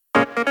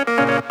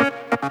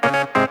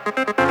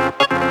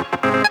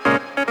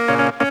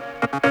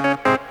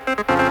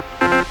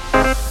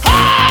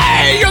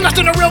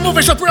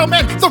Real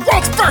Men, the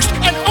world's first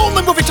and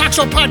only movie talk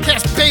show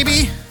podcast,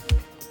 baby.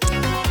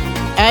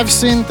 I've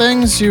seen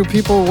things you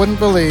people wouldn't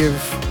believe.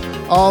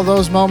 All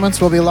those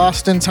moments will be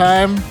lost in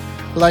time,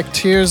 like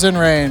tears in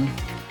rain.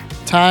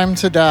 Time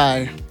to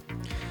die.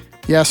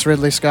 Yes,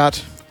 Ridley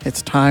Scott,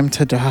 it's time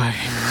to die.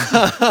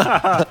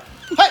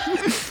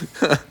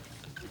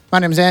 My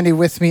name's Andy.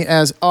 With me,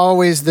 as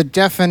always, the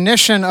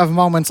definition of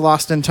moments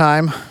lost in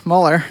time,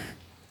 Muller.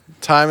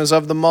 Time is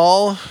of the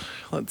mall.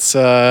 Let's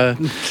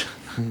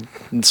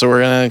so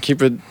we're gonna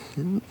keep it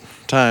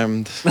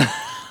timed.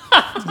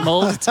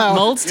 Mold's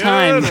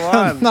time.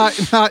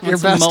 Not your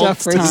best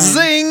effort. time.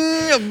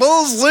 Zing,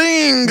 bull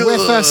zing.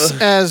 With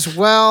us as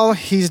well,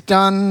 he's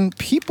done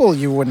people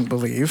you wouldn't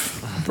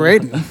believe.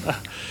 Braden.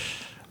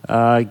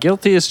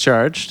 Guilty as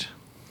charged.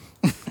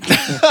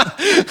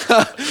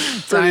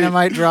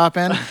 Dynamite drop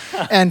in.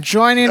 And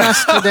joining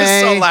us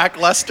today. So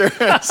lackluster.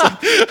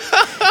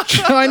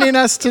 Joining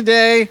us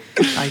today,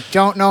 I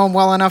don't know him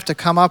well enough to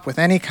come up with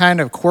any kind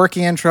of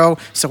quirky intro,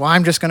 so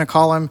I'm just going to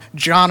call him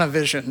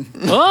John-a-Vision.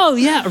 Oh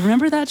yeah,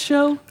 remember that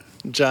show?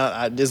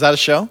 John, is that a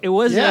show? It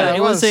was. Yeah,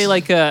 it was a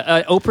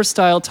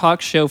Oprah-style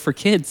talk show for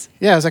kids.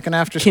 Yeah, it was like an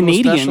after-school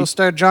Canadian. special.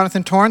 Starred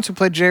Jonathan Torrance, who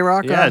played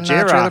J-Rock on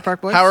J-Rock. Trailer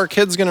Park Boys. How are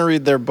kids gonna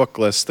read their book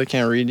list? They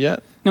can't read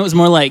yet. No, it was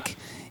more like,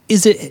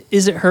 is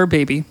it her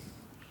baby,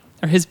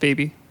 or his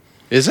baby?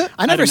 Is it?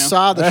 I never don't know.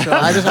 saw the show.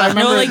 I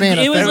remember No, like it being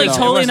a it was thing, like though.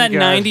 totally in that It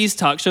wasn't good. '90s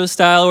talk show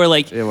style, where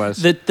like It was.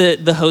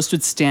 the host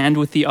would stand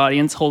with the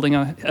audience holding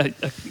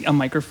a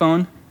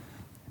microphone.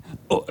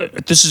 Oh,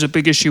 this is a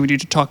big issue we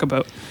need to talk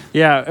about.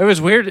 Yeah, it was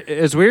weird.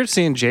 It was weird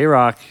seeing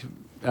J-Rock.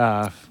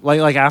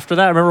 Like after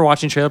that, I remember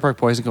watching Trailer Park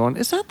Boys and going,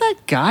 "Is that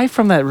guy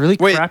from that really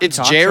Wait, crappy it's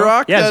talk show?"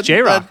 J-Rock? Yeah, it's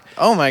J-Rock.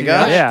 Oh my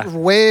gosh. Yeah.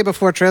 Way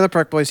before Trailer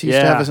Park Boys, he used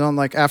to Yeah. have his own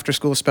like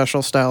after-school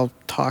special style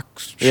talk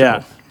show.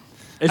 Yeah.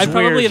 It's I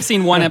probably weird. have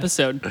seen one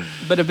episode,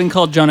 but have been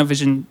called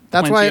John-a-Vision.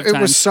 That's plenty why of it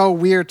times. was so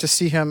weird to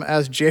see him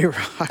as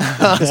J-Rock,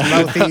 this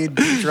mouthy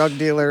drug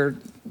dealer,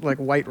 like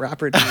white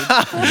rapper dude.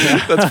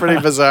 That's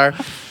pretty bizarre.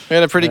 We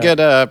had a pretty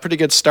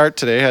good start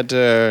today. Had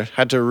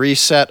to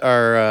reset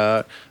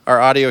our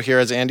audio here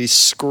as Andy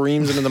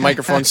screams into the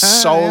microphone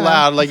so Yeah.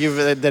 loud, like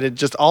that it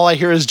just all I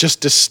hear is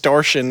just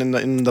distortion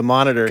in the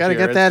monitor. Got to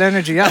here. get that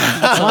energy up.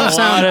 I want a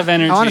lot of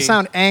energy. I want to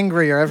sound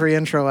angrier every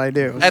intro I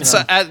do.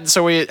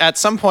 So we at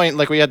some point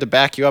we had to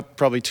back you up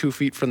probably 2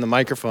 feet from the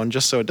microphone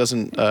just so it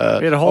doesn't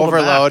had to hold it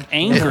overload. back.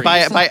 Angry.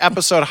 By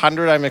episode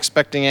 100, I'm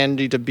expecting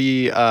Andy to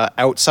be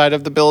outside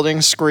of the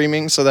building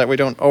screaming so that we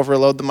don't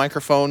overload the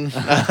microphone.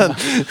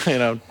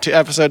 To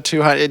episode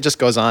 200, it just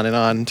goes on and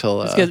on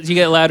until. You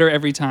get louder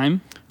every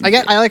time. like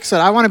I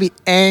said, I want to be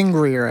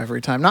angrier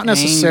every time. Not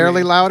necessarily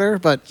Angry. louder,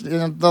 but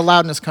the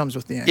loudness comes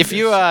with the anger. If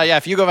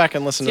you go back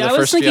and listen to Yeah, the I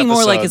was first few thinking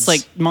episodes, more like it's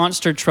like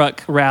monster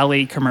truck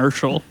rally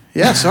commercial.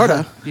 Yeah, sort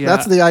of. Yeah.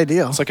 That's the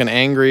ideal. it's like an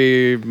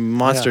angry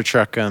monster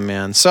truck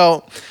man.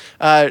 So,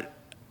 I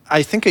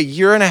think a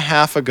year and a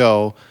half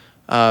ago,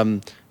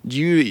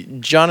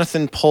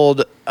 Jonathan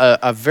pulled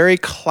a very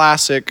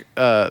classic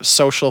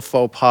social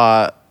faux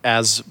pas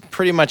as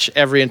pretty much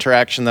every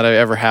interaction that I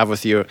ever have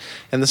with you,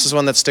 and this is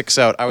one that sticks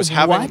out. I was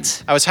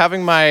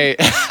having my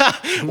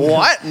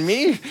what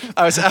me?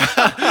 I was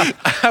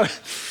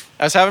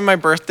having my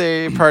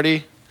birthday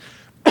party.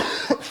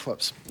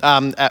 Whoops.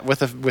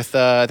 With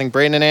I think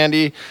Braden and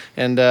Andy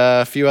and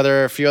a few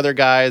other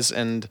guys,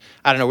 and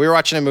I don't know. We were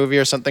watching a movie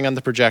or something on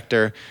the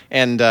projector,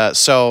 and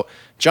so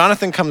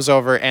Jonathan comes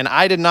over, and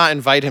I did not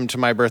invite him to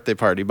my birthday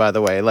party. By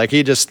the way, like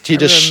he just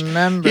showed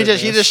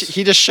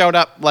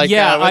up. Like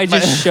Yeah, with I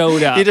just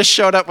showed up. He just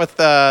showed up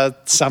with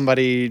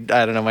somebody,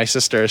 I don't know, my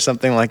sister or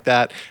something like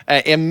that.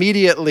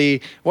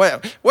 Immediately,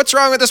 what's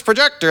wrong with this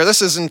projector?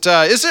 This isn't.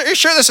 Are you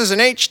sure this is an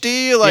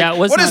HD? Like, Yeah, it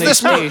was what is not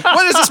this? HD.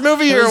 What is this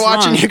movie you're was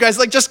watching? wrong. You guys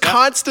like just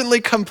constantly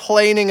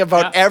complaining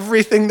about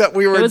everything that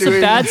we were It was doing.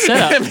 a bad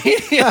setup.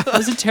 It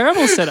was a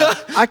terrible setup.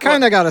 I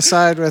kind of got a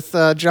side with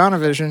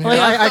John-a-Vision. Like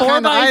a I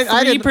 4x3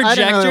 I didn't really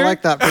projector?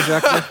 like that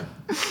projector.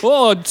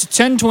 Oh, it's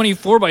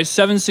 1024 by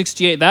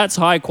 768. That's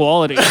high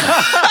quality.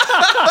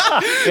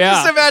 Just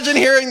Yeah. imagine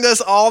hearing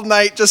this all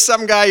night. Just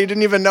some guy you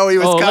didn't even know he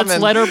was Oh, coming.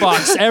 let's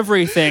letterbox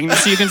everything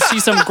so you can see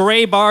some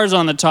gray bars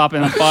on the top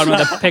and the bottom of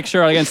the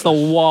picture against the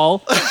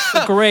wall,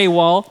 the gray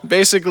wall.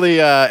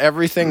 Basically,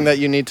 everything that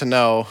you need to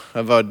know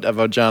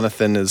about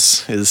Jonathan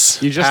is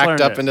You just packed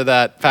learned up it. into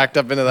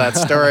that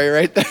story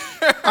right there.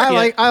 I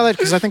like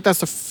because I think that's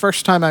the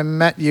first time I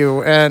met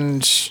you,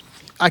 and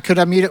I could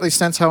immediately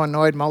sense how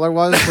annoyed Muller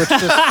was, which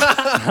just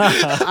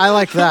I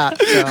like that.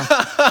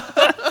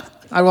 So.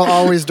 I will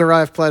always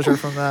derive pleasure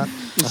from that.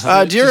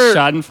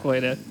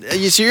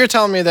 Schadenfreude. So you're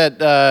telling me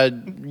that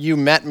you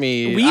met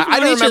me. I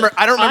don't remember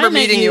met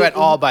meeting you at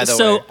all. By the way,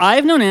 So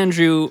I've known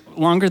Andrew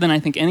longer than I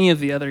think any of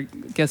the other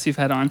guests you've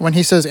had on. When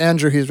he says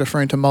Andrew, he's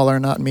referring to Muller,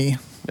 not me.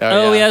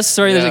 Oh, yeah. yes.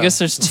 Sorry, I guess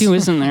there's two,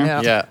 isn't there?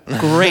 Yeah. Yeah.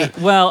 Great.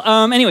 Well,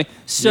 anyway,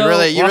 so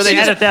You really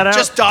edit that out.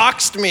 just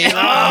doxed me.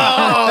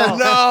 Oh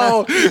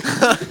no!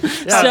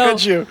 How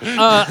could you?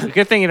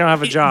 Good thing you don't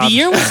have a job. the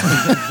year was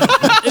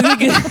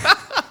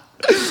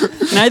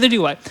Neither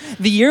do I.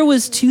 The year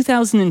was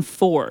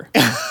 2004.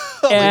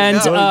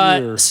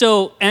 And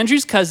so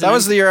Andrew's cousin. That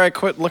was the year I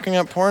quit looking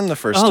at porn the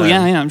first time. Oh,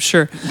 yeah, I'm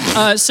sure.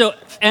 So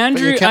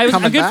Andrew,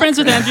 I'm good friends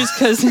with Andrew's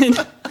cousin.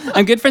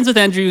 I'm good friends with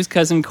Andrew's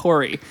cousin,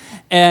 Corey.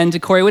 And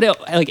Corey would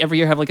like every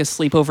year have like a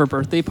sleepover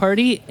birthday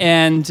party.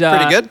 And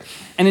Pretty good.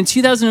 And in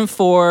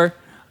 2004,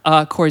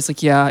 Corey's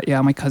like,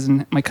 yeah, my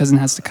cousin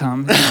has to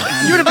come.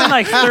 You would have been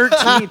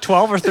like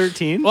 12 or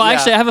 13. Well,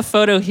 actually, I have a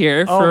photo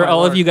here for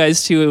all of you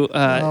guys to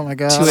oh my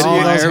God, to all those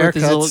admire with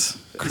his little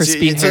haircuts.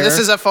 crispy So hair. this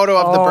is a photo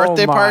of the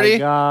birthday party.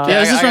 God. Yeah,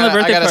 this is from the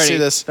birthday I gotta party. see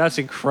this. That's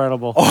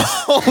incredible.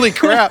 Holy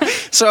crap!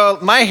 So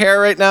my hair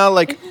right now,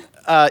 like,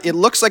 it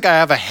looks like I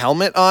have a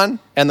helmet on,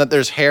 and that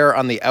there's hair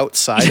on the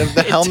outside of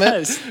the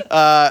helmet. does.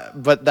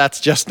 But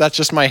that's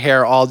just my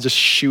hair all just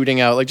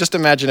shooting out. Like, just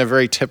imagine a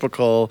very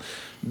typical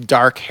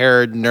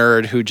dark-haired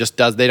nerd who just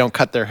does. They don't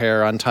cut their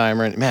hair on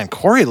time. Or man,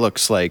 Corey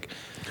looks like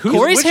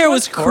Corey's Which hair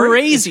one's was Corey?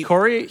 crazy. Is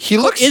Corey? he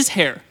looks. His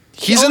hair.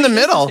 He's in the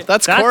middle.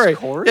 That's Corey.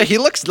 Corey? Yeah, he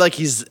looks like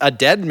he's a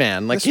dead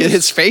man. Like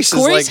his face is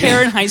Corey's like.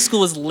 hair in high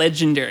school was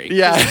legendary.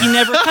 Yeah. He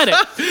never cut it.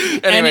 and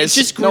it Anyways,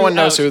 just grew no one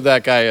knows out. who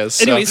that guy is.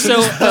 So. Anyway,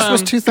 so This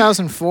was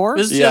 2004.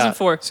 this is Yeah.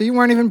 2004. So you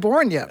weren't even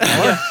born yet.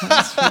 Boy.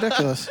 That's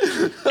ridiculous.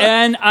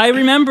 And I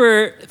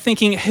remember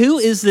thinking, who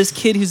is this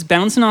kid who's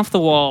bouncing off the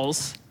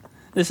walls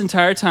this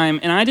entire time?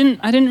 And I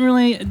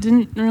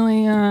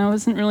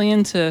wasn't really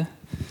into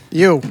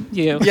You.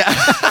 you. Yeah.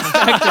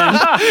 Back then.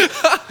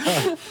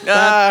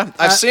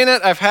 I've seen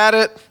it. I've had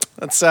it.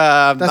 That's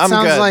That I'm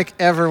sounds good. like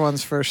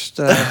everyone's first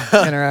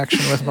interaction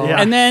with Mo.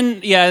 And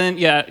then,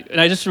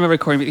 and I just remember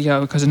Corey,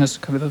 my cousin has to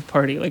come to the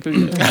party. Like,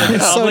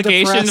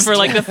 obligation depressed. for,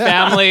 like, the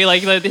family.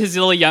 Like, his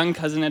little young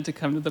cousin had to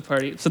come to the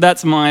party. So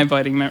that's my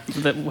abiding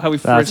how we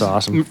That's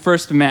awesome.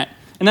 first met.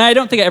 And then I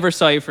don't think I ever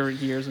saw you for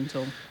years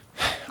until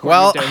Corey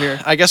Well, moved out here.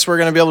 I guess we're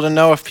going to be able to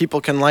know if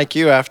people can like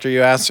you after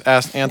you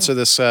answer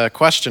this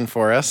question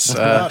for us.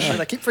 Oh, shit,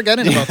 I keep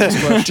forgetting about this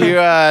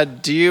question.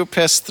 Do you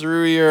piss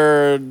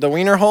through the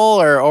wiener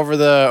hole or over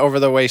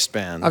the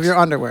waistband? Of your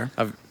underwear.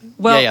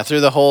 Well,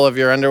 through the hole of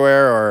your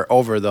underwear or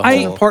over the I-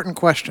 hole. Important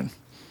question.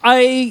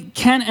 I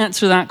can't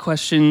answer that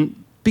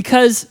question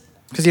because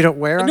Because you don't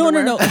wear no,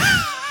 underwear? no.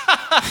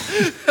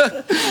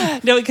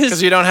 No, because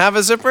Because you don't have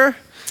a zipper?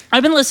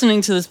 I've been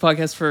listening to this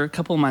podcast for a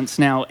couple months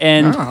now,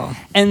 and Oh.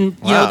 you know,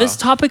 Wow. this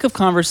topic of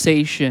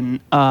conversation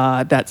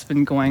that's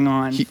been going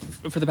on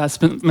for the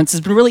past months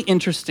has been really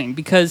interesting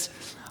because,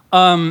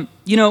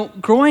 you know,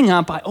 growing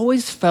up, I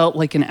always felt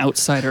like an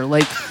outsider,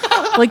 like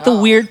the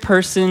weird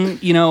person,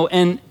 you know,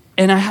 and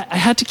I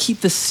had to keep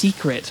the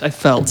secret. I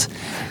felt,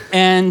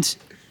 and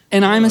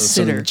I'm a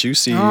Some sitter,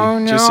 juicy Oh,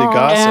 no.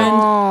 gossip.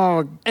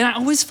 Oh, and I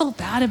always felt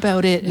bad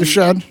about it. you and-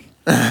 should.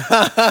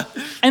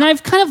 and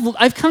I've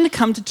kind of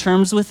come to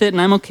terms with it,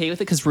 and I'm okay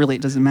with it because really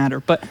it doesn't matter.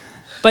 But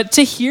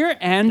to hear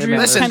Andrew,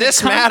 Listen, kind of this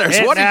come- matters.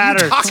 It What are you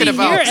matters. talking to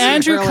about? hear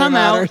Andrew really come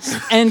matters.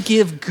 out and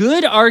give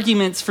good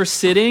arguments for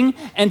sitting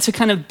and to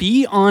kind of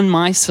be on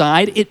my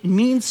side, it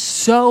means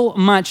so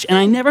much. And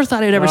I never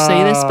thought I'd ever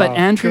say this, but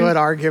Andrew, Good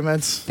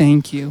arguments.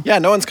 thank you. Yeah,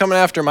 no one's coming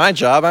after my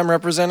job. I'm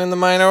representing the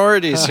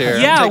minorities here.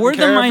 I'm Yeah, taking we're the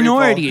care of people.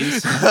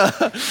 minorities.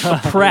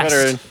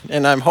 Oppressed.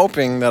 And I'm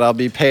hoping that I'll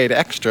be paid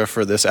extra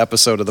for this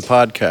episode of the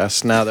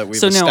podcast now that we've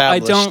So, no, I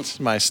established don't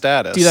my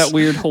status. Do that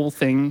weird whole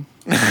thing.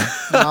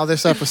 Now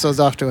this episode's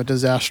off to a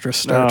disastrous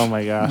start. Oh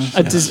my gosh.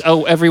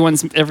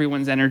 Everyone's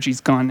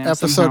energy's gone now.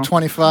 Episode somehow.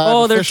 25.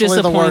 Oh, they're officially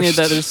the disappointed worst.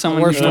 that there's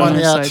someone the worst who's one on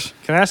yet. their side.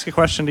 Can I ask a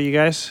question to you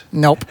guys?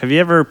 Nope. Have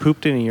you ever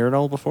pooped in a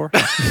urinal before?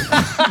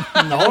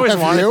 No, always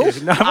have wanted you?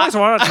 to. No, I've always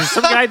wanted to.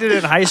 Some guy did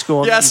it in high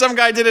school. Yeah, some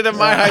guy did it at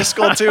my high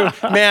school too.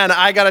 Man,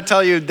 I gotta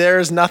tell you,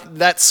 there's nothing.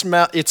 That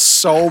smell, it's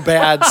so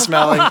bad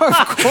smelling.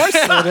 Of course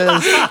it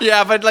is.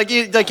 Yeah, but like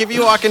if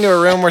you walk into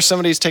a room where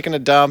somebody's taking a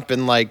dump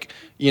and like,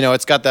 you know,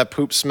 it's got that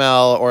poop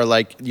smell or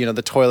like, you know,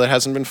 the toilet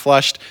hasn't been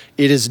flushed,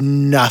 it is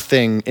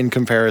nothing in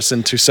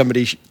comparison to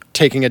somebody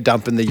taking a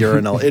dump in the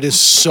urinal. It is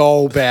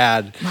so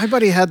bad. My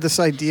buddy had this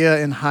idea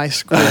in high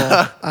school,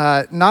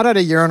 not at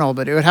a urinal,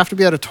 but it would have to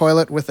be at a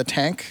toilet with a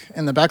tank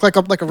in the back, like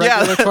a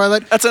regular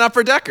toilet. That's an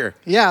upper decker.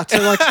 Yeah,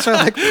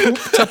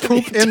 to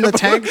poop in the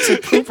tank, to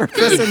poop or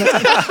piss in the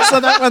tank, so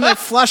that when they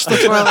flush the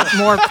toilet,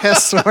 more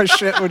piss or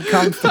shit would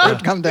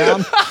come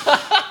down.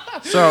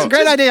 So it's a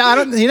great idea.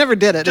 He never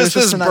did it. Just it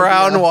was this an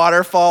brown idea.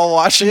 waterfall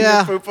washing Yeah.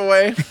 your poop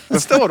away. It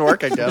still would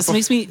work, I guess. This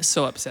makes me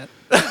so upset.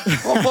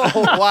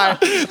 Why?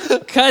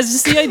 Because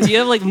just the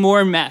idea of like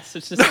more mess.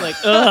 It's just like,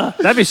 ugh.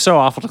 That'd be so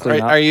awful to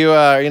clean up. Are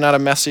you not a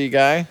messy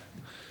guy?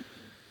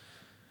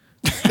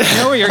 I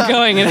know where you're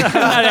going and I'm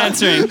not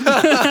answering.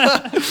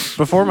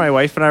 Before my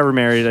wife and I were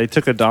married, I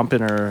took a dump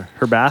in her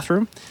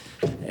bathroom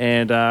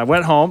and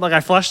went home. Like I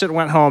flushed it and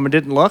went home and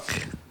didn't look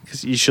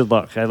because you should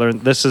look.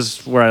 This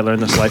is where I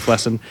learned this life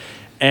lesson.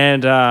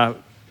 And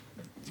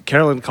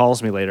Carolyn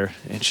calls me later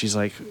and she's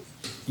like,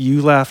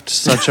 you left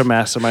such a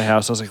mess in my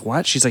house. I was like,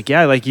 what? She's like,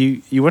 yeah, like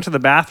you went to the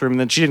bathroom and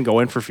then she didn't go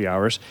in for a few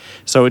hours.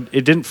 So it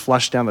didn't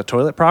flush down the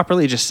toilet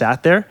properly. It just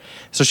sat there.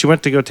 So she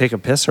went to go take a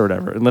piss or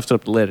whatever and lifted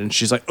up the lid. And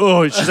she's like,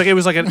 it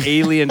was like an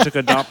alien took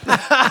a dump.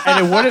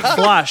 And it wouldn't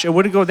flush. It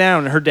wouldn't go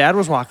down. And her dad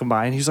was walking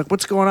by and he's like,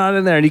 what's going on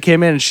in there? And he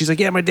came in and she's like,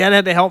 yeah, my dad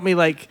had to help me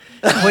like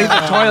clean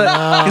the toilet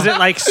because it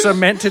like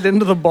cemented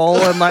into the bowl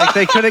and like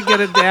they couldn't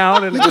get it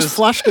down. And You just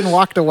flushed and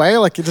walked away,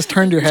 like you just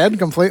turned your head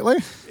completely?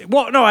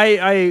 well, no,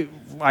 I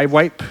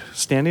wipe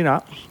standing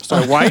up. So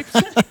I wiped,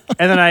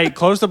 and then I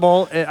closed the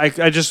bowl.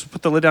 I just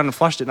put the lid down and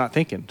flushed it, not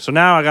thinking. So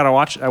now I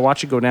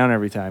watch it go down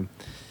every time.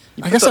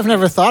 I guess I've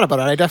never thought about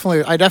it. I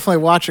definitely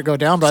watch it go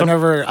down, but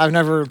I've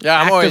never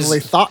actively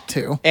thought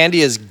to.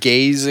 Andy is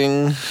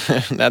gazing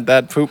at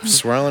that poop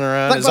swirling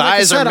around. His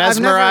eyes are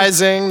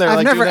mesmerizing.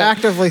 I've never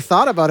actively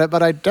thought about it,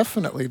 but I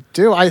definitely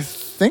do. I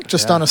think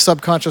just on a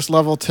subconscious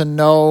level to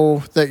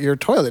know that your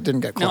toilet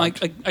didn't get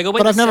clogged. No, I go by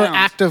but the I've never sound.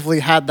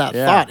 actively had that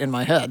thought in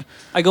my head.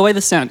 I go by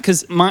the sound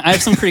because I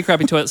have some pretty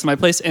crappy toilets in my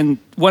place, and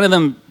one of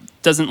them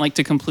doesn't like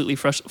to completely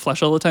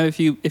flush all the time if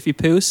you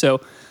poo.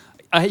 So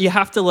you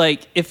have to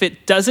like if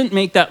it doesn't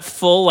make that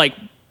full like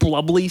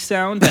blubbly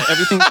sound that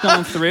everyth's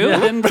going through,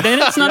 then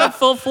it's not a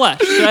full flush.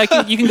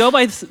 So you can do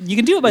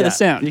it by the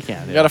sound. You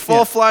can. You got a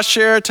full flush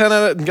here, 10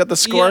 of it, and got the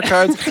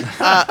scorecards.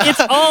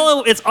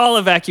 It's all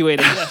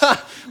evacuated.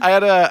 Yes. I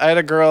had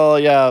a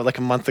girl, like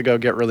a month ago,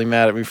 get really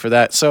mad at me for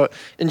that. So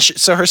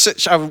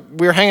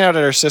we were hanging out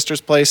at her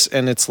sister's place,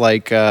 and it's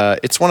like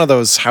it's one of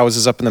those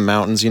houses up in the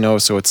mountains,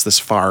 So it's this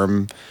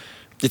farm.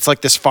 It's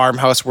like this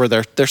farmhouse where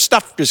their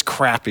stuff is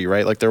crappy,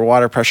 right? Like their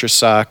water pressure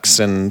sucks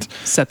and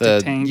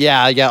septic tank.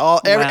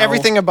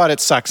 Everything about it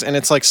sucks. And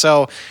it's like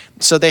so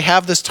they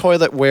have this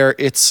toilet where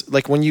it's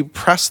like when you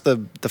press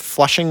the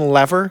flushing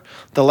lever,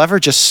 the lever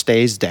just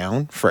stays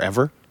down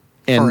forever.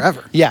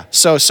 Forever. Yeah.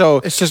 So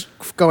it's just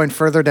going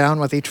further down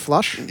with each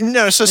flush.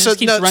 No. So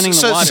running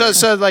the water.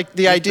 So like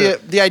the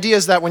idea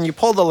is that when you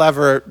pull the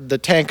lever, the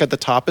tank at the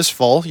top is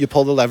full. You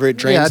pull the lever, it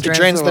drains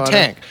the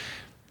tank.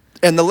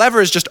 And the lever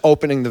is just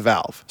opening the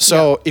valve.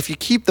 So if you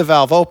keep the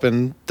valve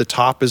open, the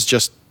top is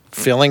just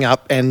filling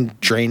up and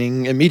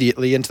draining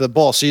immediately into the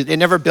bowl. So it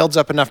never builds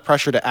up enough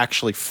pressure to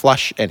actually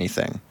flush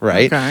anything,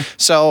 right? Okay.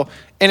 So,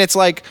 and it's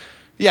like,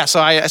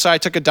 so I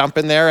took a dump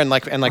in there and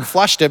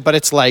flushed it, but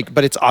it's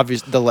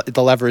obvious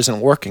the lever isn't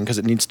working because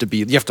it needs to be.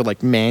 You have to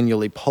like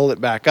manually pull it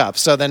back up.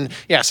 So then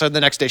so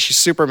the next day she's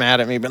super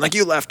mad at me, being like,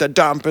 you left a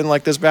dump in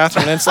like this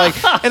bathroom, and it's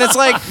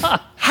like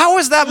how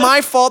is that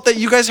my fault that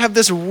you guys have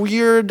this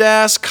weird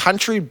ass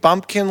country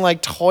bumpkin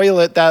like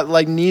toilet that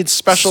like needs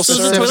special the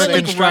toilet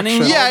like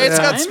running? Yeah, it's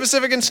got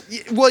specific.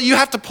 Well, you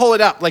have to pull it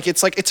up. Like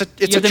it's a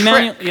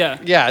trick.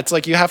 Yeah, it's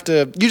like you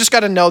just got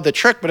to know the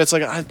trick, but it's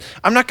like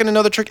I'm not going to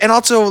know the trick, and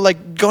also like.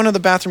 Going to the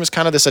bathroom is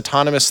kind of this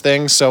autonomous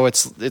thing, so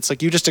it's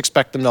like you just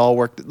expect them to all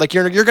work. Like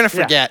you're gonna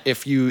forget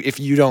if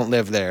you don't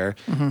live there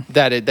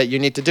that you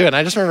need to do it. And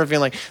I just remember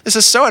feeling like this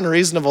is so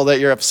unreasonable that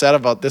you're upset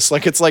about this.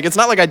 Like it's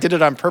not like I did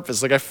it on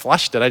purpose. Like I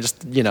flushed it. I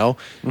just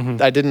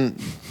I didn't.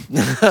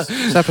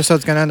 This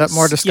episode's gonna end up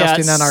more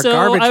disgusting than our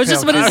garbage. I was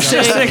just about to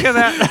say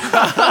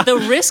that. the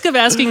risk of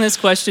asking this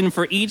question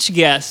for each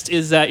guest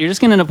is that you're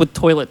just gonna end up with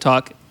toilet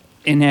talk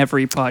in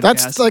every podcast.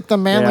 That's like the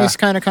manliest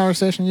kind of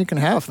conversation you can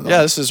have. Though.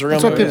 Yeah, this is real.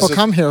 That's what people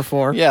come here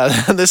for. Yeah,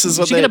 this is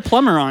what you should get a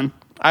plumber on.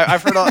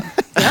 I've heard all.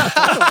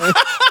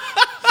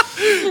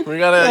 We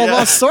got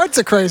all sorts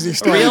of crazy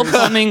stuff. Real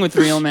plumbing with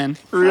real men.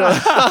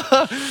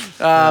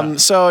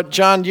 So,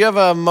 John, do you have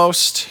a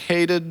most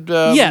hated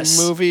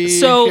movie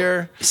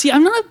here? See,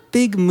 I'm not a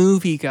big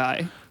movie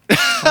guy.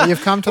 Well,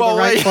 you've come to the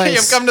right place.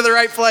 You've come to the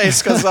right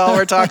place because all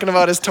we're talking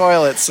about is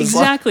toilets.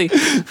 Exactly.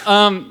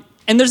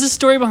 And there's a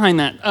story behind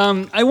that.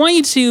 I want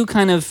you to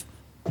kind of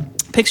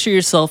picture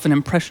yourself an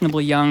impressionable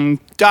young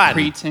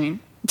preteen.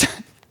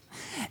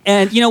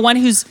 And one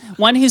who's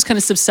kind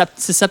of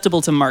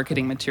susceptible to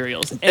marketing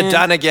materials. And,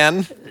 done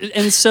again.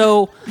 And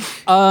so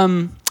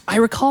I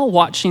recall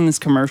watching this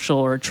commercial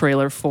or a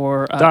trailer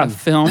for a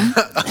film.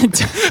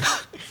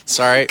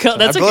 Sorry,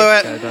 that's I blew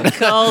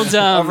it.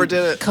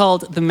 Overdid it.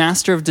 Called The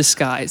Master of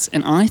Disguise,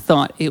 and I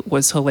thought it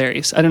was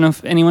hilarious. I don't know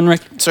if anyone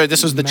Sorry,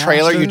 this was the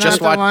trailer you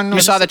just watched.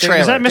 You saw the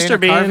trailer. Is that Mr.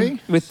 Bean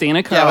with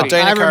Dana Carvey? Yeah, with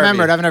Dana Carvey. I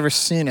remember it. I've never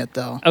seen it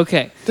though.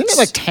 Okay, didn't it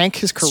like tank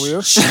his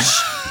career?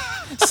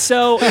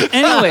 So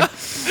anyway,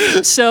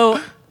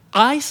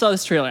 I saw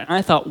this trailer and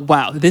I thought,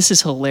 wow, this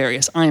is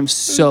hilarious. I am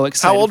so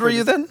excited. How old were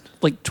you then?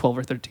 Like 12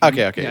 or 13.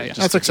 Okay. Yeah.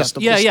 That's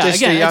acceptable. Yeah. Just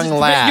Again, a young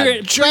lad.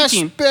 You're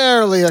just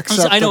barely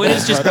acceptable. I know, it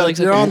is just barely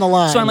acceptable. You're on the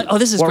line. So I'm like, oh,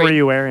 this is what great. What were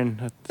you wearing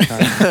at the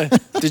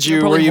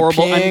time? Were you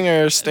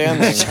peeing or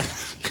standing?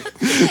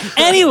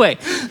 Anyway,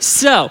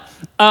 so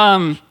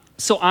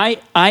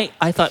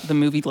I thought the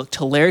movie looked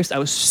hilarious. I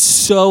was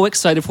so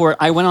excited for it.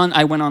 I went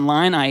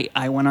online.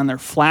 I went on their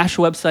Flash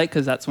website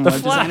because that's when web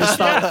designers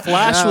thought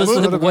Flash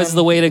was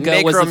the way to go.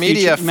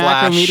 Macromedia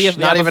Flash,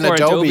 not even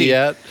Adobe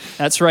yet.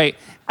 That's right.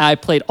 I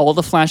played all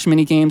the Flash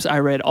mini games. I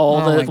read all Oh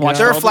my the. God. Watched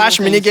There all are the Flash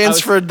little things. I minigames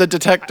was- for the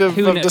Detective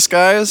Who of kn-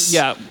 Disguise.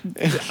 Yeah,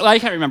 I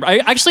can't remember. I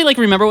actually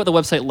remember what the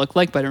website looked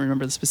like, but I don't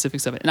remember the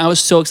specifics of it. And I was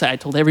so excited. I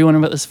told everyone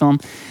about this film,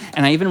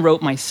 and I even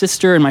wrote my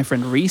sister and my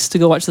friend Reese to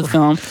go watch the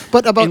film.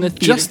 But about in the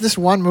theater. just this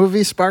one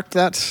movie sparked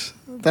that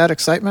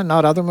excitement,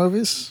 not other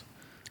movies.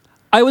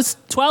 I was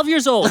 12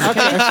 years old. Okay,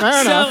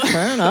 Fair enough.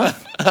 Fair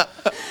enough.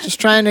 Just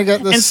trying to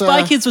get this. And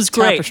Spy Kids was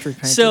great. tapestry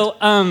painted. So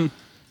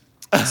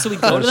we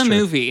go to the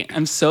movie.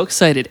 I'm so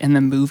excited, and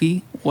the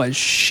movie was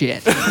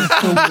shit.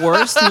 The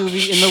worst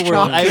movie in the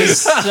world. I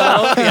was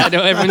so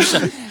everyone's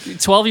shocked.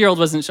 12-year-old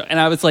wasn't shocked, and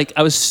I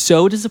was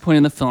so disappointed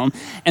in the film,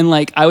 and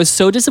I was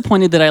so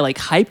disappointed that I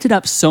hyped it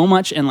up so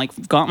much, and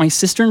got my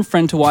sister and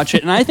friend to watch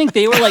it, and I think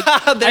they were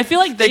I feel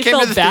like they came to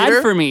felt the bad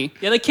theater? for me.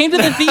 Yeah, they came to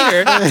the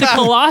theater to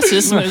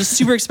Colossus, and it was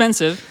super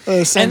expensive.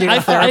 They send you to I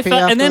therapy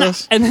felt, after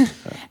this?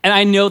 and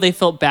I know they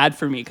felt bad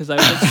for me because I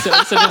was so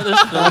excited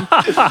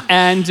about this film,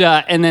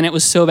 and then it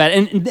was so bad,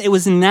 and it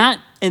was in that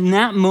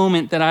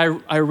moment that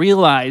I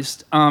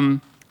realized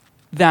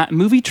that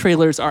movie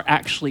trailers are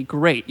actually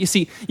great. You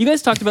see, you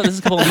guys talked about this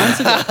a couple of months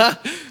ago,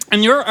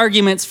 and your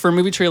arguments for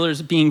movie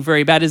trailers being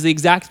very bad is the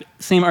exact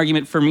same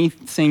argument for me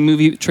saying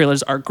movie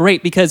trailers are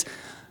great, because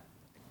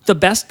the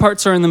best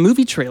parts are in the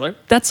movie trailer.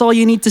 That's all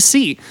you need to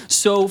see.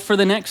 So for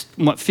the next,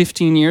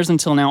 15 years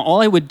until now, all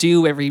I would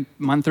do every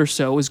month or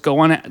so is go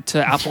on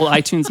to Apple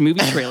iTunes movie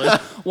trailers,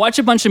 watch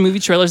a bunch of movie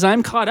trailers, and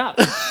I'm caught up.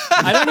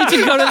 I don't need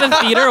to go to the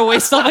theater or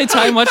waste all my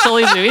time watching all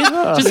these movies.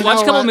 Just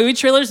watch a couple movie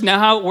trailers, know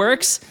how it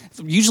works. It's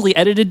usually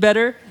edited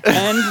better,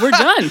 and we're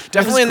done.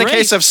 Definitely in the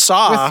case of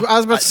Saw. I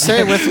was about to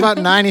say, with about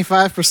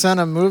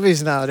 95% of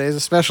movies nowadays,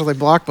 especially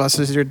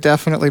blockbusters, you're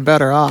definitely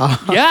better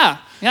off. Yeah,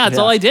 that's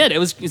all I did.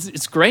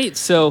 It's great.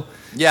 So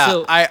Yeah,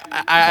 so,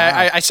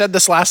 I said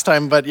this last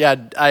time, but yeah,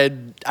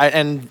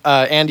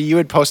 Andy, you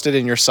had posted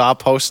in your Saw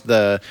post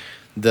the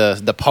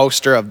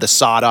poster of the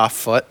sawed off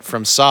foot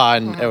from Saw,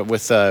 and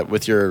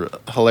with your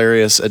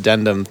hilarious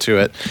addendum to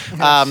it.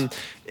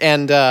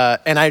 And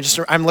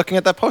I'm looking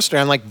at that poster.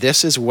 I'm like,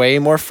 this is way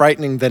more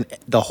frightening than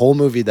the whole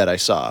movie that I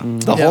saw.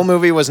 The whole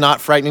movie was not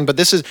frightening, but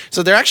this is,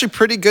 so they're actually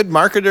pretty good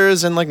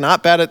marketers and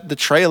not bad at the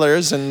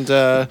trailers. And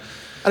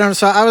I don't know.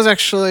 So I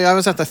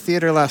was at the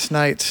theater last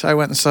night. I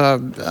went and saw.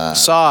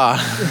 Saw.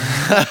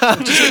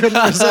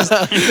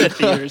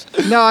 theaters.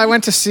 No, I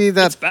went to see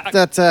that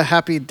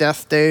Happy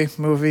Death Day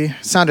movie.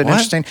 Sounded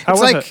interesting. How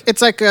was it?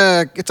 It's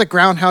like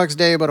Groundhog's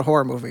Day, but a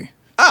horror movie.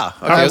 Oh,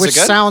 okay. Was Which it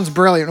good? sounds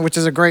brilliant, which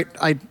is a great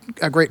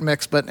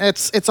mix, but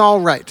it's all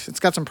right. It's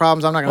got some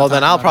problems. I'm not going to. Well,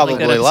 then I'll That probably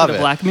episode love of it.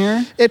 Black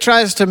Mirror. It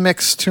tries to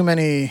mix too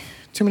many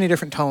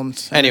different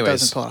tones. And Anyways. it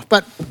doesn't pull it off.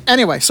 But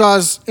anyway, so I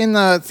was in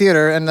the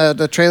theater and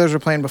the trailers were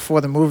playing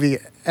before the movie,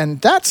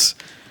 and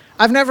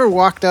I've never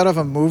walked out of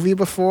a movie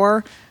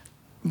before,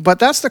 but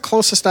that's the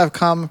closest I've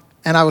come.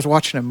 And I was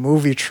watching a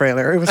movie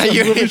trailer. It was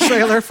a movie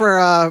trailer for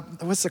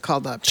what's it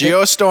called?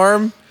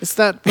 Geostorm. It's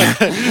that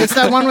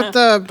one with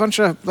the bunch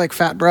of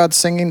fat broads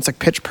singing. It's like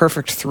Pitch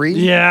Perfect 3.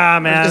 Yeah,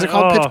 man. Is it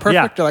called Pitch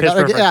Perfect? Yeah, Or Pitch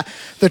Perfect. Yeah.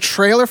 The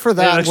trailer for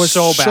that looks was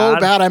so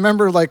bad. I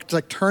remember like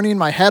turning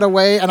my head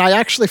away, and I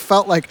actually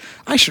felt like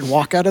I should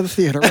walk out of the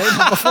theater right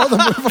now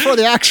before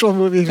the actual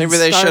movie. Even Maybe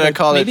they should have started.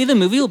 called Maybe it. the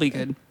movie will be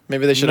good.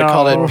 Maybe they should have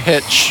called it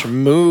Pitch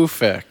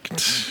Moofect.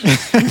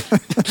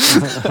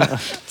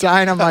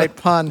 Dynamite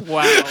pun.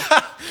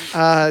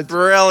 Wow.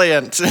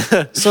 Brilliant.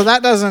 So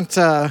that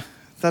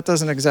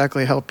doesn't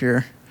exactly help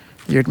your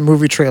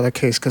movie trailer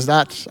case, because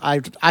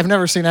I've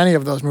never seen any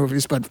of those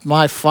movies, but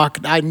my fuck,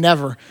 I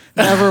never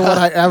would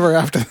I ever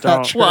after that.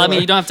 Don't. Trailer. Well, I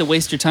mean, you don't have to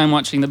waste your time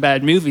watching the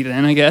bad movie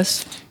then, I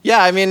guess.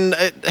 Yeah, I mean,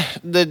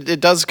 it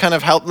does kind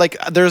of help. You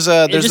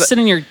sit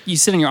in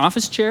your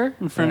office chair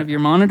in front of your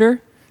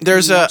monitor.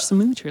 There's and a- watch some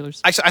movie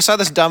trailers. I saw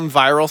this dumb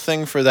viral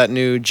thing for that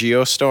new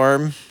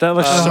Geostorm. That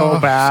looks so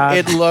bad.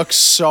 It looks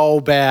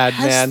so bad,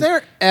 Has man.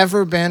 there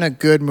ever been a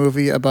good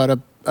movie about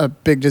a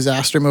big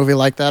disaster movie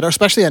like that, or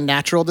especially a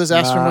natural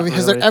disaster Not movie?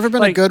 Has there really. ever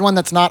been a good one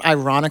that's not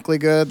ironically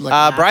good?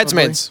 Like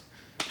Bridesmaids.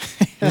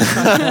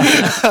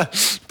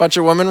 Bunch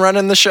of women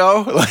running the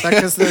show.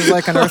 Because there's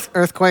like an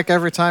earthquake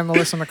every time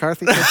Melissa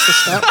McCarthy takes the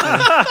step.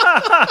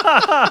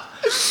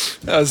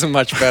 That was a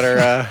much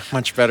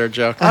better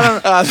joke.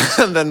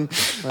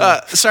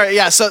 Sorry,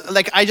 yeah. So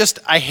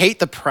I hate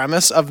the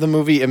premise of the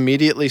movie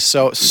immediately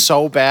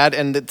so bad.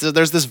 And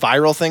there's this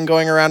viral thing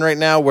going around right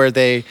now where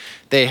they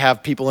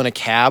have people in a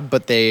cab,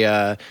 but they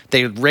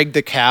rig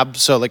the cab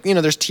so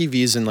there's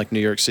TVs in New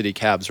York City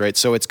cabs, right?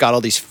 So it's got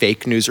all these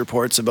fake news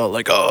reports about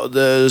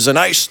there's an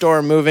ice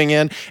storm moving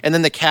in, and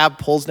then the cab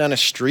pulls down a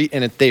street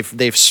and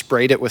they've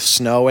sprayed it with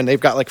snow, and they've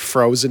got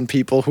frozen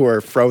people who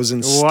are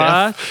frozen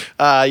stiff.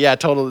 Yeah,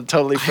 totally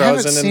frozen. I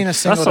haven't seen a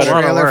single That's a lot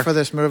of trailer work. for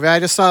this movie. I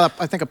just saw,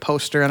 I think, a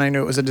poster, and I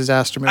knew it was a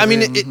disaster movie. I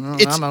mean,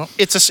 I'm out.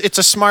 it's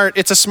a smart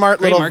Great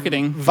little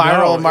marketing.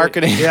 viral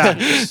marketing. Yeah.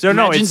 So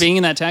no, Imagine it's. being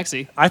in that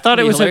taxi. I thought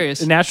it It'd be was hilarious.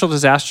 movies? natural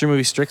disaster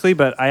movie strictly,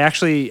 but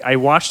I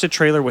watched a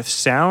trailer with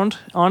sound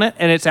on it,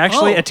 and it's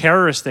actually a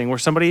terrorist thing where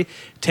somebody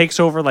takes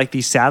over like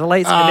these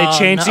satellites and they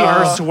change the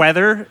Earth's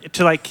weather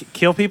to like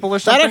kill people or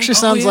something. That actually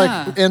sounds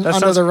yeah. like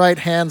under the right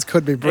hands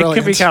could be it brilliant.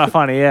 could be kind of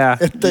funny, yeah.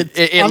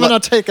 I'm going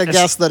to take a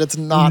guess that it's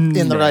not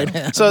in the right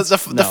hands. So the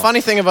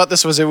funny thing about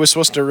this was it was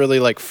supposed to really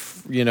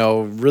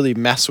really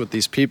mess with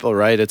these people,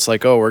 right? It's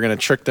like, oh, we're going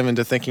to trick them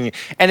into thinking,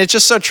 and it's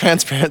just so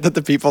transparent that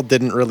the people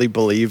didn't really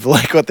believe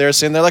like what they were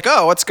saying. They're like,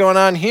 oh, what's going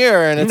on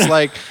here? And it's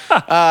like,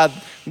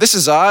 this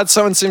is odd.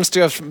 Someone seems to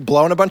have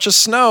blown a bunch of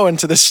snow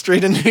into the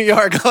street in New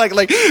York. like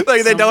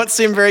they don't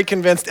seem very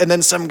convinced. And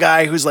then some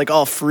guy who's like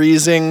all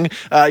freezing,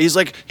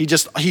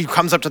 he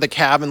comes up to the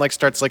cab and like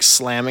starts like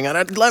slamming on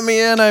it. Let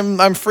me in.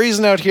 I'm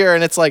freezing out here.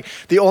 And it's like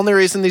the only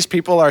reason these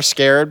people are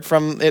scared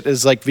from it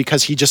is like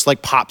because he just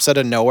like pops out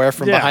of nowhere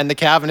from behind the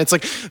cab. And it's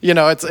like,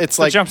 it's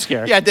like jump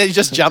scare. Yeah, they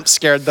just jump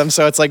scared them.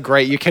 So it's like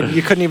great. You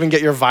couldn't even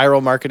get your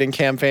viral marketing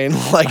campaign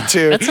like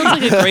to. That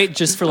sounds like a great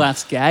Just for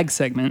Laughs gag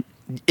segment.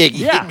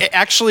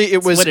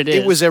 It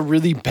was a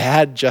really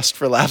bad Just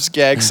for Laughs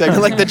gag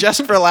segment. Like the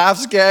Just for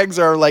Laughs gags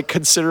are like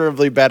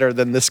considerably better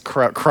than this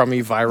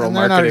crummy viral And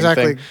they're marketing not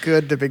exactly thing.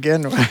 good to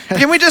begin with.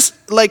 Can we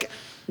just like?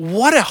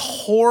 What a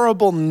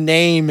horrible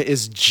name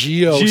is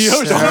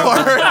Geostorm.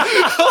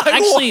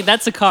 Actually,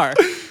 that's a car.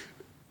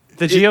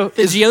 The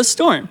The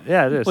Geostorm.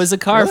 Yeah, it is. Was a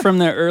car from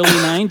the early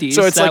 90s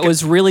So it's that like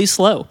was really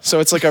slow. So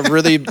it's like a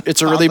really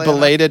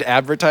belated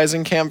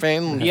advertising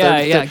campaign.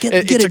 Yeah. Get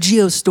a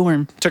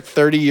Geostorm. Took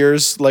 30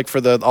 years like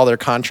for all their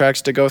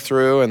contracts to go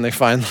through, and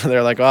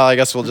they're like, well, I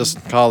guess we'll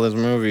just call this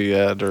movie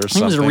Ed or I think it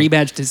something. was a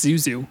rebadge to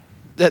Zuzu.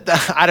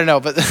 I don't know,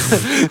 but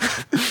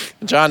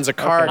John's a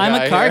car guy.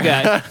 I'm a car here.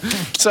 guy.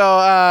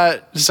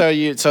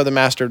 So the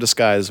Master of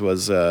Disguise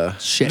was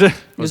Shit. It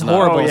was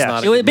horrible. oh, yeah. not a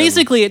It good movie.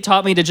 basically, it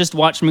taught me to just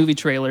watch movie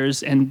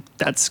trailers, and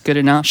that's good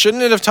enough.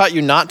 Shouldn't it have taught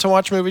you not to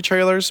watch movie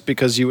trailers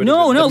because you would?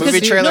 No, the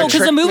movie trailer because the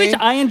tricked movie. me?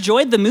 I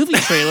enjoyed the movie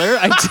trailer.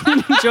 I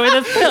didn't enjoy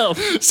the film.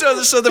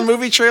 So the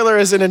movie trailer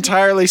is an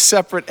entirely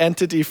separate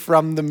entity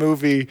from the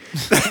movie,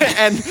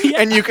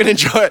 and you can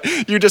enjoy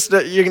it. You just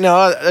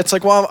it's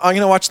like, well, I'm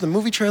gonna watch the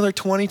movie trailer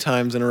 20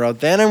 times in a row.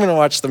 Then I'm gonna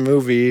watch the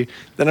movie.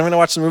 Then I'm gonna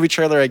watch the movie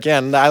trailer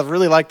again. I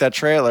really like that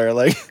trailer.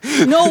 Like,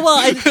 No, well,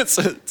 I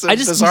I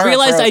just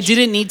realized I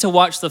didn't need to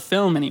watch the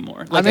film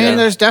anymore. I mean,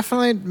 there's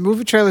definitely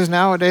movie trailers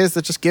nowadays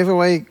that just give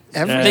away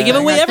everything. They give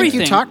away I think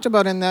everything. you talked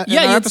about in our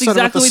Yeah, it's episode exactly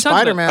about the what we talked about.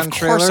 Spider-Man Of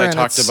trailer. course, I and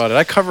talked it's- about it.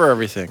 I cover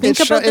everything. Think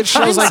about the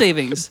time shows like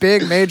savings.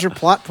 big major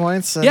plot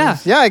points. And Yeah.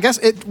 I guess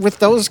with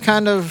those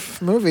kind of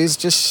movies,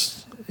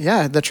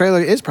 the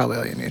trailer is probably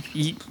all you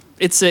need.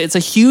 It's a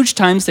huge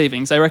time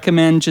savings. I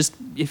recommend just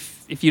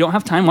if you don't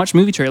have time, watch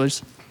movie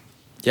trailers.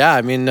 Yeah,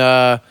 I mean,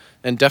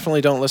 and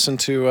definitely don't listen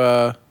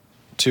to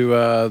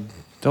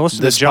Don't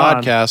listen this to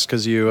John. podcast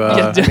because you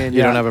Yeah.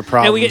 you don't have a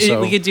problem. we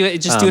so, could do it.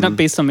 Just do it up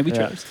based on movie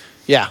trailers.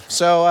 yeah.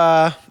 So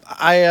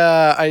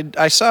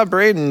I saw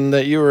Braden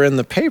that you were in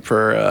the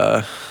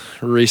paper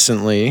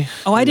recently.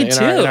 Oh, I did in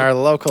too. In our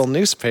local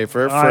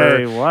newspaper.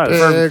 I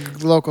was.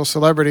 Big local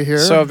celebrity here.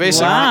 So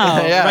basically,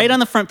 Wow, yeah, right on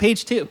the front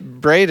page too.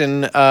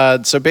 Braden.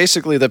 So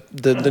basically,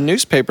 the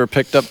newspaper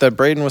picked up that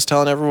Braden was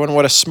telling everyone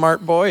what a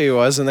smart boy he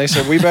was, and they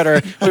said we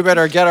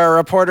better get our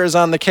reporters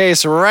on the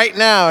case right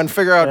now and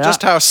figure out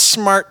just how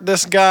smart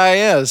this guy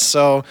is.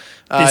 So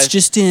This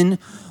just in,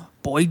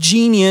 boy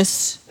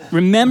genius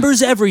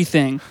remembers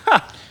everything.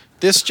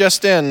 This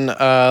just in,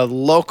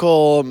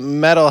 local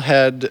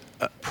metalhead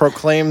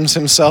proclaims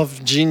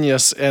himself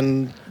genius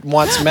and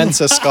wants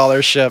Mensa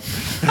scholarship.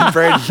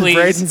 Please.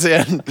 Braden's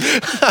in.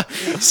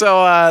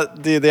 So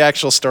the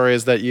actual story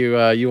is that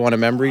you want a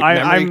memory.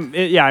 I'm a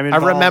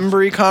involved.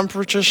 remembery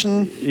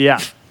competition. Yeah.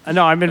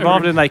 No, I'm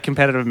involved in like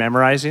competitive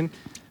memorizing,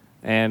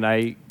 and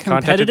I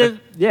contacted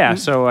Competitive?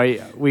 So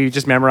we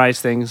just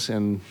memorize things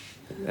and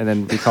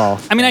then recall.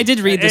 I mean, I did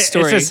read this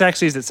story. It's as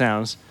sexy as it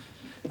sounds.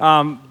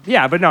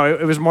 But no,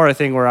 it was more a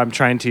thing where I'm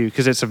trying to,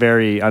 because it's a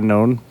very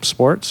unknown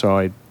sport, so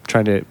I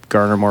trying to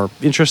garner more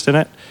interest in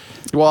it.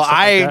 Well,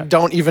 I that.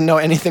 don't even know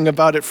anything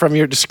about it from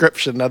your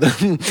description. Other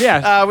than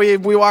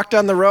we walk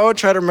down the road,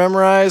 try to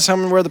memorize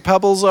where the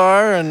pebbles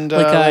are, and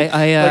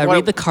I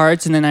read the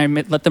cards and then I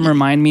let them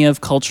remind me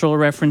of cultural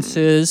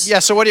references. Yeah,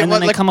 so what do you- and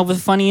then what, I come up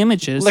with funny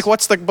images. like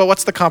what's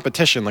the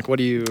competition? Like, what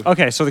do you?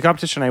 Okay, so the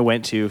competition I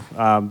went to,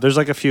 there's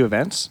like a few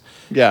events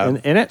Yeah.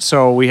 in it,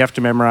 so we have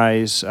to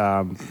memorize,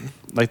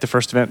 like the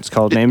first event is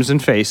called Names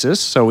and Faces,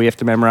 so we have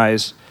to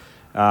memorize,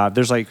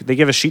 they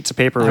give us sheets of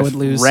paper I with would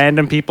lose.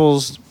 random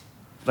people's,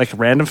 like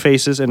random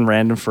faces and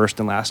random first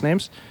and last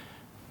names.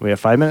 We have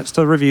 5 minutes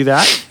to review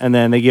that, and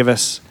then they give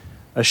us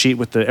a sheet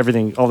with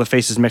everything, all the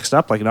faces mixed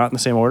up, like not in the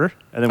same order,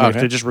 and then we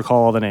have to just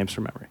recall all the names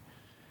from memory.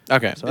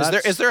 Okay. So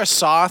Is there a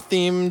Saw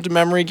themed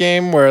memory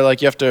game where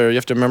like you have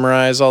to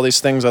memorize all these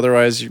things,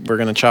 otherwise we're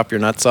gonna chop your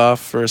nuts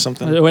off or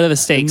something? What are the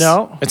stakes?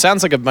 No, It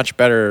sounds like a much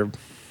better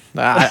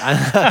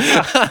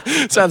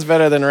Sounds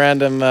better than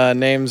random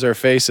names or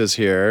faces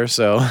here.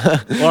 So,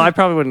 Well, I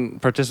probably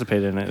wouldn't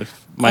participate in it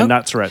if my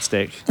nuts were at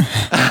stake.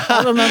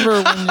 I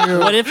remember when you.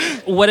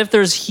 What if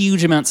there's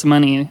huge amounts of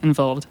money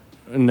involved?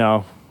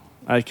 No,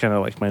 I kind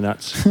of like my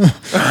nuts.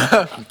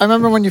 I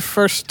remember when you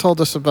first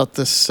told us about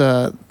this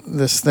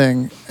this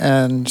thing,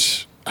 and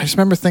I just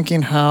remember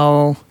thinking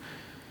how,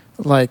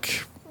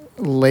 like,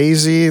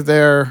 lazy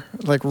their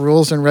like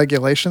rules and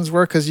regulations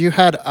were, because you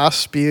had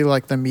us be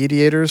like the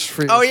mediators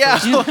for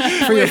your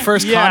for your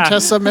first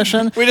contest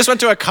submission. We just went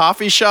to a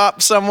coffee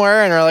shop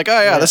somewhere and we're like,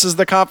 oh yeah, this is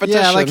the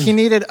competition. Yeah, like he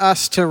needed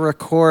us to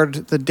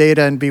record the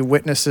data and be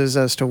witnesses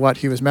as to what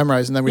he was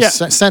memorizing. Then we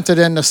sent it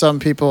in to some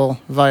people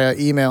via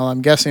email,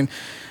 I'm guessing.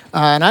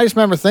 And I just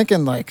remember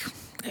thinking, like,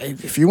 hey,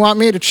 if you want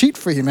me to cheat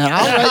for you, man,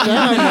 I'll write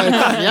down.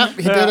 Like, yep,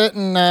 he did it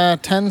in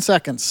 10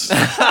 seconds.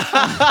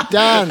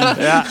 Done.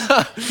 Yeah.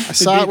 I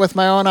saw it with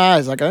my own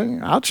eyes. Like,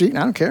 I'll cheat. I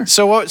don't care.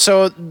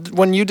 So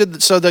when you did,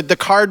 the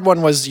card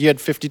one was you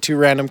had 52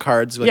 random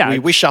cards.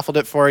 Like we shuffled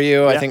it for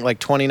you. I think like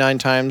 29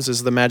 times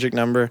is the magic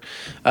number,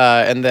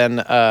 and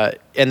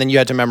then you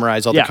had to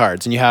memorize all the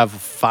cards, and you have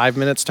 5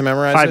 minutes to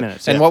memorize 5 it.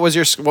 minutes. And what was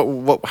your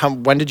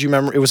when did you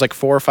memorize? It was like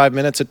 4 or 5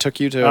 minutes it took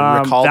you to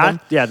recall them.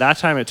 Yeah, that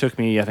time it took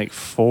me I think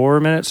 4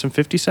 minutes and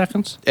 50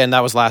 seconds. And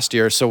that was last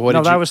year. So what?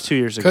 No, that was 2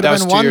 years ago. Could have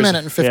been 1 years.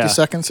 minute and 50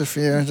 seconds if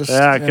you just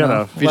could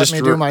have. let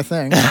me do my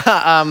thing.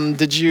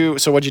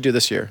 So what'd you do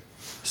this year?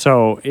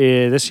 So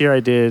this year I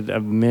did a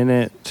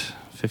minute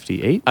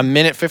 58. A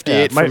minute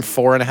 58 from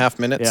 4.5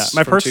 minutes. Yeah,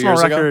 my from 2 personal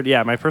years record. ago?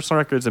 Yeah, my personal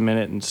record is a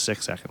minute and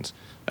 6 seconds.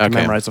 Okay. I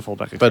memorize the full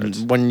deck of But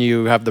cards. when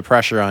you have the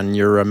pressure on,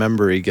 your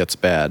memory gets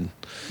bad.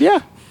 Yeah,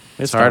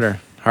 It's harder.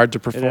 Hard to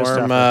is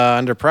perform tougher.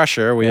 Under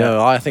pressure.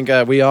 I think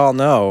we all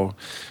know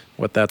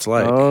what that's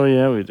like. Oh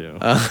yeah, we do.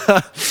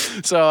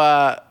 So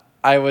I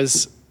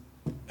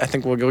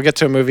think we'll get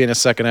to a movie in a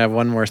second. I have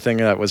one more thing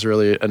that was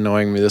really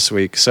annoying me this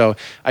week. So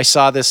I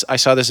saw this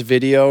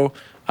video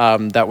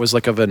that was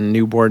like of a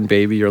newborn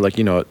baby, or like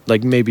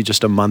maybe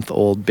just a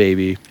month-old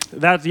baby.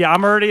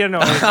 I'm already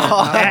annoyed.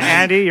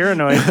 Andy, you're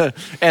annoyed.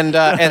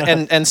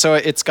 and so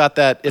it's got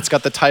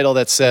the title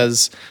that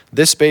says,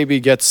 "This baby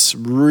gets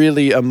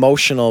really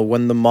emotional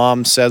when the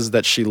mom says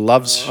that she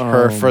loves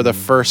her for the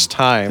first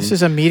time." This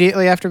is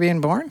immediately after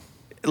being born?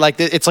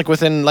 Like it's like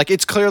within, like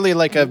it's clearly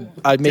like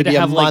maybe a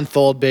have, like,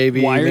 month-old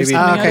baby. wires Maybe.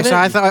 coming out Okay, of so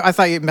it? I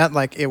thought you meant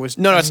like it was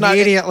No, it's not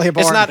immediately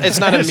born. It's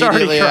not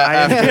immediately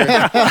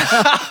after.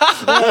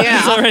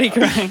 He's already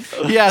crying.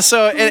 Yeah.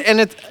 So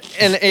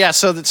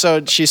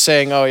she's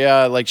saying, oh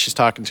yeah, like she's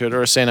talking to it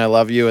or saying I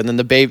love you, and then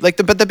the baby, but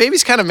the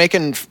baby's kind of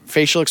making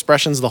facial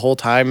expressions the whole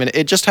time, and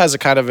it just has a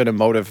kind of an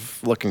emotive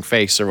looking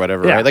face or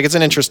whatever, Yeah. right? Like it's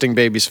an interesting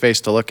baby's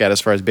face to look at as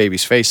far as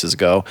babies' faces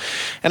go,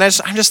 and I'm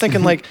just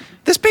thinking like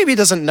this baby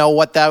doesn't know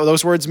what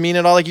those words mean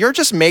at all. Like you're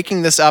just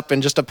making this up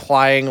and just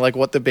applying like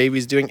what the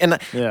baby's doing, and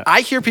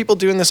I hear people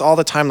doing this all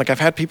the time. Like I've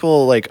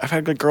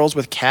had girls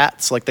with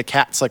cats, like the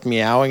cat's like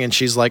meowing, and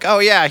she's like, oh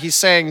yeah, he's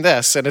saying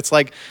this, and it's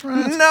like,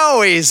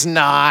 no, he's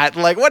not.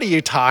 Like, what are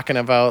you talking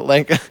about?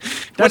 Like,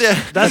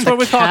 That's what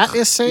we cat thought.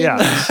 is saying? Yeah.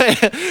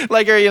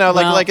 like, or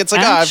like it's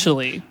like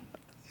actually,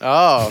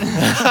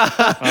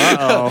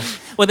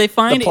 what they the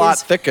find plot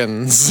is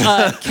thickens.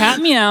 cat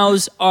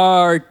meows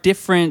are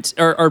different,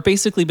 or are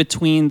basically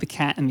between the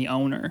cat and the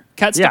owner.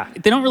 Cats,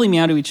 they don't really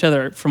meow to each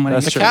other, from what I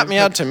That's the true. cat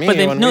meowed to me. But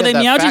they when we had that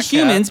meow to fat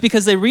humans cat.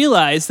 because they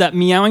realize that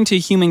meowing to a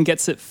human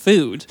gets it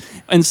food,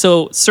 and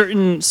so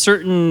certain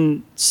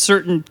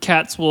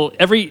cats will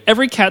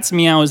every cat's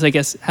meows, I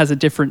guess, has a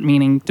different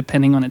meaning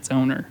depending on its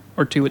owner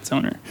or to its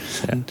owner.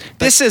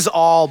 This is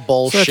all So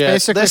bullshit.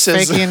 it's basically This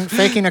is.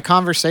 faking a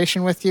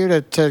conversation with you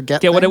to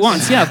get Get what it things?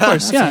 wants. Yeah, of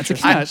course. Yeah, it's a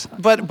cat.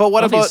 But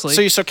what Obviously.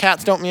 about so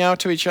cats don't meow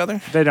to each other?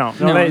 They don't.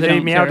 No, they they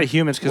don't meow care. to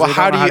humans because Well, they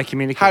don't know how to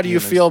communicate. how do you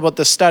with humans. feel about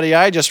the study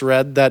I just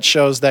read that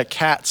shows that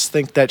cats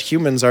think that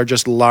humans are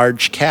just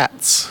large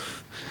cats?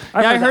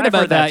 I heard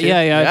about that. too. Yeah,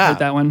 I've Yeah. heard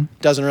that one.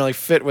 Doesn't really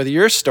fit with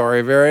your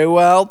story very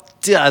well,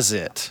 does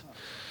it?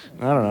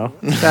 I don't know.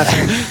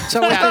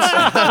 So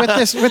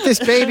with this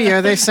baby,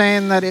 are they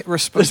saying that it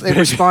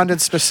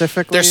responded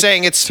specifically? They're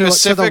saying it's to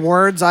specific the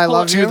words "I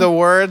love to you" the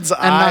words and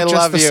I not just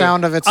love the you.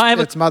 sound of its I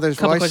have mother's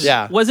couple voice. questions.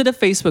 Yeah. Was it a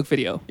Facebook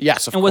video?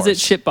 Yes, of And was it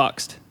course.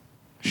 shitboxed?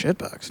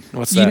 Shitbox.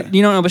 What's You, that?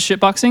 you don't know about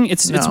shitboxing?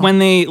 It's when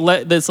they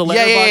there's a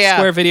letterbox yeah.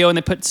 square video and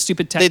they put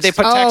stupid text. They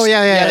put text. Oh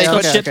yeah. it's called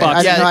okay, shitbox.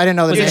 okay. I didn't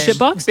know the Was it name.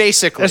 shitbox?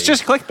 Basically, It's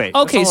just clickbait.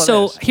 Okay, That's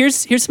all so it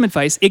is. here's some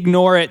advice.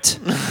 Ignore it.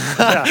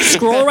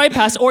 Scroll right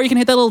past, or you can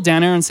hit that little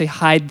down arrow and say,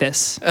 hide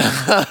this.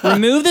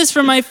 Remove this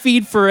from my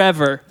feed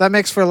forever. That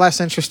makes for less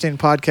interesting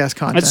podcast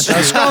content. That's I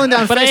was true. scrolling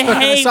down But I Facebook and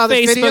I hate saw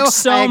this Facebook video.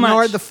 so I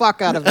ignored much. the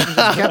fuck out of it and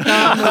just kept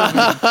on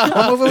moving.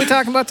 What movie are we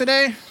talking about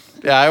today?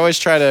 Yeah, I always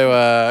try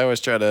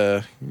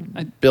to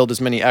build as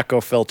many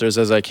echo filters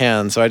as I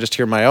can, so I just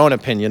hear my own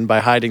opinion by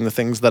hiding the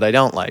things that I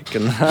don't like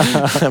and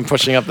I'm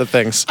pushing up the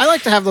things. I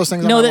like to have those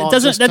things. No, on my that wall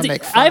doesn't. just to That's,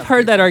 make fun I've of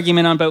heard people. that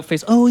argument on about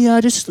Facebook. Oh yeah,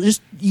 just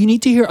you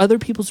need to hear other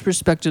people's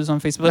perspectives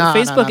on Facebook. No,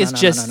 Facebook no, is no,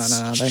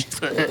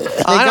 just.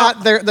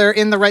 They're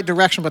in the right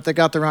direction, but they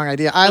got the wrong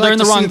idea. They're in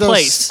the wrong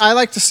place. I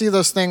like to see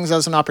those things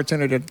as an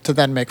opportunity to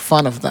then make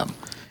fun of them.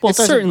 Well, it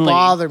doesn't certainly-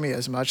 bother me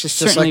as much. It's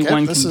just certainly like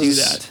one this can do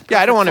is that.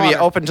 Yeah, I don't want to be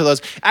fodder. open to those.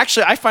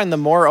 Actually, I find the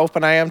more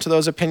open I am to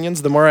those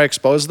opinions, the more I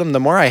expose them, the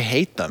more I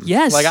hate them.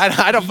 Yes. Like,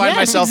 I don't find Yes,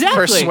 myself exactly.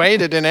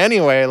 persuaded in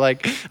any way.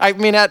 Like, I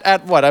mean,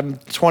 at what? I'm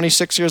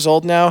 26 years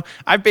old now.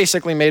 I've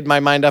basically made my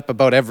mind up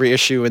about every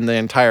issue in the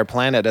entire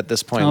planet at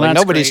this point. Oh, like,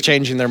 that's nobody's great.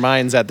 changing their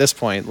minds at this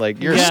point.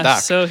 Like, you're Yeah, stuck.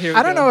 So here we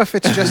I don't go. know if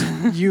it's just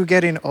you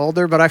getting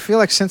older, but I feel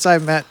like since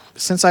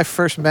I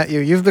first met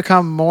you, you've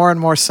become more and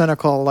more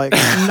cynical. Like,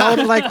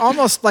 like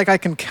almost like I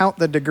can count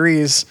the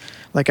degrees,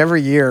 like every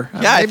year.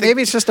 Yeah, I think-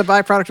 maybe it's just a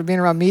byproduct of being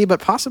around me,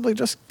 but possibly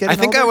just getting. I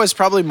think older. I was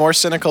probably more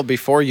cynical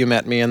before you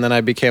met me, and then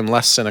I became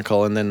less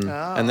cynical, and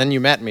then you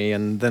met me,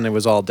 and then it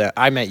was all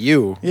I met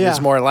you. It Yeah.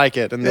 was more like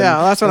it, and then,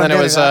 Yeah, that's what and I'm then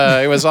it was getting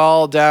at. it was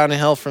all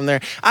downhill from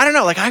there. I don't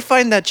know. Like, I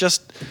find that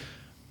just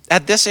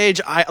at this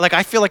age,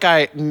 I feel like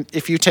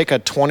if you take a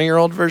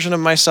 20-year-old version of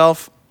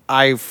myself,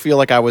 I feel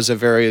like I was a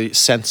very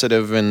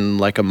sensitive and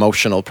like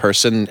emotional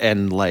person,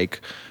 and like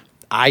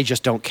I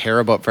just don't care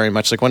about very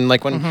much. Like when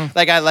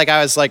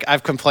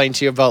I've complained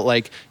to you about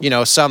like, you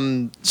know,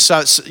 some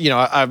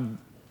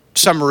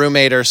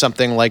roommate or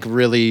something like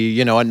really,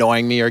 you know,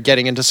 annoying me or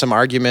getting into some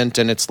argument,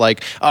 and it's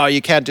like, oh,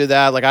 you can't do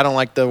that. Like, I don't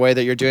like the way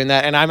that you're doing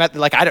that. And I'm at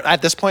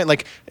this point,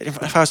 like,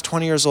 if I was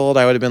 20 years old,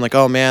 I would have been like,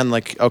 oh man,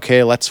 like,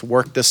 okay, let's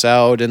work this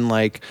out, and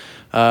like,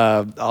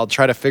 I'll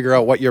try to figure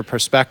out what your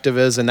perspective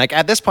is. And like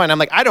at this point, I'm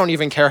like, I don't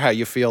even care how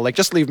you feel. Like,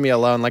 just leave me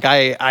alone. Like,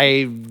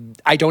 I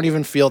don't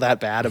even feel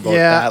that bad about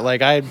that.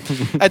 Like,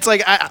 it's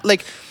like,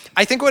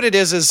 I think what it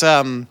is.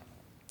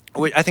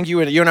 I think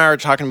you and I were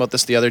talking about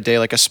this the other day.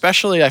 Like,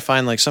 especially I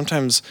find like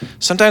sometimes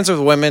with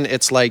women,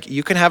 it's like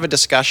you can have a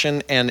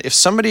discussion, and if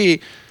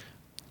somebody,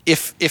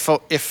 if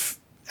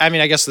I mean,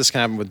 I guess this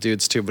can happen with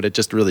dudes too, but it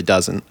just really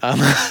doesn't.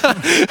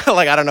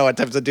 Like, I don't know what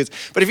types of dudes,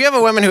 but if you have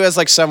a woman who has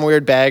like some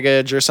weird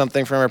baggage or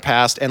something from her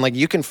past, and like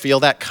you can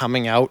feel that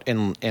coming out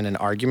in an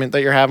argument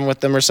that you're having with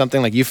them or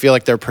something, like you feel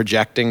like they're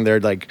projecting their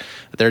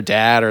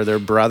dad or their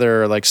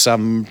brother or like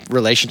some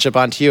relationship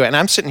onto you, and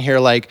I'm sitting here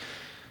like,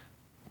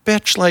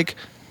 bitch, like.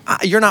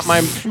 You're not my.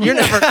 You're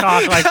never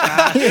Talk like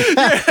that.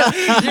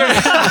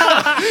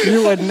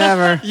 You would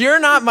never. You're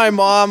not my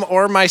mom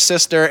or my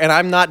sister, and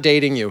I'm not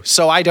dating you,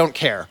 so I don't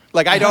care.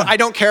 Like, I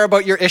don't care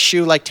about your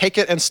issue. Like, take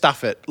it and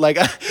stuff it. Like,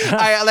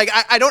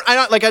 I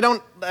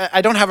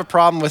don't have a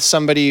problem with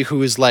somebody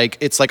who is like,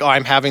 it's like, oh,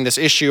 I'm having this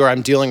issue or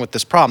I'm dealing with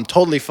this problem.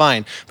 Totally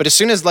fine. But as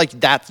soon as like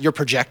that, you're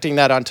projecting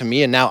that onto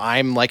me, and now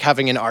I'm like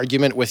having an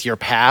argument with your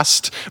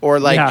past, or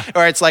like, Yeah.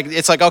 or it's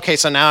like, okay,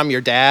 so now I'm your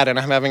dad and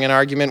I'm having an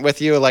argument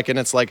with you. Like, and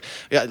it's like,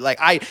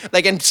 yeah,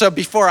 and so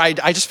before I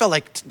just felt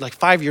like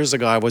 5 years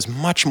ago, I was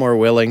much more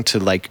willing to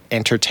like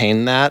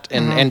entertain that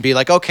and be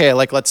like, okay,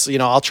 like, let's, you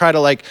know, I'll try to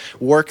like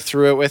work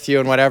through it with you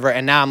and whatever.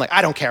 And now I'm like,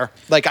 I don't care.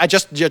 Like, I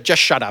just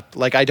shut up.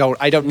 Like, I don't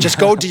just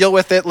go deal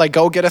with it. Like,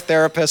 go get a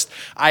therapist.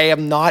 I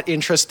am not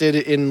interested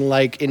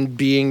in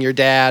being your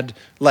dad.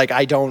 Like,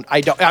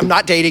 I'm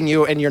not dating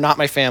you, and you're not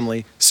my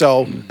family.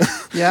 So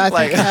Yeah, I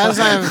think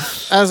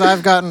as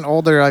I've gotten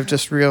older, I've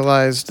just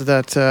realized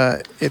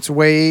that it's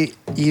way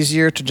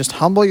easier to just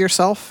humble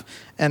yourself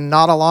and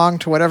nod along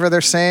to whatever they're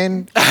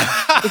saying,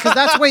 because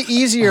that's way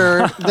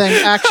easier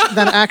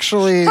than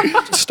actually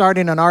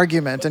starting an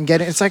argument and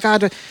getting. It's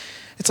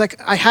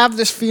like I have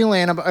this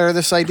feeling or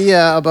this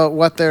idea about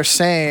what they're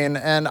saying,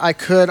 and I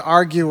could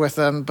argue with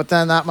them, but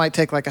then that might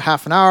take like a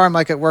half an hour. I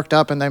might get worked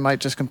up, and they might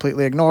just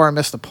completely ignore and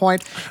miss the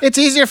point. It's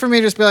easier for me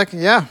to just be like,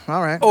 yeah,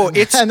 all right. Oh,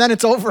 and then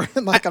it's over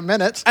in like a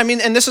minute. I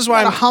mean, and this is why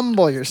You I'm gotta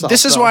humble yourself.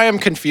 This is though. why I'm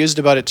confused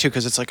about it too,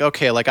 because it's like,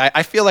 okay, like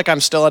I feel like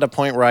I'm still at a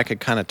point where I could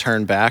kind of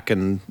turn back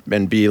and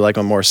be like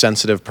a more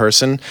sensitive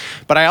person,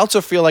 but I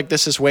also feel like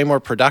this is way more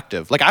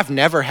productive. Like, I've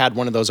never had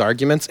one of those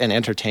arguments and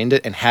entertained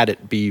it and had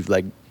it be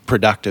like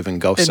productive and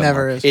go somewhere.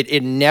 never is.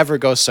 It never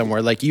goes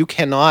somewhere. Like, you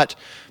cannot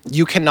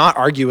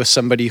argue with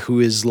somebody who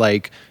is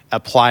like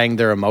applying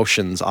their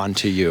emotions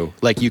onto you.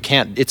 Like, you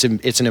can't. It's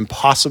an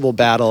impossible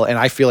battle, and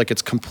I feel like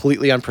it's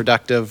completely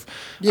unproductive.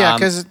 Yeah,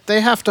 because they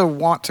have to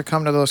want to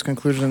come to those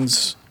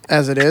conclusions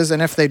as it is,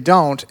 and if they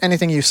don't,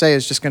 anything you say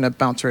is just going to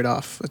bounce right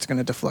off. It's going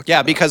to deflect.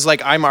 Yeah, because like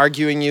I'm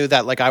arguing you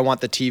that like I want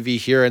the TV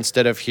here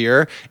instead of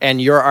here,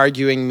 and you're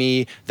arguing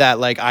me that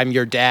like I'm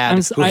your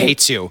dad who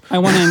hates you. I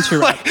want to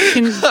interrupt.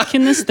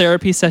 Can this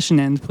therapy session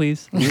end,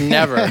 please?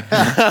 Never.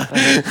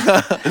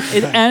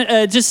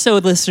 Just so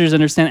listeners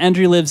understand,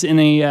 Andrew lives in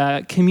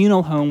a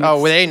communal home. With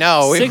Oh, they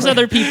know. 6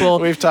 other people.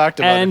 We've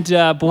talked about and,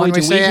 boy, When do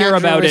we hear Andrew,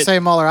 about we it. say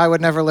Mueller, I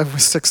would never live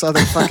with 6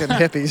 other fucking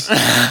hippies.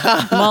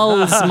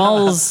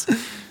 Mulls.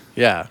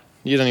 Yeah,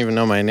 you don't even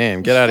know my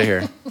name. Get out of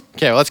here.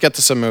 Okay, well, let's get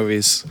to some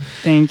movies.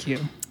 Thank you.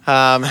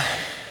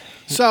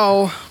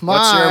 So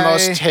What's your my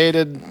most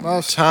hated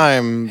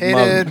time?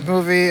 hated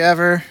movie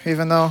ever?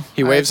 Even though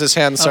He waves his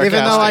hand sarcastically.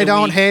 Even though I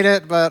don't hate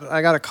it, but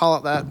I got to call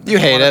it that. You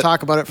hate I wanna it.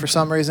 Talk about it for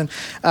some reason.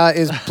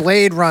 Is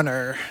Blade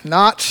Runner,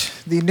 not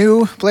the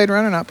new Blade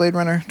Runner, not Blade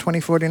Runner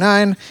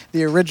 2049,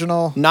 the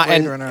original Not Blade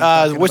and Runner. I'm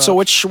talking about.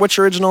 which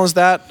original is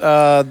that?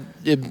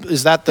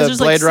 Is that the There's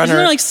Blade like, Runner? Isn't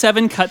there like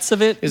 7 cuts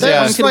of it? Is that there-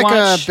 one There's could like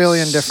watch? a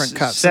billion different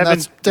cuts. and Seven-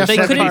 that's They They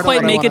definitely couldn't part of quite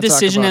what I make a wanna talk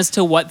decision about. as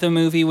to what the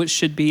movie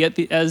should be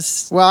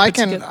as. Well, I put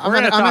can. together.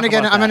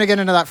 I'm gonna get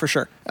into that for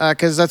sure,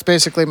 because that's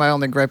basically my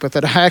only gripe with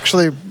it. I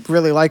actually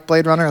really like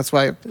Blade Runner. That's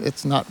why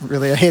it's not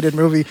really a hated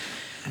movie.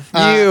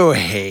 You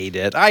hate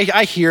it.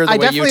 I hear the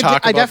way you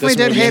talk I about this definitely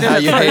did movie hate and how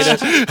it you at hate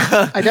first.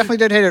 it. I definitely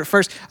did hate it at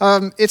first.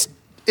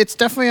 It's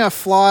definitely a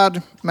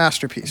flawed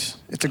masterpiece.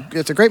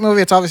 It's a great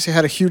movie. It's obviously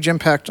had a huge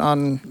impact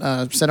on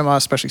cinema,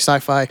 especially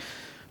sci-fi.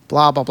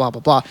 Blah blah blah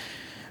blah blah.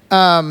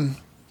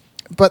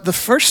 But the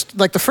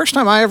first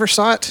time I ever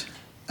saw it,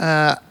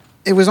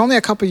 it was only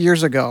a couple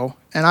years ago,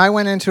 and I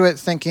went into it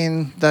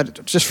thinking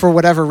that just for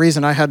whatever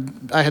reason I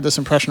had this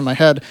impression in my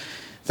head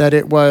that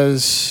it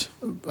was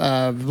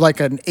like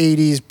an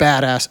 80s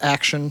badass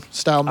action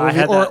style I movie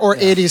had that, or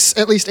yeah. 80s,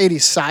 at least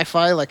 80s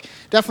sci-fi. Like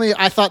definitely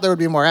I thought there would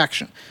be more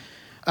action.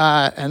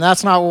 And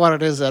that's not what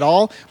it is at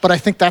all. But I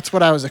think that's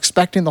what I was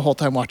expecting the whole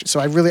time watching. So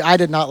I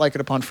did not like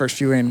it upon first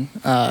viewing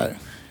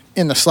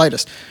in the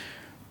slightest.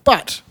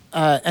 But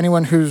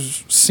anyone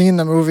who's seen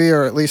the movie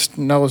or at least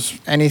knows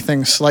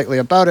anything slightly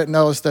about it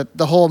knows that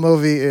the whole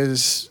movie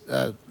is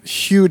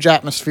huge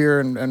atmosphere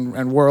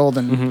and world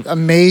and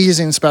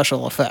amazing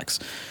special effects.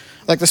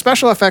 Like the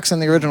special effects in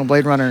the original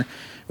Blade Runner,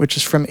 which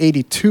is from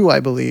 '82, I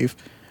believe,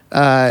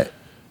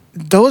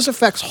 those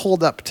effects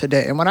hold up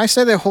today. And when I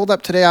say they hold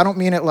up today, I don't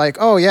mean it like,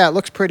 oh yeah, it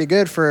looks pretty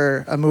good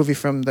for a movie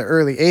from the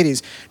early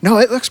 '80s. No,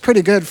 it looks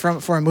pretty good for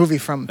a movie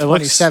from It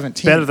looks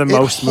 2017. better than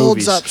most It holds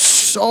movies. up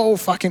so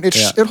fucking. It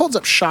Yeah. holds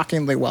up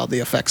shockingly well. The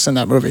effects in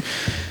that movie.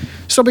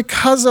 So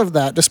because of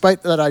that,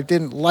 despite that I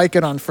didn't like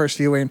it on first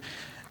viewing,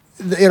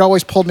 it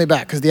always pulled me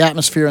back because the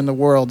atmosphere in the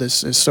world is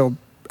so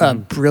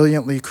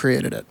brilliantly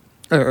created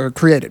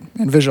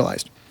and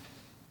visualized.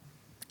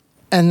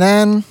 And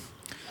then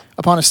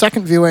upon a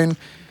second viewing,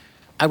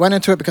 I went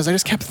into it because I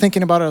just kept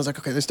thinking about it. I was like,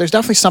 okay, there's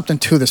definitely something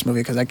to this movie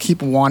because I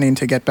keep wanting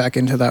to get back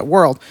into that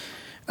world.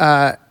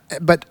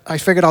 But I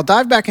figured I'll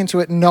dive back into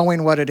it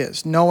knowing what it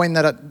is, knowing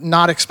that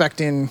not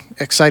expecting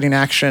exciting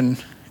action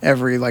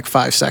every like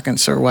 5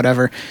 seconds or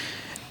whatever.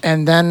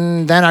 And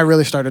then I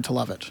really started to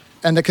love it.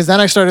 And because then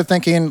I started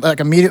thinking, like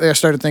immediately I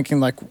started thinking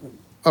like,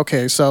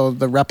 okay, so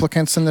the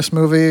replicants in this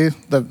movie,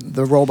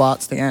 the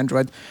robots, the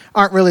androids,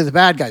 aren't really the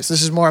bad guys.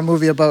 This is more a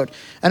movie about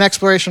an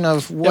exploration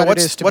of what it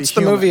is to what's be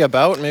the human. movie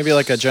about? Maybe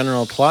like a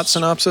general plot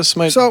synopsis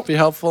might So- be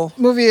helpful.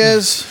 Movie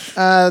is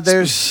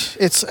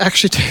it's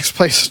actually takes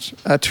place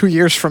 2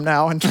 years from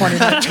now in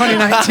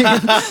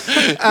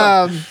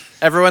 2019.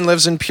 Everyone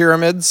lives in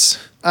pyramids,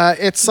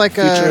 It's like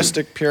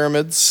futuristic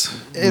pyramids.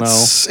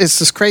 it's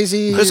this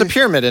crazy. There's a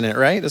pyramid in it,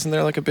 right? Isn't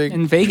there like a big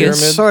In Vegas.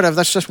 pyramid? sort of.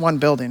 That's just one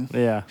building.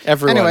 Yeah.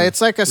 Everyone Anyway, it's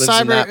like a lives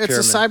in that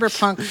pyramid.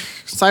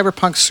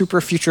 cyberpunk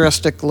super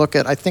futuristic look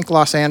at I think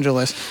Los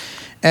Angeles,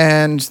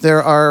 and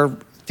there are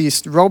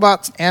these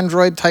robots,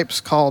 android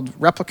types called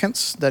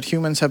replicants that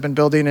humans have been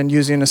building and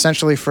using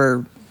essentially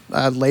for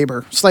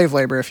slave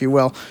labor, if you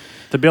will.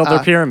 To build their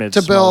pyramids.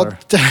 to build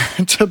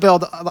smaller. to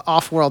build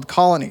off-world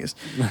colonies,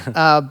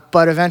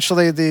 but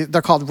eventually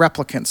they're called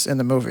replicants in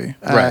the movie.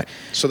 Right.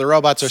 So the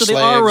robots are So slaves.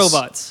 they are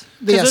robots.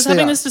 Because I Yes, was they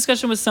having are. this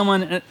discussion with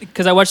someone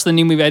because I watched the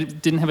new movie. I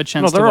didn't have a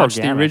chance No, to they're watch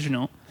organic. the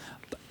original.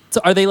 So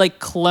are they like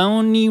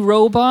clone-y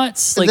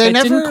robots? Like They I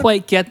never- didn't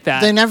quite get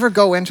that. They never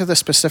go into the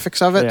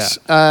specifics of it.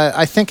 Yeah.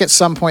 I think at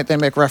some point they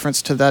make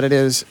reference to that.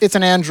 It's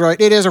an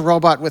android. It is a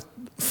robot with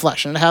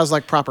flesh, and it has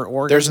like proper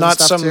organs. There's and not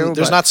stuff some. too,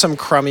 there's but- not some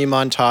crummy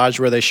montage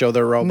where they show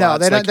their robots No,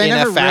 they don't- like they in a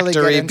never really get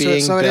factory into it,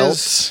 being so it built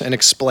is- and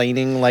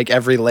explaining like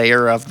every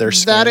layer of their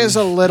skin. That is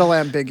a little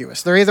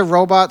ambiguous. They're either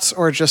robots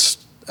or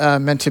just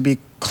meant to be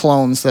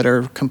clones that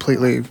are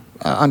completely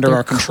under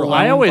our control.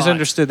 clone- I always bot.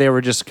 understood they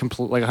were just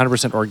like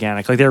 100%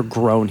 organic. Like they're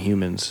grown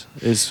humans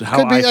is how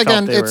Could be I felt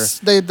again. they It's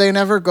they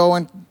never go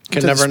into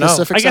Can the never know.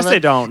 specifics I guess of they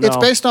it. don't, It's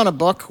no. based on a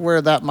book where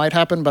that might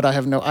happen, but I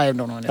don't know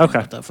anything Okay.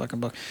 about that fucking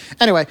book.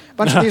 Anyway, a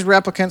bunch of these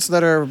replicants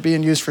that are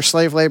being used for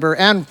slave labor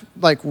and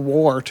like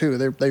war too.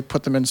 They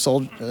put them in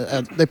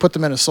they put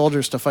them in as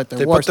soldiers to fight their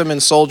They wars. put them in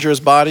soldiers'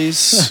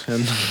 bodies.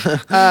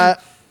 And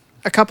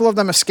A couple of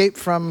them escape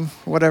from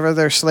whatever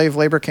their slave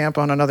labor camp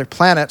on another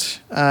planet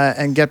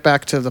and get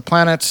back to the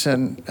planet,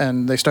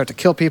 and they start to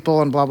kill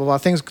people and blah blah blah.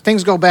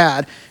 Things go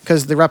bad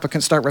because the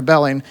replicants start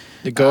rebelling.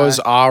 it goes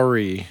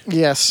Ari.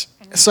 Yes.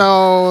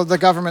 So the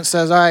government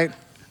says, all right,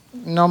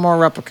 no more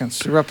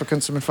replicants. The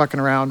replicants have been fucking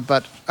around,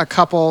 but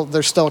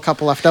there's still a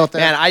couple left out there.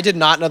 Man, I did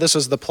not know this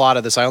was the plot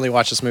of this. I only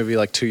watched this movie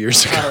like 2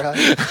 years ago. All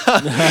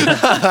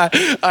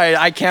right.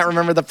 I can't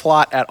remember the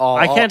plot at all.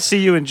 I can't see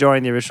you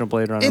enjoying the original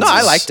Blade Runner. No,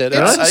 I liked it.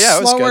 It's Yeah, a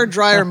it was slower, good.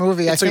 drier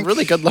movie. It's I a think,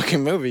 really good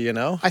looking movie, you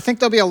know? I think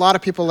there'll be a lot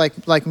of people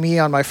like me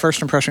on my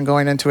first impression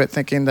going into it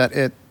thinking that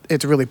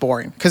it's really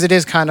boring because it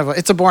is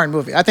it's a boring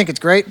movie. I think it's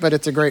great, but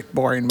it's a great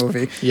boring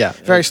movie. Yeah.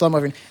 Very slow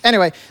moving.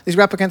 Anyway, these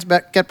replicants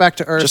get back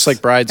to Earth. Just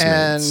like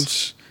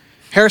Bridesmaids.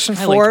 And Harrison I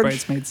liked Ford.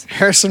 Bridesmaids.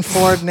 Harrison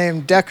Ford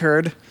named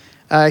Deckard.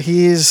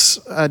 He's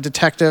a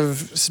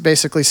detective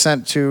basically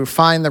sent to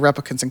find the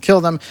replicants and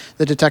kill them.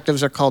 The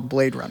detectives are called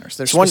Blade Runners.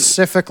 They're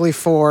specifically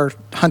for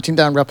hunting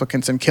down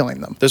replicants and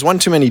killing them. There's one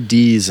too many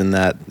D's in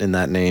that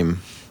name.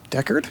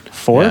 Deckard?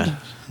 Ford? Yeah.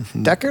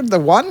 Deckard, the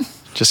one?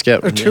 Just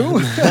get Or two?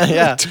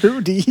 Yeah.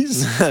 2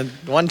 D's?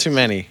 One too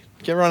many.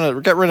 Get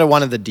rid of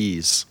one of the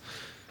D's.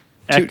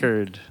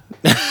 Eckerd.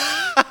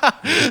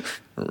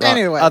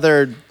 Anyway.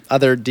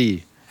 Other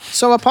D.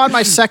 So upon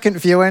my second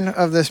viewing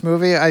of this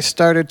movie, I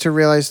started to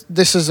realize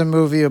this is a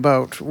movie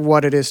about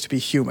what it is to be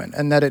human,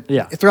 and that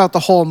throughout the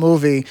whole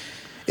movie,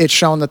 it's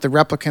shown that the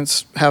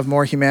replicants have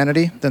more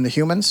humanity than the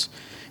humans.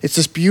 It's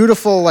this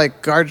beautiful,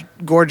 like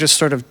gorgeous,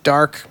 sort of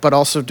dark, but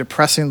also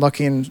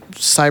depressing-looking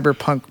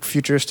cyberpunk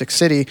futuristic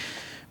city.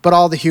 But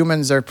all the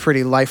humans are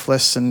pretty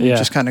lifeless and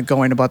just kind of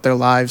going about their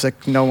lives. Like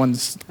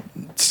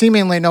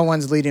seemingly no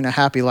one's leading a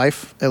happy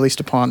life, at least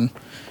upon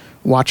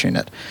watching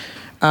it.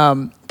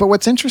 But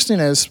what's interesting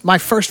is my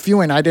first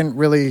viewing, I didn't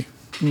really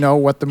know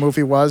what the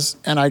movie was,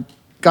 and I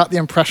got the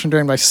impression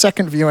during my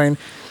second viewing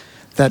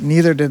that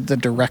neither did the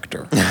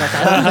director. Like,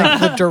 I don't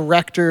think the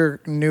director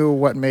knew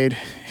what made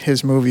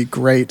his movie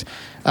great.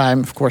 I'm,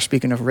 of course,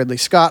 speaking of Ridley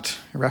Scott.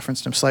 I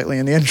referenced him slightly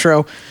in the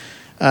intro.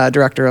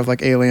 Director of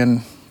like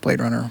Alien,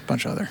 Blade Runner, a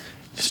bunch of other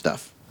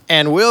stuff.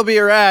 And we'll be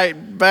right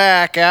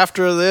back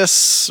after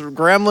this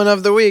Gremlin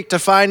of the Week to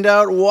find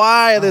out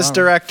why this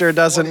director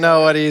doesn't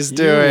know what he's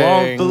doing. You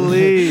won't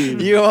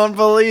believe. You won't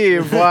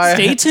believe why.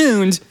 Stay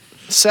tuned.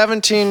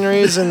 17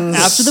 reasons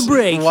After the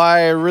break.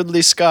 why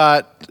Ridley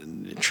Scott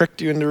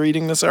tricked you into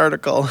reading this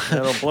article.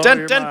 It'll blow Dun,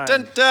 your dun, mind.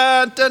 dun,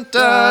 dun, dun,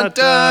 dun,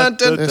 dun,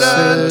 dun, This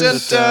dun,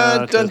 is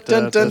dun, dun,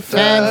 dun, dun,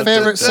 Fan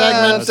favorite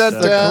segment, the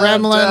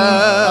Gremlin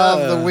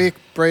of the Week.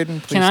 Braden,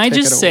 please Can I take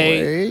just it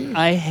say, away.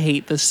 I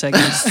hate this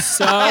segment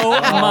so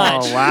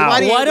much. wow. Why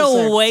do you What hate this a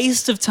segment?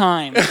 waste of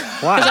time.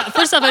 Why?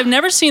 First off, I've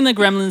never seen the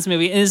Gremlins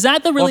movie. Is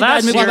that the really Well,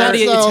 bad that's movie by the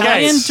your-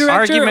 Italian Guys,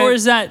 director, argument- or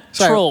is that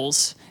Sorry.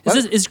 Trolls? What?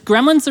 Is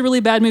Gremlins the really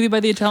bad movie by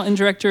the Italian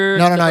director?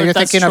 No, Or you're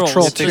that's thinking of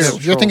Troll Trolls? 2. You're thinking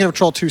of You're Troll. thinking of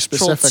Troll 2 Troll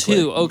specifically.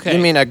 2, okay. You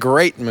mean a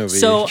great movie?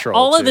 So Troll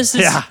all 2. of this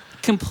is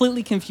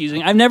completely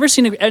confusing. I've never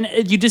seen and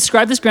you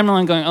describe this gremlin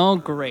and going, oh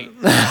great.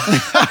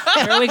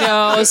 Here we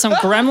go. Some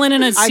gremlin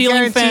in a I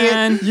ceiling guarantee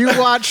fan. it. You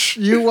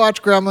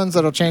watch Gremlins,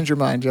 that'll change your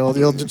mind. You'll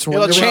just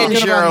It'll change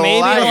thinking your about,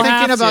 maybe life. it'll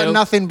thinking have about to.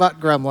 nothing but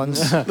Gremlins.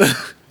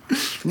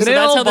 So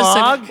that's how this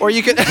segment, Or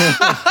you could,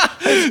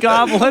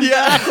 Goblin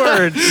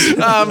backwards.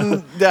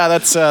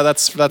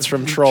 that's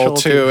from Troll Troll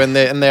 2, and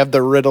they have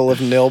the riddle of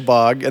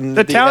Nilbog, and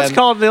The town's end.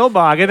 called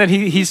Nilbog, and then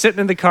he's sitting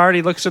in the car and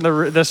he looks in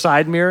the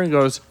side mirror and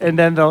goes, and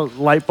then the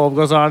light bulb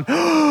goes on.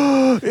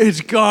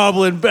 It's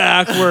Goblin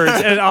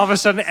backwards, and all of a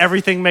sudden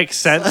everything makes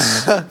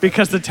sense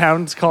because the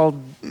town's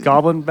called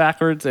Goblin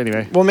backwards.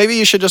 Anyway, Well, maybe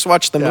you should just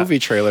watch the movie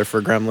trailer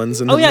for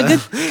Gremlins. And oh then yeah,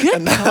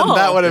 good call.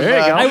 that would have. There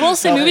you go. I will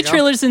say movie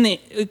trailers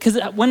because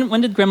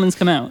when did Gremlins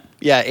come out?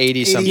 Yeah,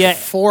 80 something. Yeah.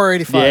 84,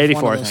 85. Yeah, one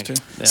 84, of I those think.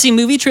 two. See,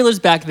 movie trailers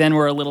back then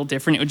were a little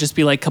different. It would just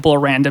be like a couple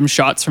of random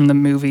shots from the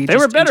movie. They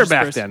were just better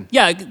back interspersed. then.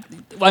 Yeah,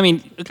 I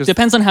mean, it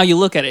depends on how you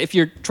look at it. If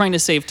you're trying to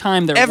save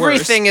time, they're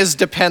Everything worse. is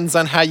depends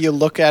on how you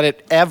look at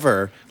it.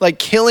 Ever like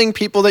killing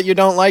people that you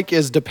don't like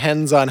is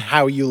depends on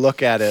how you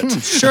look at it.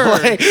 Sure.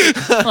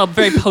 Well,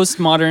 very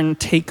postmodern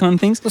take on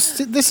things.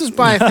 This is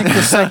why I think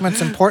this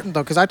segment's important,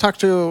 though, because I talk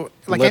to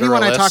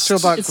anyone I talk to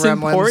about It's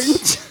Gremlins.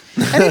 important.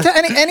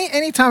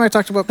 Anytime I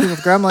talk to about people with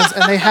Gremlins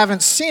and they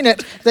haven't seen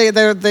it, they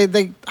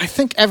I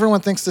think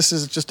everyone thinks this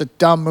is just a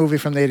dumb movie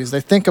from the 80s.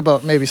 They think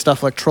about maybe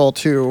stuff like Troll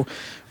 2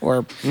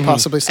 or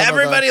possibly some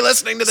Everybody of the,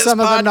 listening to this some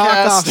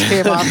podcast. of the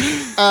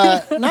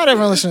knockoffs came up. Not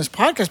everyone listens to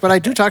this podcast, but I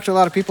do talk to a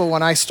lot of people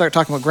when I start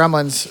talking about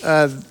Gremlins.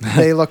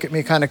 They look at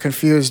me kind of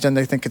confused and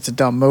they think it's a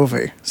dumb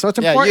movie. So it's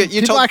Yeah, important.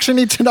 you people told- actually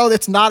need to know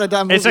it's not a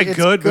dumb movie. It's a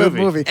good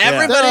movie.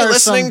 Everybody There are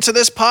listening some- to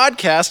this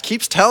podcast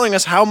keeps telling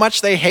us how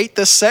much they hate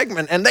this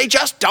segment, and they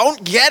just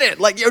don't get it.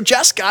 Like, you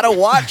just gotta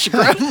watch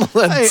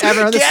Gremlins. Hey,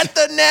 everyone, this- Get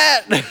the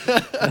net.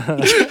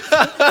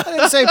 I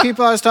didn't say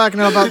people I was talking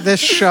to about this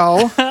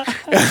show.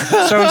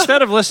 so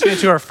instead of listening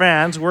to our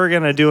fans, we're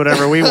gonna do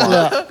whatever we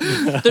want.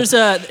 There's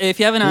if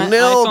you have an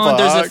Nilbog. iPhone,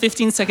 there's a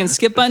 15-second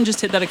skip button.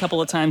 Just hit that a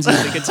couple of times and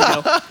you're good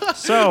to go.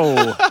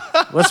 So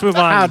let's move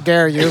How on.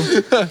 dare you?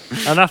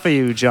 Enough of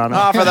you, John.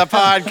 Off of the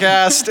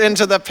podcast,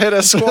 into the pit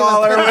of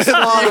squalor with you.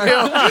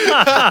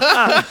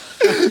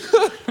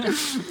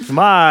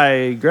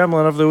 My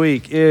gremlin of the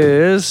week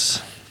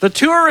is the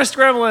Tourist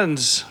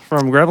Gremlins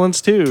from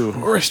Gremlins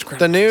 2.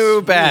 The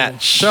new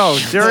batch. So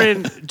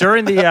during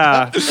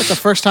the The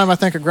first time I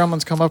think of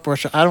Gremlins come up,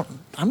 which I don't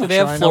I'm not they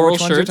sure have I know floral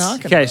which ones you're shirts?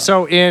 talking Okay, about.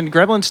 so in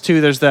Gremlins 2,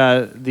 there's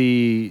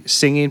the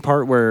singing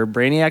part where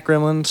Brainiac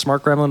Gremlin,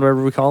 Smart Gremlin,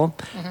 whatever we call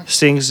him,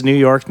 sings New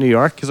York, New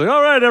York. He's like,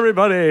 all right,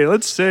 everybody,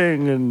 let's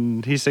sing.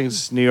 And he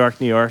sings New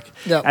York, New York.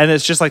 Yep. And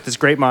it's just like this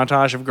great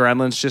montage of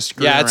gremlins just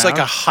screwing Yeah, it's like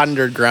around.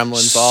 100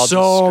 gremlins all So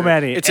just screwed.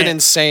 many. It's an And-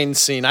 insane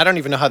scene. I don't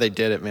even know how they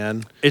did it,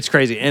 man. It's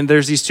crazy. And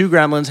there's these two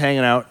gremlins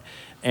hanging out.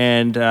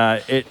 And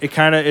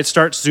it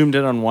starts zoomed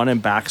in on one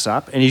and backs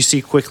up, and you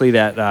see quickly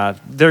that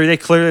they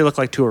clearly look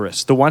like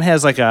tourists. The one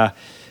has like a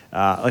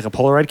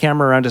Polaroid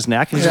camera around his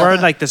neck, and he's Yeah. wearing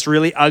like this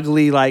really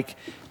ugly like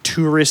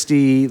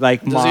touristy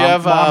like he mom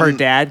have, or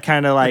dad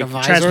kind of like a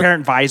visor?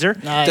 transparent visor.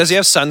 Nice. Does he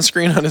have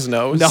sunscreen on his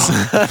nose? No.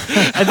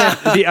 And then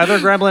the other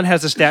gremlin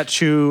has a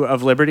Statue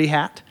of Liberty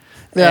hat,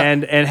 Yeah.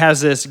 and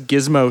has this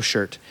Gizmo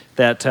shirt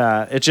that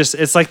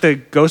it's like the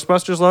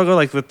Ghostbusters logo,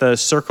 like with the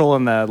circle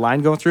and the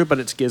line going through, but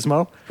it's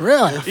Gizmo.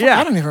 Really? Yeah.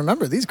 I don't even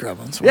remember these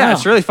gremlins. Yeah, Wow.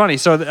 it's really funny.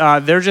 So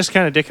they're just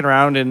kind of dicking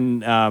around,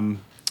 and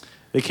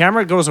the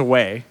camera goes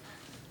away,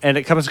 and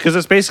it comes because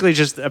it's basically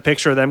just a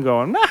picture of them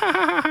going. "Ah, ha,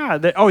 ha, ha."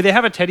 They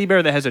have a teddy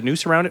bear that has a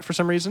noose around it for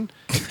some reason.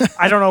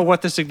 I don't know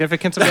what the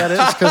significance of that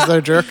is. because they're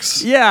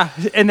jerks. Yeah,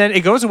 and then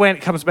it goes away and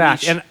it comes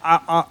back, and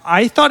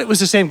I thought it was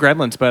the same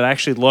gremlins, but I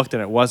actually looked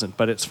and it wasn't.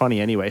 But it's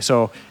funny anyway.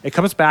 So it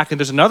comes back, and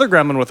there's another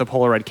gremlin with a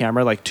Polaroid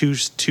camera, like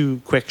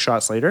two quick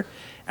shots later.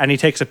 And he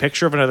takes a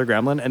picture of another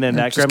gremlin, and then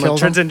that just gremlin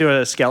kills turns him? into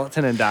a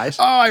skeleton and dies.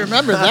 Oh, I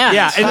remember that.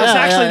 Yeah, and it's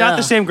actually not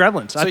the same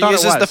gremlins. So I he thought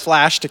uses it was. the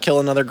flash to kill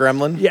another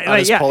gremlin. Yeah, on like,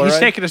 his yeah. Polaroid. He's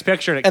taking his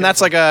picture, And that's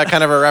like a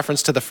kind of a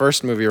reference to the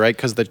first movie, right?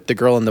 Because the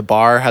girl in the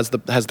bar has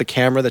the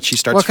camera that she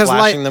starts Well, because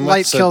flashing light, them light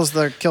with.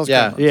 so- kills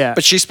yeah, gremlins. Yeah.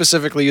 But she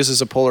specifically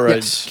uses a Polaroid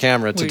Yes.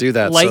 camera to Wait, do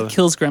that. Light so.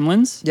 kills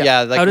gremlins?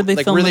 Yeah, like, How did they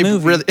like film really, the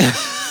movie? Really,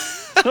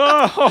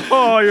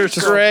 oh, you're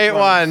so great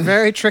one.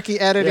 Very tricky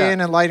editing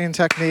Yeah. and lighting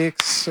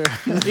techniques. And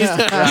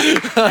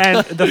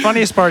the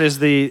funniest part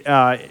is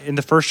in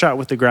the first shot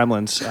with the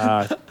gremlins,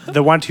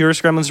 the one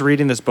tourist gremlin's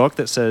reading this book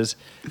that says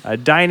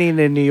 "Dining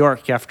in New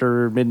York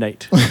after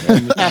midnight."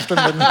 After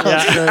midnight.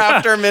 That's great.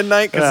 After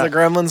midnight, because Yeah. the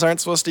gremlins aren't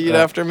supposed to eat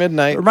after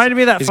midnight. Reminded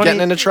me of that He's funny.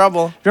 getting into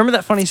trouble. Remember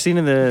that funny scene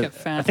in Get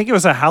fat. I think it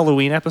was a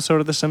Halloween episode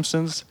of The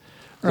Simpsons,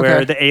 where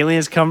Okay. the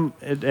aliens come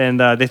and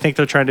they think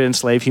they're trying to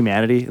enslave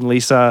humanity, and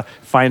Lisa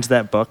finds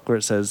that book where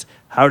it says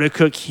 "How to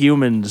Cook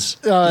Humans,"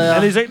 yeah.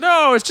 and he's like,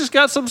 "No, it's just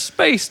got some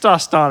space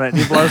dust on it." And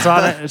he blows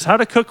on it. It's "How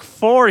to Cook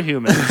for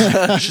Humans."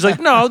 She's like,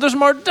 "No, there's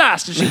more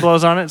dust," and she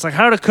blows on it. It's like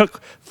 "How to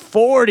Cook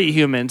 40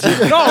 humans." He's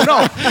like,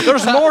 no,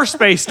 there's more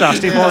space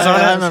dust. He blows on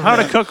it. It's "How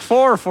to Cook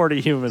for 40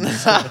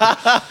 humans."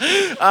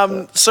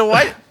 So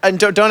why? And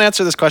don't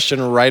answer this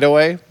question right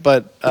away.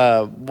 But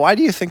why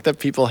do you think that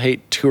people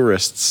hate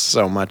tourists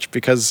so much?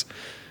 Because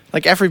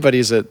like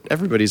everybody's a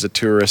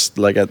tourist.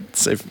 Like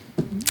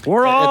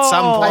We're all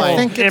some point. I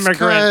think it's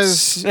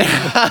immigrants.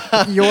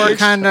 because you're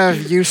kind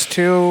of used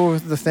to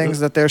the things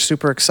that they're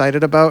super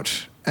excited about.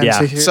 And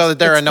Yeah. so that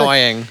they're it's like-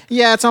 annoying.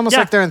 yeah, it's almost Yeah.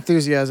 like their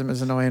enthusiasm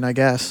is annoying, I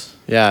guess.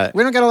 Yeah.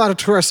 We don't get a lot of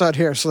tourists out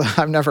here, so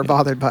I'm never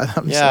bothered by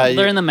them. Yeah, so.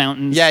 They're in the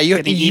mountains. Yeah,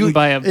 getting eaten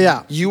by a.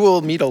 Yeah. You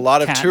will meet a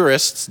lot of Cat.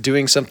 tourists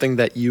doing something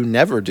that you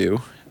never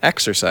do.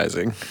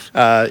 Exercising.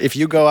 If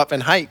you go up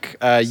and hike,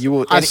 you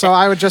will. So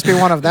I would just be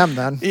one of them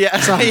then. Yeah,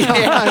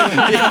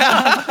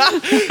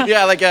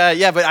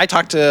 yeah. But I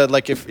talk to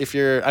like if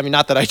you're. I mean,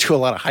 not that I do a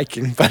lot of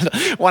hiking, but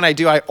when I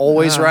do, I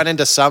always run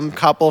into some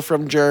couple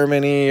from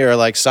Germany or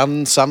like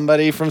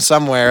somebody from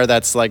somewhere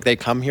that's like they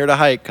come here to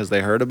hike because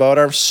they heard about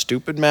our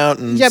stupid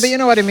mountains. Yeah, but you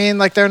know what I mean?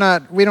 Like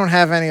we don't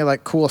have any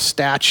like cool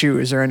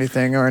statues or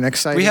anything or an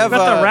exciting. We have, We've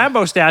got the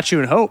Rambo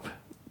statue in Hope.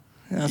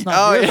 That's not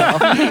Oh good,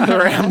 yeah, the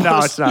Rambo. No,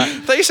 it's not. I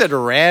thought you said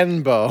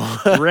Rambo.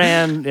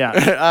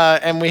 Yeah.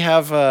 And we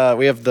have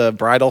the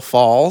Bridal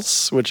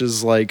Falls, which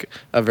is like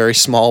a very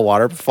small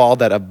waterfall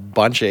that a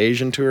bunch of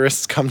Asian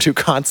tourists come to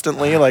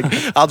constantly. Like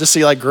I'll just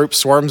see like group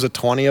swarms of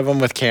 20 of them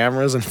with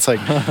cameras, and it's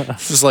like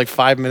this is like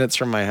 5 minutes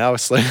from my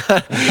house. Like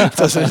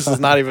this is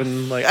not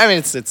even like I mean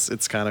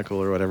it's kind of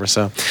cool or whatever.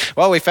 So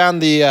well, we found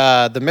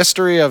the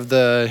mystery of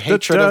the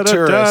hatred of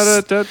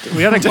tourists.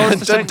 We gotta close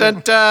the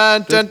segment.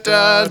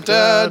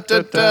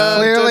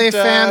 Clearly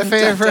fan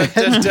favorite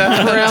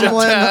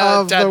gremlin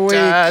of the week.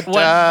 Actually,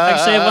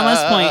 I have one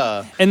last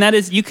point, and that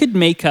is you could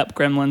make up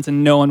gremlins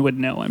and no one would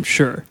know, I'm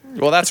sure.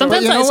 Well, that's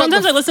Sometimes, you know what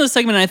sometimes the- I listen to the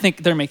segment and I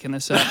think they're making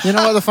this up. You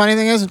know what the funny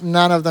thing is?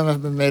 None of them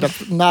have been made up.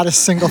 Not a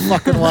single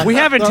fucking one. We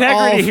have They're all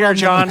integrity here, from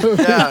John.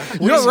 yeah.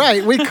 You're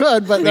right. We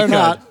could, but they're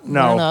not.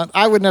 No. They're not.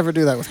 I would never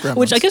do that with gremlins.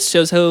 Which I guess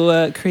shows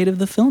how creative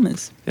the film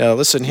is. Yeah,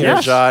 listen here,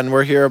 Yes. John.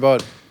 We're here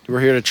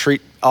to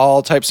treat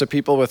all types of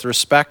people with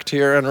respect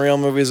here on Real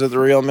Movies with the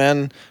Real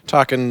Men,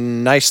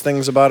 talking nice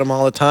things about them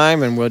all the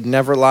time, and would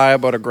never lie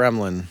about a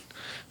gremlin.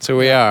 So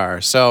we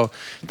are. So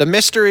the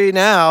mystery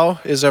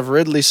now is of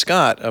Ridley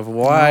Scott, of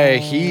why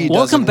he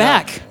Welcome doesn't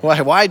back.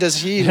 know. Why does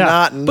he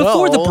not know?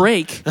 Before the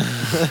break,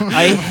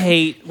 I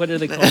hate, what are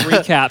they called,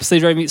 recaps. They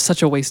drive me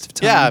such a waste of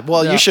time. Yeah,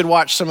 well, you should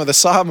watch some of the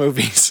Saw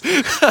movies.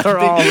 They're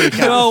all recaps.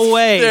 No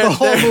way. The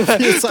whole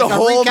movie is like a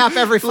recap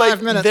every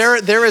 5 minutes.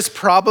 There is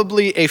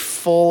probably a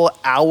full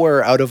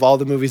hour out of all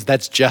the movies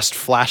that's just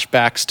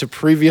flashbacks to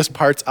previous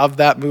parts of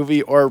that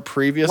movie or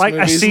previous Like a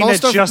movies. scene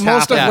most that of, just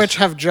most of happened. which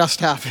have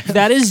just happened.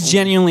 That is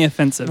genuinely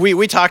offensive.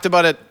 We talked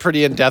about it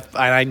pretty in depth,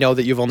 and I know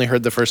that you've only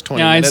heard the first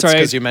 20 Yeah, I'm minutes sorry.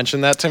 because you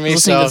mentioned that to I me. was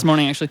listening So this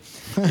morning, actually.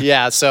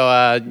 yeah,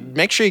 so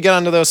make sure you get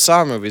onto those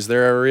Saw movies.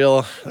 They're a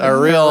real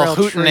real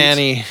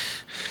hootenanny.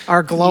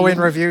 Our glowing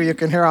review you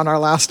can hear on our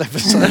last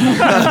episode.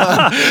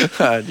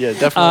 Yeah,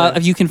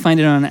 definitely. You can find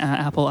it on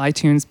Apple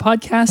iTunes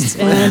podcasts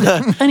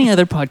and any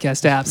other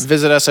podcast apps.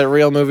 Visit us at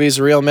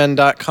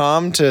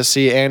realmoviesrealmen.com to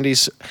see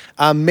Andy's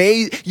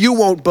you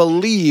won't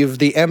believe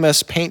the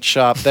MS Paint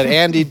shop that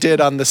Andy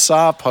did on the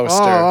Saw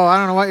poster. Oh, I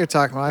don't know what you're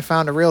talking about. I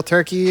found a real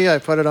turkey. I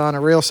put it on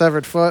a real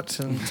severed foot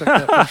and took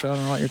that picture. I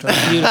don't know what you're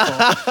talking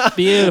about.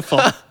 Beautiful.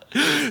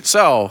 Beautiful.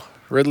 So,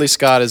 Ridley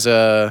Scott is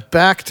a...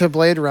 Back to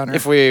Blade Runner.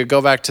 If we go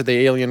back to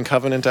the Alien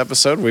Covenant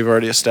episode, we've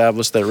already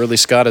established that Ridley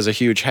Scott is a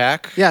huge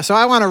hack. Yeah, so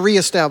I want to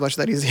reestablish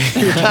that he's a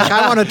huge hack.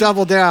 I want to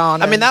double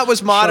down. I mean, and that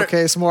was modern-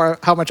 Showcase more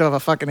how much of a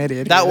fucking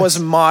idiot That he was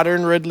is.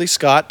 modern Ridley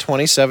Scott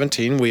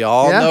 2017. We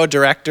all Yeah. know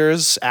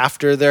directors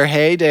after their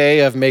heyday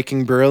of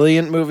making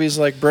brilliant movies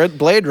like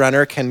Blade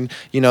Runner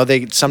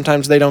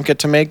sometimes they don't get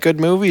to make good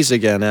movies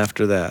again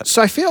after that.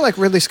 So I feel like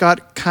Ridley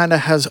Scott kind of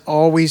has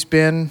always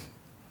been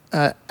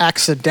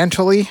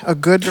accidentally a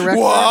good director.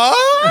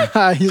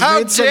 What? He's How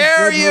made some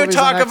dare good you movies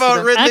talk on about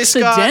accident. Ridley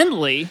Scott?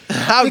 Accidentally.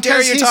 How dare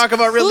Because you he's- talk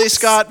about Ridley Oops.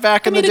 Scott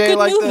back in I the made a day good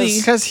like movie. this?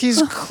 Because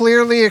he's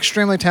clearly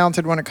extremely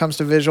talented when it comes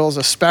to visuals,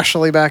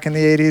 especially back in the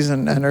 80s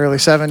and early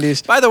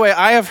 70s. By the way,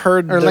 I have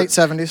heard Or late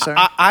 70s, sorry.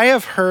 I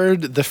have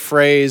heard the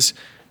phrase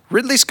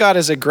Ridley Scott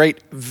is a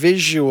great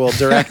visual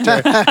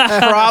director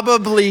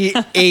probably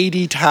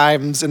 80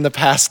 times in the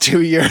past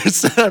 2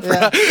 years.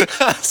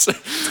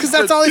 Because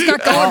that's all he's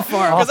got going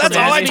for him. Because that's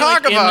all I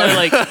talk In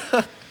about.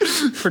 their,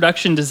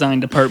 production design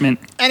department.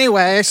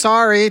 Anyway,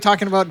 sorry,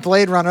 talking about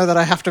Blade Runner that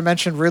I have to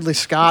mention Ridley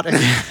Scott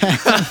again.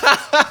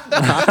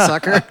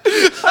 Cocksucker.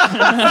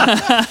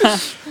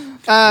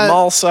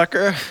 Mall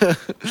sucker.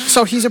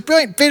 So he's a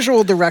brilliant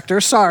visual director,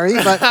 sorry,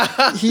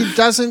 but he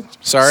doesn't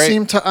Sorry?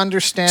 seem to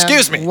understand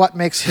Excuse me. what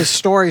makes his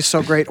stories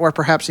so great, or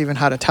perhaps even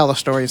how to tell a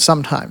story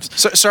sometimes.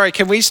 So, sorry,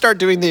 can we start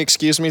doing the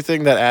excuse me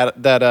thing that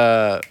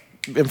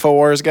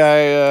InfoWars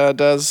guy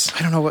does?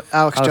 I don't know what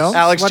Alex Jones?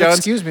 Alex What Jones,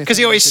 excuse me because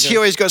he thing always does he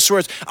always goes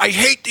towards. I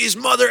hate these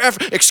mother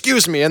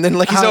excuse me, and then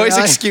like he's always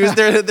excused. I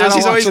There's don't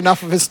he's watch always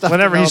enough of his stuff.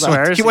 Whenever to he know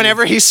that. swears.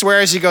 whenever he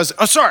swears, he goes,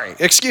 "Oh, sorry,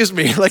 excuse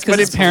me." Like, Because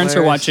his it's parents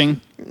are hilarious.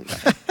 watching.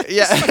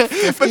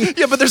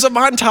 yeah, but there's a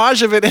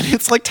montage of it, and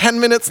it's like 10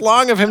 minutes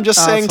long of him just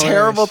Oh, saying it's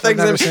terrible hilarious. I've things.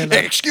 never And, seen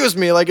that. excuse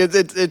me, like it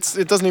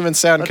doesn't even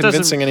sound That doesn't-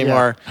 convincing yeah.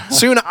 anymore.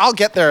 Soon I'll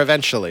get there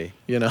eventually.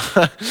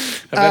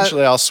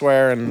 Eventually I'll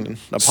swear and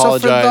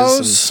apologize,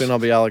 and those- soon I'll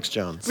be Alex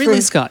Jones.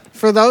 Ridley Scott.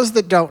 For those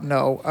that don't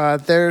know,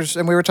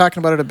 and we were talking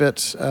about it a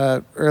bit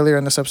earlier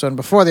in this episode, and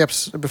before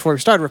we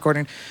started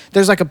recording,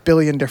 there's like a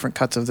billion different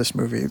cuts of this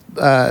movie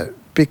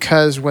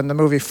because when the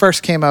movie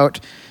first came out,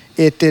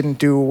 it didn't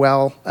do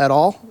well at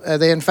all.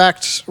 They, in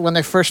fact, when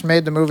they first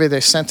made the movie, they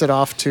sent it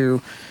off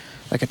to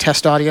like a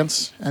test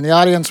audience, and the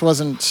audience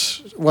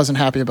wasn't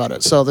happy about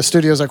it. So the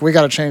studio's like, we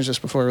got to change this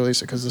before we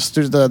release it because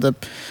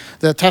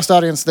the test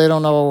audience they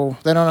don't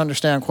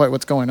understand quite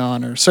what's going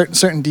on or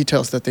certain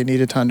details that they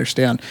needed to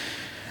understand.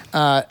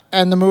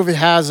 And the movie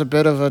has a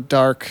bit of a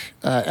dark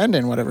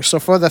ending, whatever. So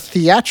for the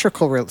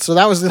theatrical, so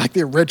that was like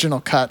the original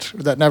cut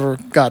that never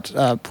got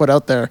put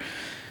out there.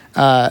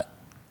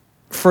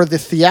 For the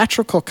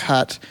theatrical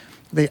cut,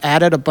 they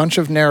added a bunch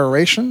of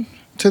narration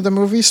to the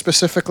movie,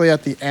 specifically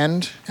at the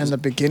end and the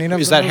beginning of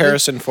Is the that movie.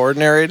 Harrison Ford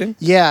narrating?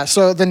 Yeah,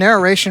 so the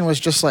narration was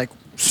just like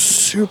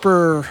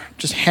super,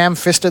 just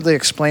ham-fistedly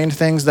explained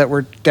things that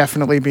were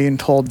definitely being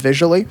told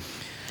visually.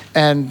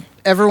 And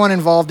everyone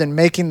involved in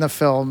making the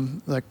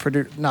film, like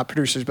not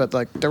producers, but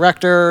like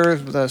director,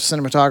 the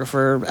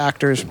cinematographer,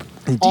 actors,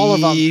 all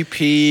of them,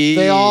 DP.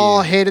 they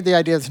all hated the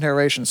idea of the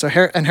narration. So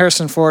and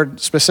Harrison Ford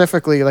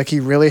specifically, like he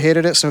really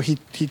hated it. So he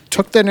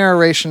took the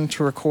narration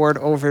to record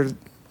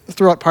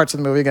throughout parts of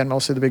the movie, again,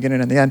 mostly the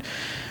beginning and the end.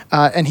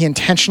 And he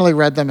intentionally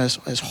read them as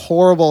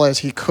horrible as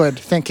he could,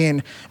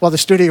 thinking, well, the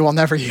studio will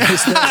never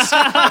use this.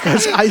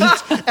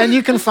 And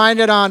you can find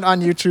it on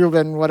YouTube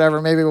and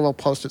whatever. Maybe we'll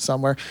post it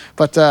somewhere.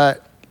 But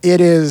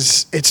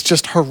it's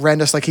just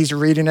horrendous. Like he's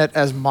reading it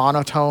as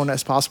monotone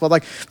as possible.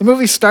 Like the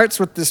movie starts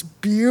with this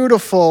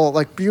beautiful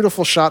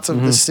shots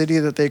of the city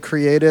that they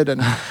created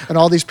and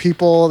all these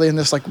people in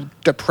this like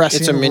depressing,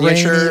 It's a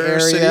miniature rainy area.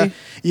 city?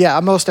 Yeah,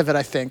 most of it,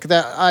 I think.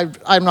 That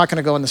I'm not going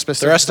to go into specifics.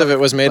 The rest of it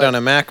was made on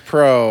a Mac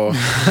Pro.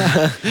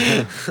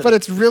 But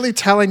it's really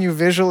telling you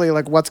visually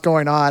like what's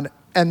going on.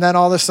 And then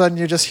all of a sudden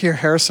you just hear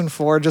Harrison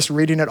Ford just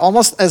reading it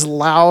almost as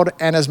loud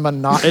and as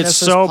monotonous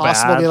It's as so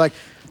possible. bad. Be like,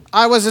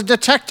 I was a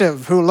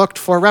detective who looked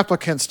for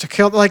replicants to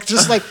kill. Like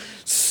just like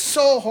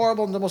so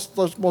horrible and the most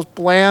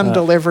bland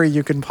delivery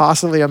you can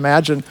possibly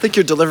imagine. I think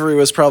your delivery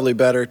was probably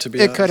better, to be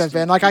honest. It could have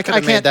been. Like I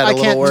Could've made can't that a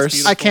little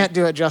worse. I can't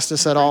do it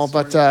justice at all.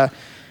 But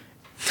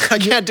I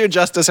can't do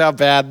justice how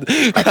bad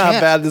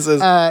this is.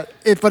 but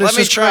it's Let me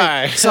just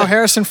try. great. So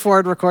Harrison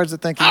Ford records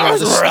it thinking, I "Yeah,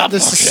 was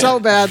this is so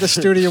bad the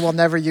studio will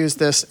never use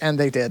this," and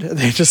they did.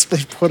 They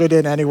put it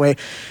in anyway,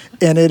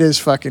 and it is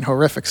fucking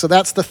horrific. So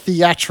that's the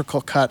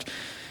theatrical cut.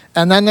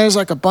 And then there's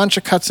like a bunch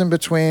of cuts in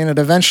between. It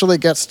eventually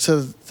gets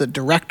to the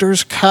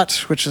director's cut,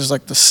 which is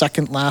like the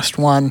second last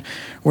one,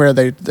 where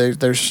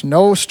there's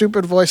no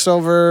stupid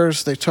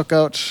voiceovers. They took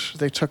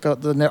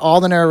out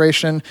all the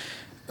narration.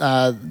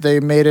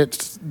 They made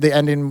the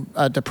ending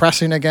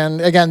depressing again.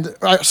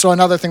 So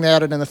another thing they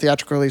added in the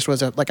theatrical release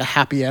was a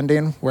happy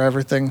ending where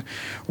everything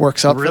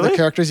works out for the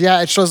characters.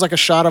 Yeah, it shows like a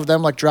shot of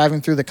them like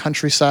driving through the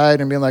countryside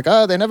and being like,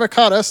 "Oh, they never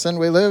caught us, and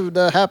we lived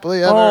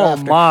happily ever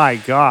after." Oh my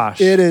gosh!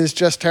 It is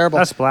just terrible.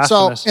 That's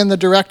blasphemous. So in the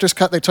director's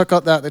cut, they took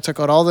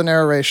out all the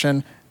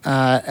narration.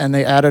 And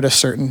they added a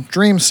certain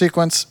dream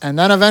sequence. And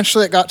then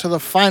eventually it got to the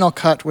final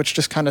cut, which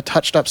just kind of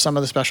touched up some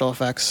of the special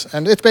effects.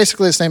 And it's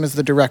basically the same as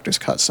the director's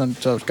cut. So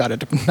it's got a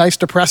nice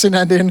depressing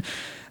ending,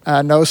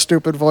 no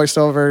stupid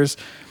voiceovers,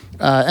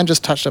 and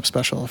just touched up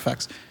special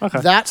effects.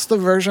 Okay. That's the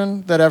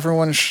version that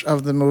everyone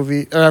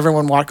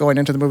going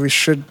into the movie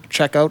should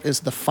check out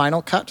is the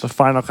final cut. The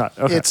final cut.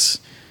 Okay. It's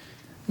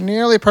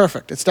nearly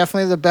perfect. It's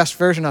definitely the best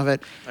version of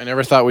it. I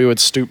never thought we would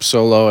stoop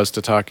so low as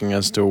to talking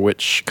as to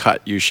which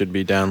cut you should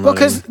be downloading. Well,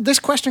 because this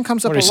question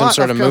comes up What are a you, some lot.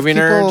 sort of movie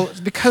people,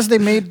 nerd? Because they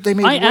made I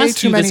way asked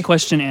too you many. this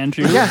question,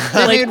 Andrew. Yeah,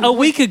 they like made a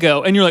week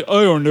ago, and you're like,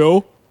 I don't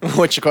know.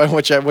 which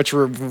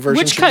version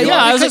Which should cut? you Yeah,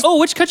 watch? I was like,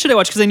 which cut should I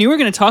watch? Because I knew we were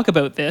going to talk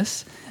about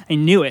this. I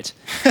knew it,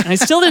 and I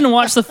still didn't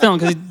watch the film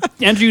because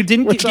Andrew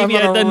didn't Which give I'm me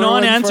gonna the ruin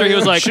non-answer. for He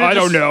was you. like, I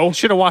don't know.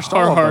 Should have watched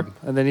all of them,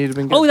 and then you'd have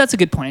been good. Oh, that's a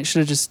good point. I should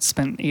have just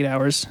spent 8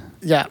 hours.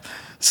 Yeah.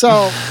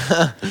 So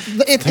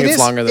it it's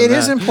longer than it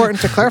is that.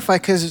 important to clarify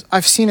because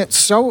I've seen it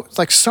so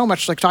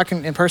much like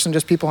talking in person,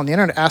 just people on the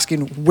internet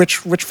asking which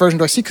version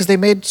do I see because they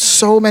made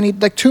so many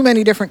too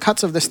many different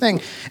cuts of this thing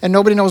and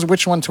nobody knows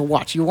which one to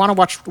watch. You want to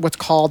watch what's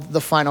called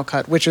the final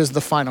cut, which is the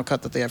final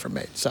cut that they ever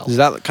made. So Is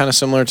that kind of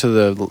similar to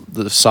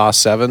the Saw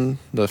 7,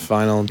 the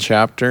final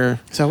chapter?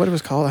 is that what it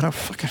was called? I don't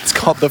fucking. It's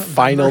called the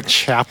final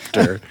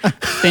chapter.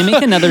 If they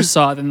make another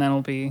Saw, then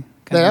that'll be.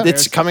 Yeah.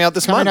 It's coming out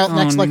this Coming month. out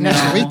next Oh,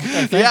 next no. week.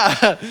 I think.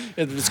 Yeah,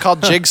 it's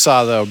called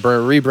Jigsaw though.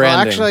 Rebranding. Well,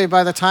 actually,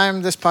 by the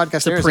time this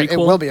podcast The airs, it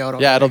prequel? will be out.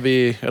 Yeah,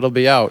 already. it'll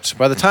be out.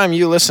 By the time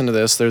you listen to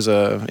this, there's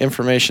a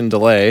information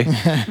delay.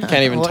 Can't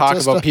even Well, talk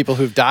just about a- people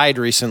who've died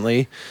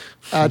recently.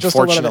 Just a little bit.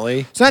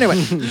 Unfortunately, So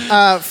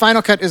anyway,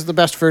 Final Cut is the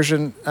best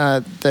version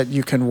that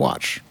you can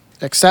watch,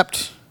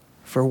 except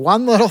for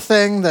one little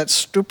thing that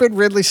stupid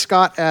Ridley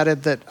Scott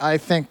added that I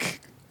think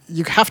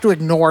you have to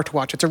ignore to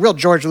watch. It's a real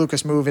George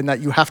Lucas move in that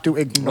you have to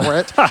ignore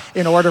it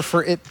in order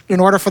for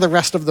the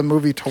rest of the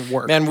movie to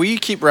work. man, we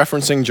keep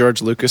referencing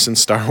George Lucas in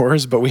Star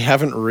Wars, but we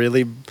haven't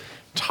really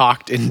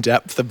talked in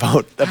depth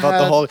about the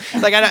whole.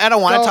 Like, I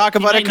don't want to Go- talk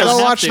about it you might because Go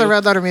have watch to. the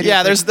Red Letter Media.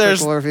 Yeah, there's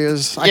people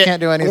reviews. I yeah,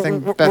 can't do anything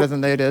better than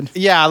they did.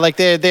 yeah, like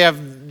they have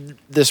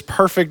this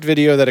perfect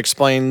video that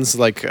explains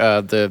like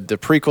the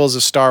prequels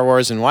of Star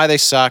Wars and why they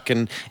suck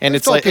and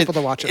it's told like people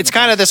to watch it in it's the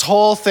kind of this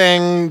whole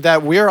thing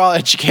that we're all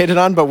educated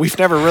on but we've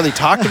never really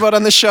talked about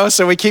on the show,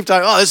 so we keep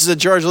talking, oh, this is a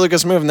George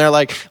Lucas move, and they're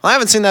like, well, I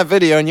haven't seen that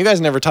video and you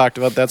guys never talked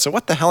about that, so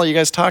what the hell are you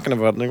guys talking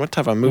about? Like, what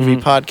type of movie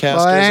podcasters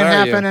Well, it ain't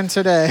are happening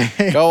today.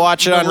 you? Go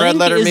watch it The on Red link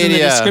Letter is in the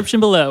Media. description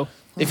below.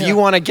 If you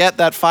want to get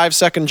that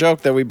 5-second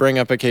joke that we bring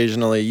up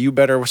occasionally, you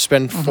better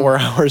spend 4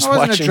 hours It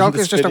wasn't watching a joke.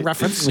 this It's just a video.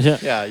 reference.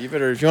 Yeah, you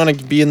better, if you want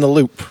to be in the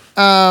loop.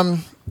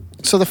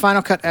 So the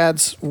Final Cut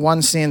adds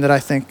one scene that I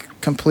think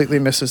completely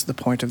misses the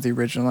point of the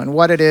original. And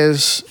what it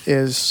is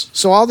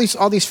so all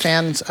these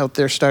fans out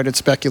there started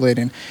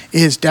speculating,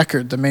 is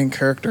Deckard, the main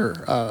character,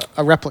 a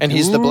replicant? And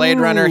he's the Blade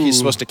Runner. He's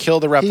supposed to kill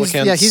the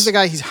replicants. He's the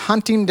guy. He's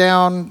hunting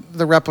down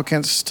the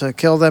replicants to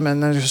kill them,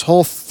 and there's this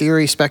whole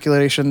theory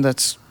speculation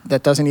that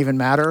doesn't even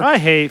matter. I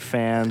hate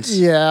fans.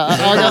 Yeah,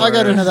 I'll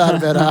get into that a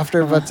bit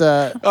after, but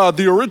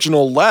The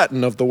original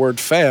Latin of the word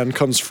fan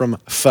comes from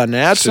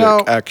fanatic,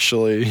 So-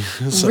 actually.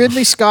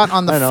 Ridley Scott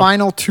on the I know.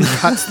 final 2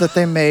 cuts that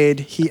they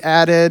made, he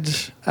added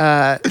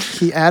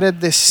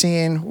this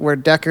scene where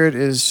Deckard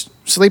is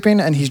sleeping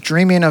and he's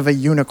dreaming of a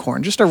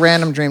unicorn. Just a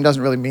random dream,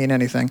 doesn't really mean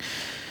anything.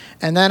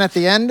 And then at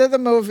the end of the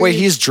movie, Wait,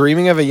 he's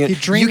dreaming of a unicorn.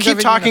 He dreams You keep of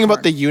a talking unicorn.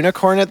 about the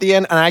unicorn at the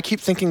end, and I keep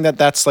thinking that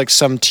that's like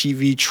some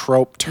TV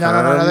trope term,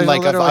 No, there's a like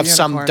of literal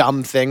some unicorn.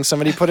 dumb thing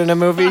somebody put in a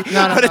movie.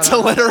 No, but it's a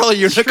literal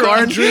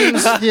unicorn. He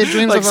dreams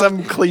like of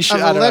some cliche.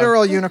 of I a don't know.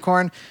 literal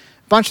unicorn.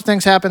 Bunch of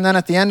things happen. Then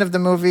at the end of the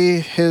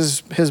movie,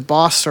 his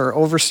boss or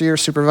overseer,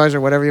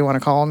 supervisor, whatever you want to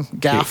call him,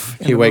 Gaff.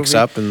 in He the wakes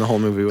movie, up, and the whole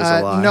movie was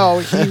a lie. No,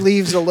 he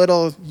leaves a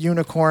little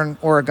unicorn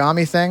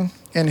origami thing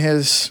in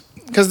his,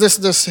 because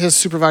his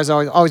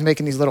supervisor always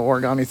making these little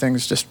origami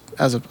things just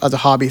as a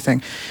hobby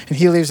thing, and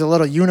he leaves a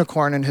little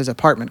unicorn in his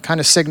apartment, kind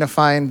of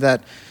signifying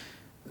that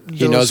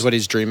He knows what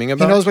he's dreaming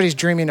about? He knows what he's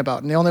dreaming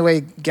about. And the only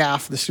way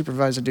Gaff, the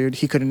supervisor dude,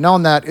 he could have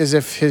known that is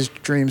if his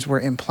dreams were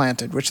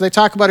implanted, which they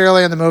talk about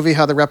earlier in the movie,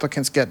 how the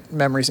replicants get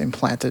memories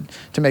implanted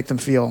to make them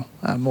feel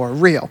more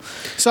real.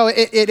 So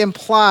it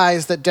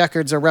implies that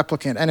Deckard's a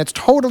replicant. And it's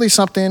totally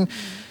something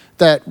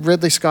that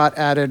Ridley Scott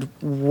added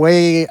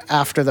way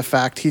after the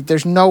fact.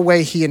 There's no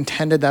way he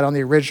intended that on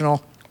the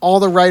original. All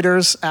the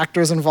writers,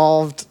 actors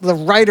involved, the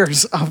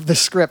writers of the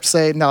script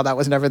say, no, that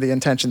was never the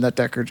intention, that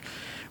Deckard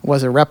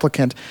was a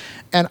replicant.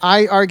 And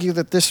I argue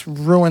that this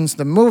ruins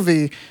the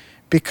movie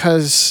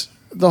because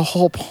the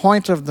whole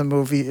point of the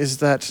movie is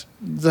that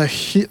the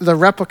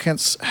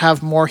replicants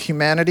have more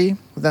humanity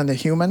than the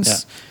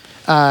humans.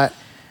 Yeah.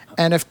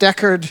 And if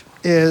Deckard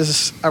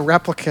is a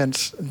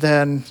replicant,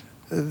 then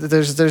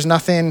there's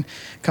nothing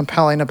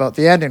compelling about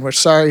the ending, which,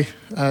 sorry,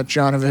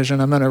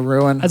 Jonavision, I'm going to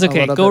ruin. That's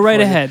okay. Go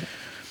right ahead.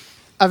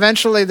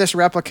 Eventually, this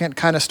replicant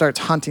kind of starts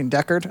hunting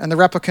Deckard, and the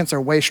replicants are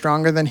way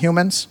stronger than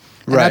humans.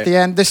 And right. At the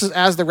end, this is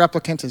as the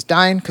replicant is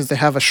dying, because they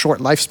have a short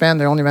lifespan.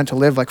 They're only meant to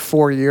live like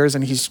 4 years,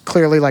 and he's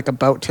clearly like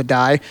about to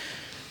die.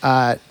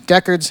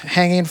 Deckard's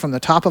hanging from the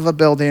top of a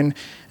building,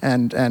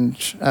 and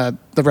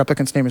the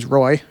replicant's name is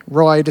Roy.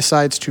 Roy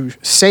decides to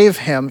save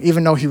him,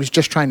 even though he was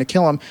just trying to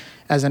kill him,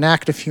 as an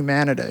act of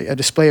humanity, a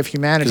display of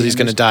humanity. Because he's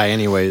going to die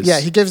anyways. Yeah,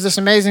 he gives this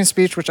amazing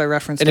speech, which I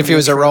referenced. And if he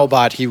was a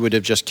robot, he would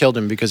have just killed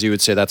him because he would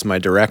say, that's my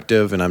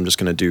directive, and I'm just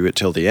going to do it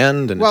till the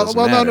end, and it doesn't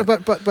matter. No,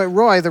 but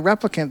Roy, the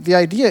replicant, the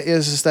idea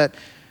is that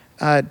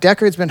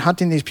Deckard's been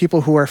hunting these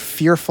people who are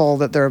fearful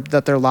that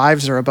their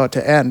lives are about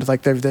to end.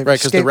 Like they've right,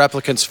 because the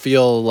replicants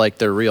feel like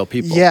they're real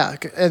people. Yeah,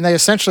 and they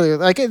essentially,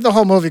 like, the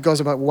whole movie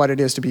goes about what it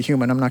is to be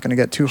human. I'm not going to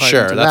get too hard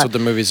into that. Sure, that's what the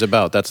movie's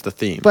about. That's the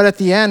theme. But at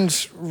the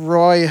end,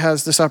 Roy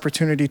has this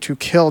opportunity to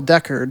kill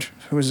Deckard,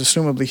 who is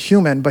assumably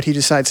human, but he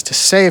decides to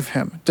save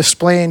him,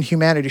 displaying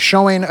humanity,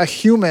 showing a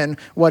human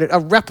a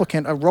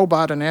replicant, a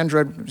robot, an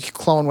android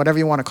clone, whatever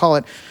you want to call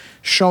it,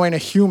 showing a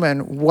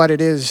human what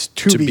it is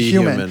to be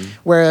human.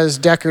 Whereas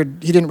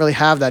Deckard, he didn't really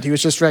have that. He was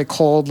just very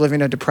cold,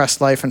 living a depressed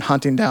life and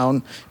hunting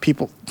down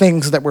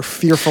things that were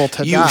fearful to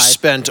die. You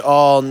spent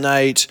all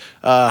night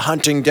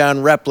hunting down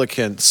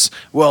replicants.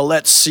 Well,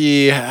 let's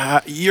see.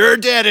 You're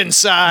dead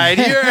inside.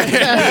 You're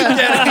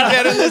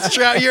dead in this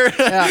trout.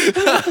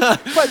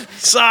 But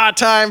saw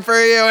time for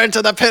you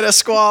into the pit of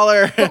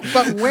squalor.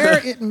 But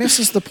where it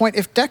misses the point,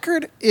 if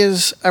Deckard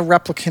is a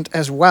replicant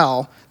as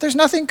well, there's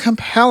nothing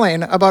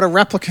compelling about a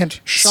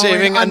replicant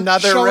showing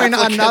another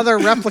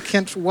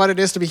replicant what it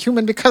is to be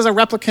human, because a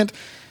replicant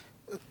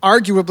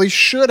arguably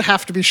should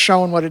have to be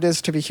shown what it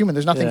is to be human.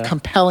 There's nothing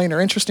compelling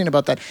or interesting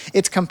about that.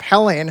 It's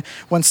compelling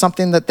when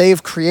something that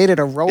they've created,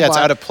 a robot... Yeah, it's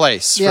out of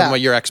place from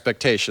your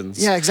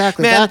expectations. Yeah,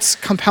 exactly. Man. That's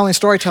compelling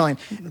storytelling.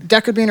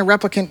 Deckard being a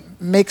replicant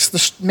makes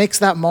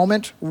that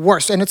moment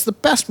worse. And it's the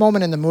best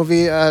moment in the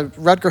movie.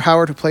 Rutger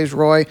Hauer, who plays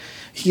Roy,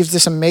 he gives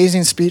this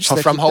amazing speech.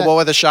 From Hobo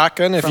with a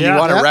Shotgun, if you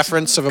want a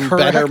reference of a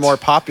better, more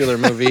popular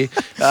movie.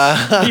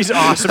 He's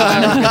awesome.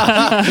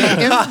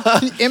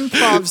 He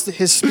improvs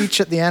his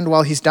speech at the end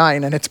while he's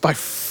dying, and it's by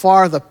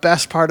far the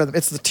best part of it.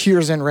 It's the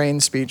Tears in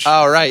Rain speech.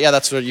 Oh, right. Yeah,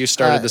 that's what you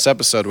started this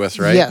episode with,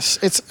 right? Yes.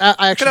 It's I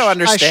actually... Look at how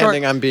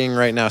understanding I'm being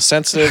right now.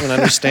 Sensitive and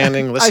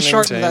understanding,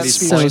 listening to Andy's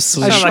speech. points.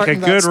 So sound like a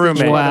good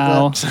roommate.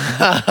 Wow.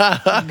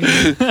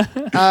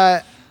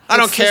 I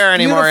don't care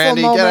anymore,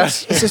 Andy. Get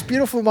out. It's this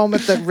beautiful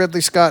moment that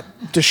Ridley Scott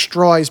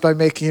destroys by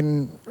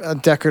making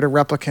Deckard a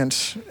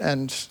replicant,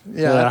 and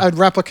a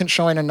replicant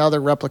showing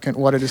another replicant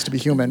what it is to be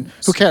human.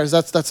 Who cares?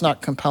 That's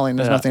not compelling.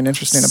 There's nothing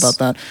interesting about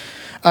that.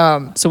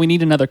 So we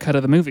need another cut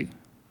of the movie.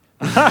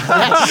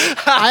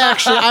 Yes.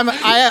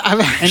 I've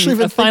actually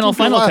been final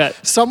cut.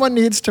 Someone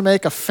needs to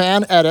make a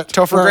fan edit.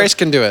 Topher Grace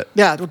can do it.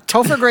 Yeah,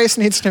 Topher Grace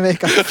needs to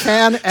make a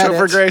fan edit.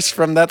 Topher Grace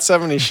from That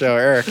 70s Show,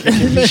 Eric.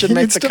 He should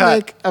make the cut. He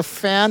needs to make a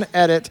fan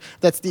edit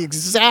that's the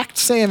exact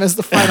same as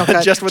the final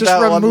cut. Just with that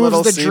one little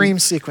removes the scene. dream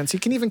sequence. He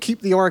can even keep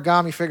the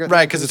origami figure.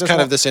 Right, because it's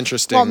kind of this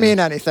interesting. Won't mean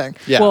anything.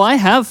 Yeah. Well, I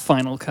have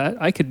Final Cut.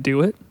 I could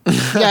do it.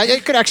 Yeah,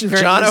 it could actually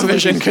very John easily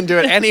Ovision can do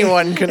it.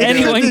 Anyone can do it.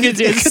 Anyone can do it.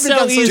 It's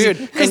so easy.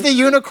 Because the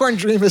unicorn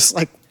dream is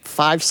like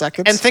 5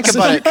 seconds. And think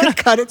about it. You could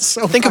cut it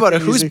so Think about it.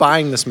 fucking Who's easy.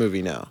 buying this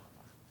movie now?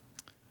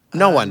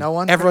 No one. No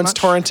one. Everyone's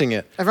pretty much. torrenting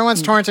it.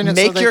 Everyone's torrenting it.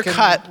 Make so they your can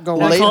cut.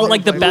 Go They call it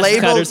like the best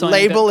cut or something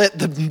label it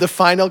the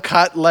final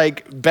cut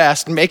like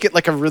best. Make it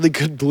like a really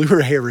good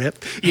Blu-ray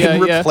rip. Yeah,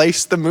 and yeah.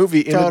 replace the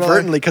movie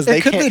inadvertently because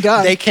It could be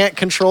done. they can't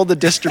control the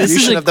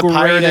distribution a of the great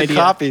pirated idea.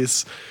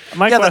 copies.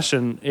 My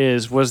question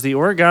is, was the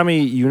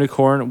origami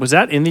unicorn, was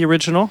that in the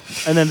original?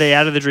 And then they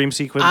added the dream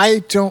sequence? I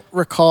don't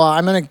recall.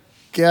 I'm gonna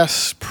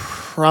guess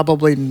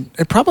probably.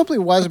 It probably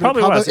was. It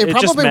probably was. It It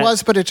just probably meant-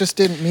 was, but it just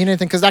didn't mean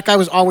anything because that guy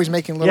was always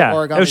making little yeah,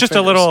 origami. it was just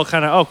figures. a little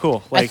kind of, oh,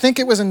 cool. I think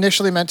it was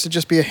initially meant to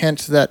just be a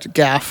hint that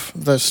Gaff,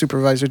 the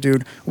supervisor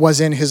dude,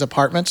 was in his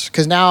apartment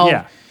because now.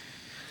 Yeah.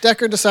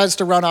 Deckard decides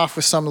to run off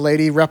with some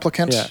lady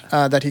replicant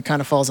Yeah. that he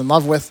kind of falls in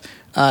love with,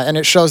 and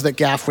it shows that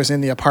Gaff was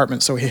in the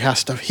apartment, so he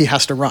has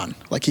to run.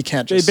 Like he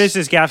can't just.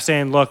 Basically, Gaff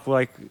saying, "Look,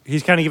 like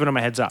he's kind of giving him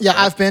a heads up." Yeah,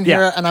 right? I've been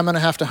here, and I'm going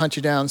to have to hunt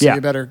you down, so Yeah.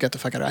 you better get the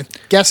fuck out of here.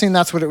 I'm guessing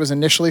that's what it was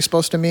initially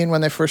supposed to mean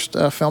when they first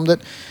filmed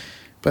it,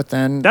 but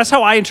then That's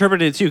how I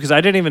interpreted it too, because I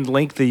didn't even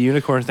link the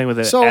unicorn thing with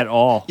it So- at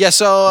all. Yeah,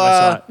 so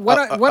saw it.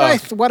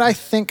 what I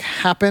think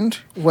happened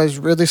was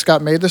Ridley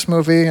Scott made this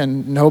movie,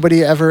 and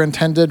nobody ever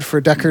intended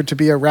for Deckard to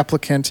be a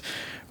replicant,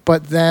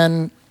 but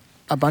then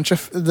a bunch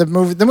of the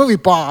movie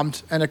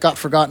bombed and it got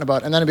forgotten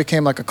about, and then it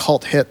became like a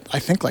cult hit. I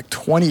think like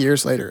 20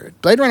 years later,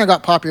 Blade Runner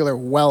got popular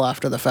well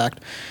after the fact.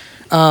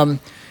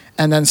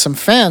 And then some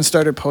fans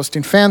started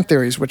posting fan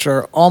theories, which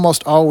are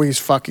almost always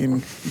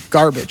fucking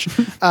garbage.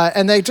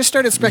 And they just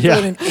started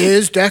speculating,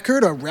 is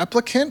Deckard a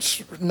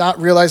replicant? Not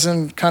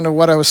realizing kind of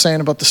what I was saying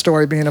about the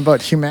story being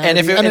about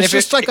humanity. And it's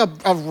just like a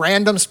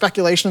random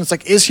speculation. It's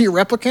like, is he a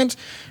replicant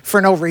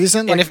for no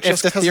reason? and Like, if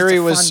just the 'cause theory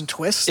it's a was fun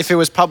twist? if it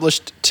was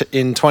published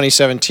in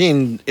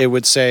 2017, it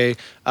would say,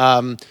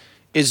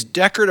 "Is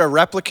Deckard a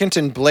replicant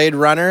in Blade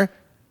Runner?"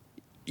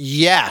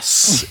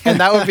 Yes, and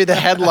that would be the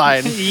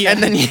headline,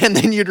 and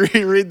then you'd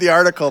reread the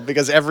article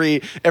because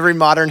every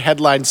modern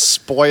headline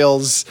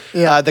spoils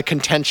the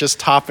contentious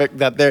topic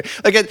that they're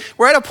like.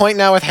 We're at a point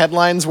now with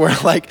headlines where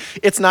like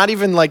it's not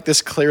even like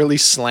this clearly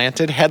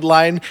slanted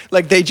headline.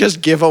 Like they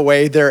just give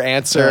away their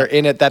answer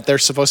in it that they're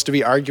supposed to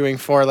be arguing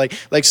for. Like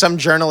some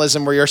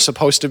journalism where you're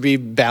supposed to be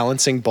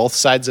balancing both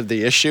sides of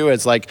the issue.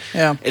 It's like,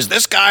 is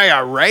this guy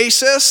a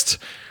racist?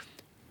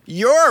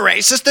 You're a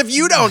racist if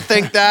you don't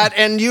think that,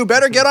 and you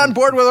better get on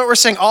board with what we're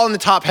saying. All in the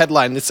top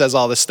headline that says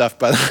all this stuff.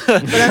 But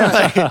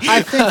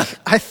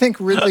I think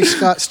Ridley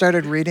Scott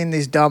started reading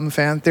these dumb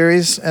fan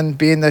theories, and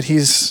being that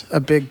he's a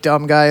big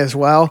dumb guy as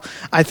well,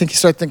 I think he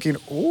started thinking,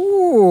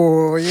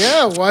 ooh,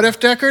 yeah, what if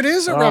Deckard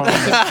is a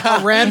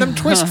replicant? A random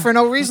twist for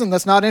no reason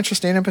that's not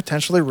interesting and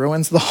potentially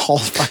ruins the whole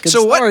fucking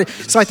story.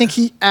 So I think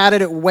he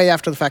added it way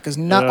after the fact, because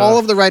not all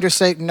of the writers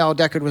say, no,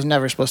 Deckard was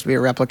never supposed to be a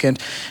replicant.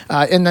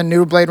 In the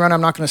new Blade Runner,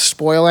 I'm not going to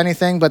spoil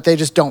anything, but they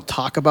just don't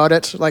talk about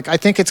it. Like, I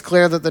think it's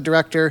clear that the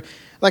director,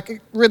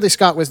 like Ridley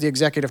Scott was the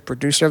executive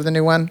producer of the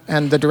new one,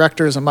 and the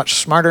director is a much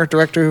smarter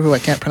director who I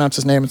can't pronounce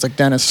his name. It's like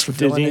Dennis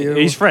Villeneuve.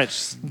 He's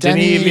French.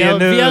 Denis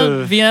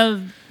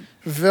Villeneuve.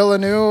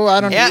 Villeneuve, I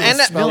don't know. yeah,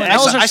 and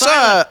I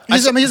saw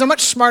He's a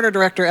much smarter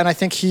director, and I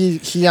think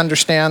he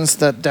understands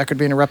that Deckard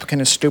being a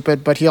replicant is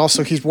stupid. But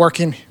he's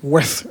working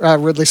with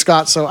Ridley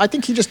Scott, so I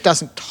think he just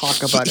doesn't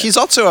talk about it. He's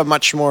also a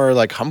much more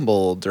like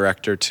humble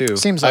director too.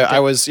 Seems like I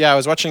was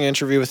watching an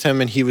interview with him,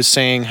 and he was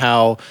saying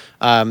how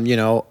we're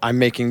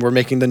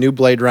making the new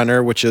Blade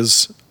Runner, which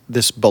is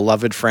this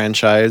beloved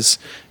franchise,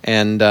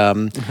 and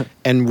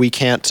we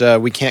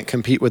can't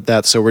compete with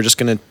that. So we're just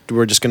gonna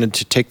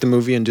take the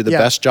movie and do the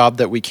best job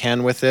that we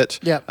can with it.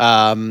 Yeah.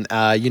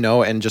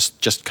 And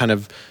just kind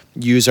of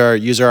use our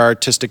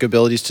artistic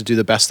abilities to do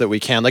the best that we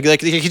can.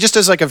 Like he just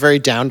has like a very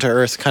down to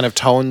earth kind of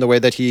tone. The way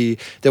that he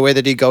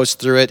goes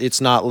through it,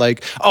 it's not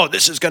like, oh,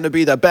 this is going to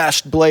be the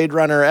best Blade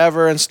Runner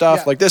ever and stuff.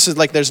 Yeah. Like this is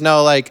like there's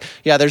no like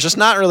there's just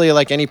not really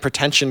like any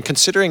pretension.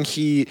 Considering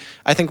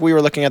I think we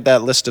were looking at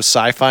that list of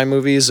sci-fi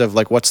movies of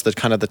like what's the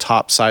kind of the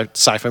top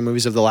sci-fi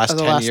movies of the last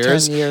 10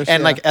 years,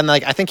 and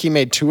I think he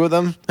made 2 of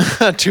them,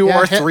 2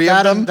 or 3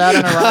 of them. That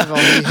and Arrival.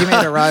 He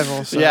made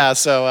Arrival. So.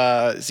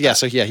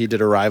 He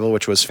did Arrival,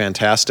 which was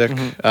fantastic.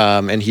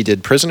 And he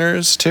did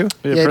Prisoners too.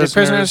 Yeah, he did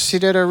Prisoners. He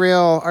did a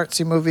real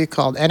artsy movie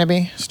called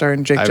Enemy,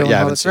 starring Jake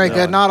Gyllenhaal. It's very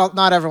good.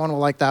 Not everyone will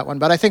like that one,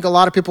 but I think a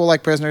lot of people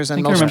like Prisoners.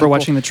 And I remember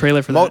watching the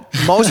trailer for that.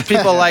 Most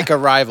people like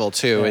Arrival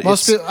too.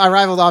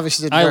 Arrival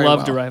obviously did very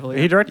loved well. Arrival.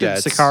 He directed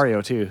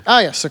Sicario too. Oh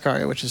yeah,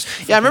 Sicario, which is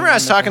I remember I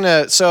was talking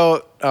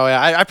to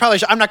I probably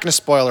I'm not going to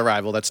spoil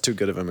Arrival. That's too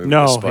good of a movie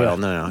to spoil.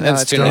 No,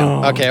 it's too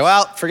new. Okay,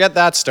 well, forget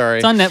that story.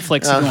 It's on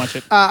Netflix. You can watch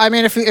it. I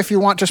mean, if you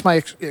want just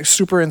my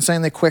super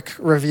insanely quick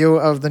review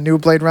of the new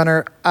Blade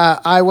Runner,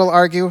 I will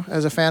argue,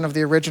 as a fan of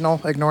the original,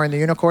 ignoring the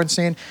unicorn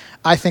scene,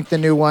 I think the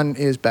new one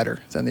is better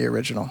than the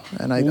original.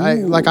 And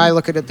I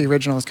look at it, the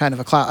original as kind of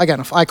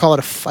I call it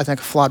a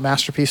flawed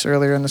masterpiece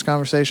earlier in this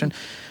conversation.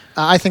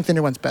 I think the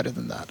new one's better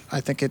than that.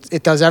 I think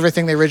it does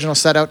everything the original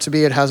set out to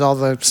be. It has all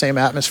the same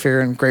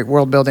atmosphere and great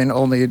world building,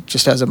 only it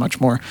just has a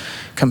much more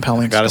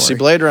compelling story. Got to see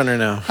Blade Runner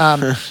now.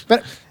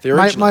 But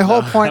my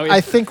whole point,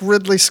 I think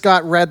Ridley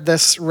Scott read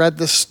this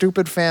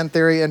stupid fan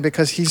theory, and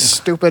because he's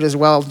stupid as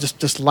well,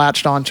 just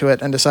latched onto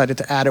it and decided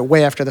to add it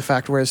way after the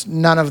fact, whereas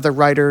none of the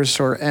writers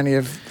or any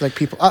of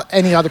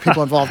any other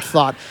people involved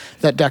thought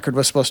that Deckard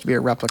was supposed to be a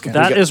replicant.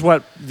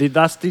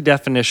 That's the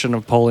definition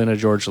of pulling a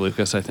George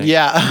Lucas, I think.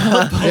 Yeah.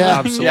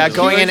 Absolutely. Yeah,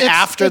 going in It's-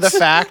 after the it's-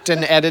 fact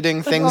and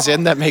editing things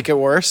in that make it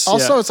worse.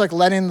 Also, Yeah. it's like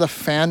letting the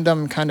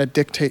fandom kind of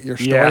dictate your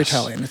Yes.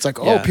 storytelling. It's like,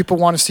 Yeah. people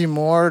want to see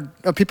more.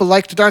 People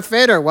liked Darth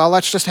Vader. Well,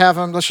 let's just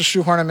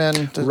shoehorn him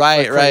in.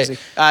 Right. crazy.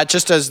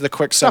 Just as the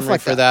quick summary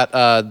like for that,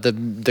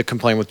 the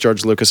complaint with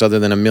George Lucas, other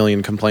than a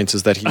million complaints,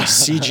 is that he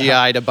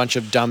CGI'd a bunch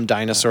of dumb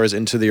dinosaurs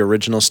into the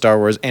original Star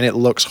Wars, and it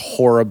looks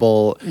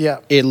horrible. Yeah.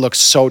 It looks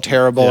so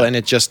terrible, Yeah. and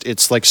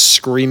it's like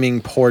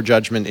screaming poor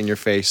judgment in your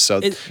face.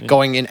 So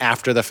going in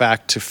after the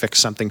fact to fix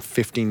something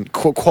 15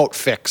 quote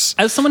fix.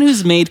 As someone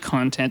who's made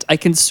content, I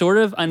can sort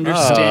of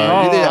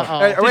understand.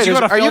 Wait, Did you go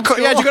to are you?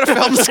 film Yeah, did you go to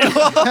film school?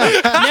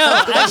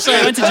 No, actually,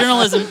 I went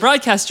to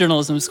broadcast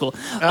journalism school.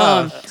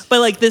 But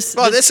like this,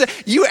 Well,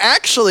 you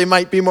actually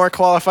might be more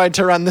qualified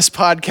to run this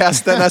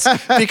podcast than us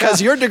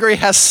because your degree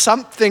has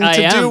something I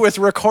to do am. with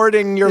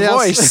recording your Yes.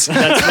 voice.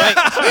 that's right.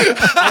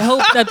 I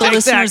hope that the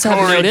listeners have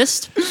Corey.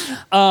 noticed.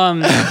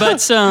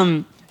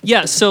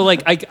 Yeah, so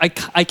like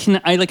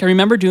I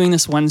remember doing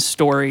this one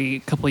story a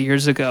couple of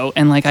years ago,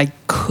 and like I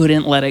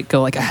couldn't let it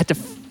go. Like I had to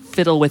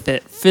fiddle with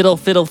it, fiddle.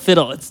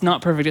 It's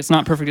not perfect.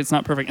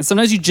 And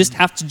sometimes you just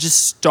have to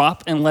just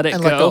stop and let it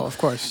And go. let go, of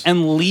course.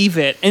 And leave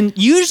it. And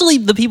usually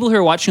the people who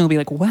are watching will be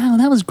like, "Wow,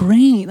 that was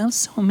great. That was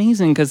so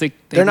amazing." Because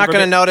They're not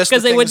going to notice the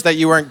things that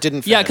you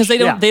didn't finish. Yeah, because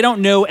Yeah. they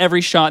don't know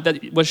every shot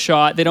that was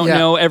shot. They don't Yeah.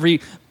 know every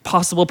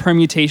possible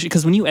permutation.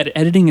 Because when you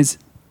editing is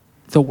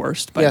the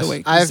worst, by Yes, the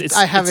way.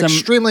 I have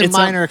extremely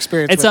minor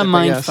experience It's with a it, but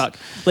mind yes. fuck.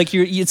 Like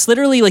it's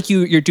literally like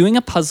you're doing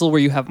a puzzle where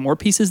you have more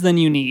pieces than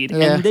you need,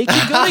 Yeah. and they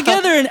can go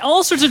together in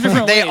all sorts of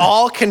different They ways.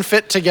 all can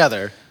fit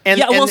together. And,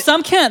 yeah, well, and-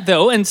 some can't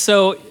though, and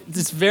so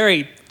it's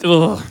very.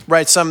 Ugh.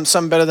 right, some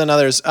better than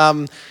others.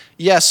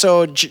 Yeah,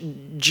 so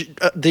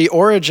the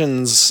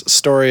origins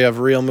story of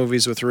real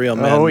movies with real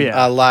men Oh,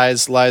 yeah.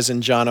 lies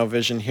in John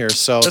O'Vision here.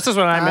 So This is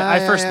when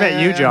I first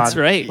met you, yeah. John. That's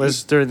right.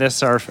 Was during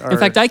this our In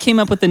fact, I came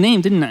up with the name,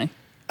 didn't I?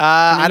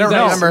 I don't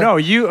guys- remember. No,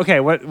 you okay?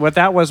 What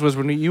that was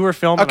when you were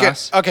filming Okay,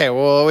 us. okay.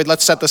 Well,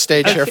 let's set the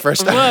stage here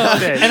first. Whoa.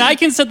 Okay. And I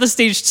can set the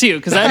stage too,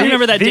 because I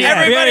remember that The day end.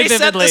 very Everybody set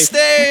vividly.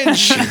 the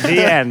stage.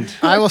 The end.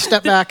 I will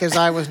step back as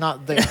I was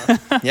not there.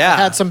 Yeah. I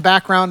had some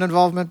background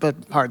involvement, but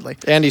hardly.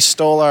 Andy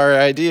stole our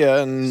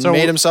idea and So,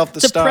 made himself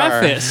the To star.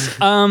 preface,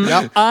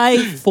 Yep. I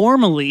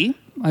formerly,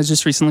 I was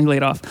just recently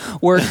laid off,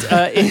 worked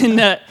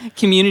in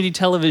community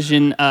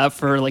television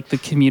for like the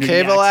community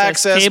Cable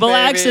access,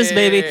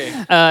 baby,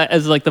 baby.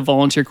 as like the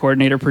volunteer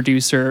coordinator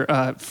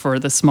producer for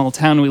the small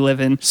town we live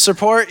in.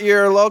 Support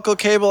your local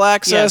cable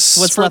access Yes,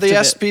 what's for left the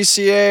of it.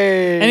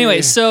 SPCA.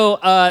 Anyway, so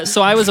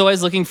I was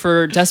always looking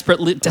for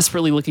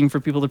desperately looking for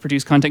people to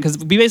produce content because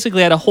we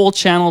basically had a whole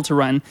channel to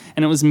run,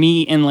 and it was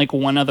me and like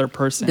one other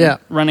person Yeah.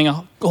 running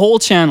a whole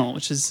channel,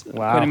 which is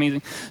Wow. quite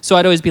amazing. So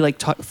I'd always be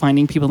like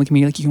finding people in the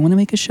community, like, you want to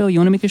make a show? You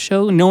want to make a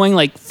show? Knowing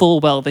like full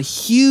well the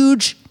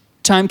huge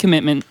time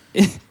commitment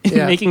in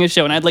Yeah. making a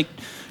show, and I'd like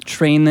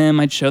train them.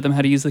 I'd show them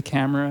how to use the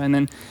camera, and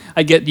then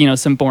I'd get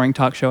some boring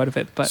talk show out of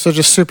it. But So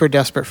just super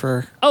desperate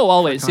for.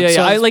 always, yeah.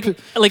 So I like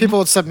people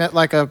would submit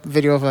like a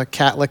video of a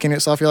cat licking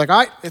itself. You're like, all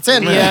right, it's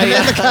in.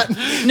 Yeah.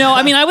 No,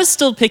 I mean I was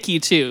still picky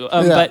too,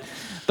 Yeah.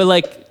 but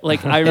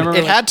like I remember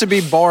it had to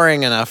be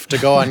boring enough to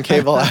go on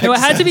cable access. No, it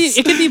had to be.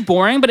 It could be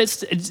boring, but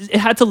it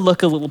had to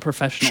look a little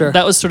professional. Sure.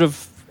 That was sort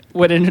of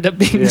what ended up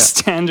being Yeah. the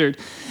standard.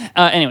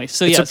 Anyway,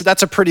 so yes,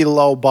 That's a pretty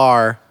low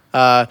bar.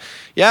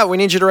 Yeah, we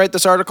need you to write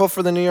this article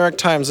for the New York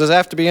Times. Does it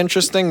have to be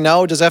interesting?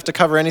 No. Does it have to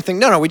cover anything?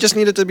 No. We just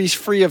need it to be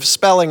free of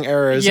spelling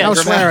errors. Yeah. and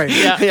No grammar. swearing.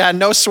 Yeah. Yeah,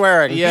 no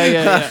swearing.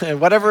 Yeah.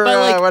 whatever,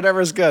 But, like,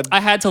 whatever's good. I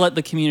had to let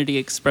the community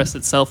express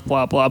itself.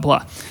 Blah blah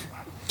blah.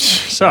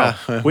 So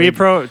we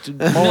approached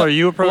Mueller.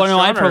 You approached. Well, no,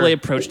 I John, or- probably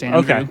approached Andrew.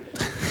 Okay.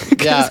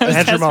 Yeah,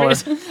 Andrew Mueller.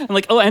 I'm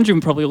like, oh, Andrew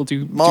probably will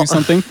do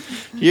something.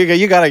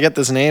 you got to get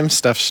this name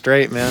stuff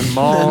straight, man.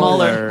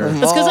 Mueller.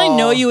 That's because I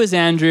know you as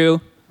Andrew.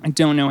 I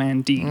don't know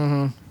Andy.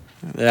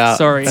 Yeah.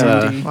 Sorry,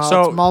 Andy. Well,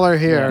 So- it's Mueller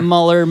here.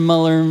 Mueller.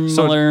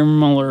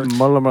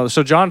 Mueller.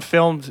 So John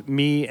filmed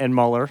me and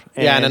Mueller.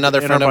 Yeah, and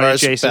another our friend of buddy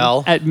ours, Jason,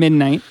 Bell. At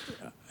midnight.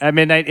 at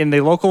midnight in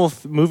the local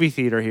movie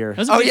theater here. That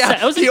was a great set.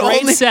 That was a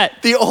great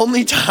set. The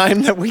only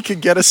time that we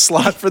could get a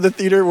slot for the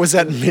theater was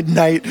at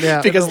midnight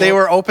Yeah. because they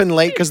were open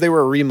late because they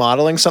were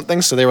remodeling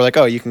something. So they were like,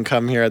 "Oh, you can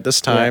come here at this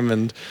time,"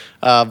 and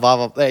blah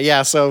blah blah.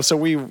 Yeah, so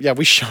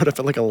we showed up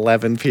at like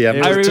 11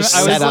 p.m. I to was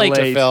set up like-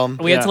 to film.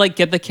 We had to like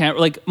get the camera.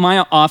 Like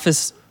my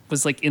office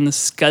was like in the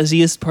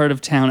scuzziest part of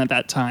town at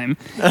that time,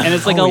 and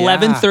it's like Oh, yeah.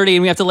 11:30,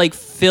 and we have to like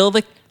fill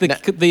the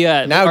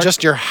Now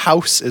just your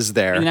house is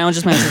there. now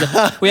just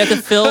we have to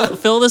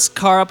fill this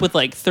car up with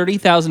like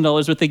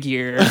 $30,000 worth of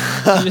gear.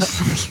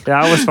 Just-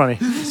 Yeah, it was funny.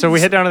 So we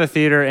head down to the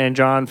theater, and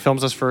John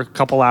films us for a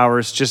couple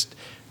hours.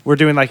 We're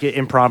doing like an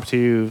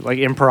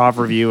improv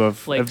review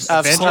of like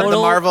Avengers. The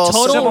Marvel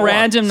Civil total War.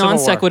 random Civil non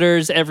War.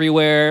 sequiturs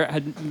everywhere.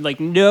 Had like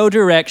no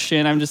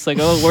direction. I'm just like,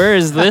 oh, where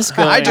is this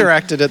going? I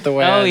directed it the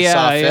way Oh I yeah,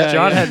 saw fit. yeah.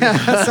 John yeah.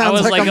 had I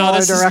was like like, a oh, Mueller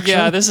this is,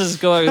 direction. this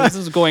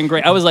is going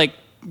great. I was like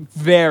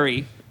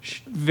very,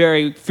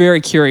 very,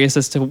 very curious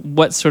as to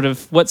what sort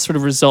of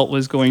result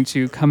was going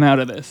to come out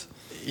of this.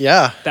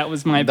 Yeah. That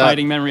was my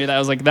abiding memory. That I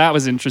was like, that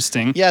was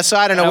interesting. Yeah, so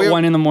I don't know. At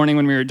 1 a.m.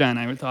 when we were done,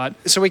 I thought.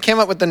 So we came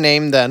up with the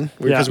name then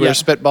because we Yeah. were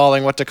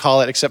spitballing what to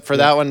call it, except for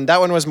that one. That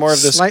one was more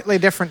of this. Slightly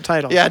different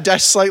title. Yeah,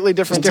 slightly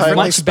different Just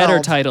title. differently Much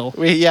better spelled. title.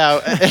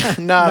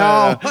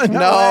 No,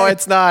 No way.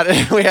 it's not.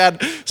 We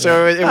had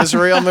it was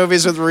real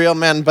movies with real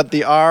men, but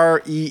the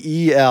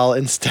REEL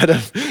instead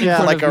of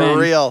like Of a men.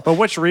 reel. But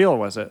which reel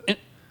was it?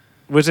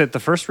 Was it the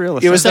first reel?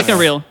 It was second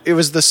reel. It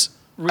was this.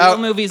 Real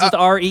movies with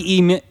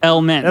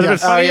REEL men. That'd Yeah. been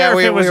funnier yeah, if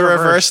we it was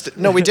reversed.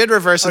 No, we did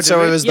reverse it, did so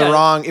we? it was Yeah.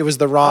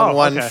 the wrong Oh,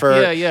 one okay.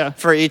 for Yeah.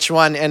 for each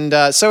one, and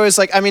so it was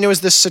like it was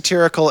this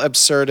satirical,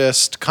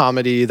 absurdist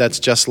comedy that's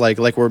just like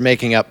we're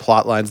making up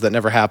plot lines that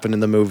never happened in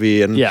the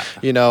movie, and Yeah.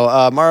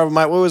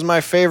 what was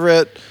my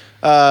favorite?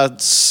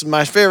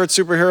 My favorite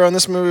superhero in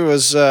this movie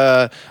was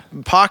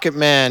Pocket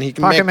Man. He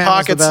can Pocket make Man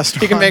was the pockets. best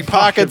He can one. make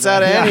pockets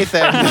out of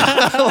anything.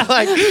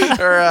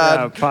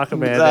 Pocket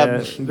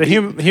Man, the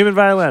human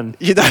violin.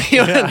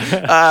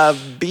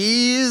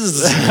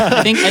 Bees.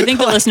 I think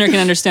the listener can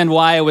understand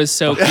why I was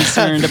so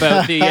concerned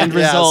about the end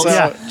Yeah, result. so-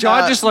 Yeah,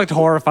 John just looked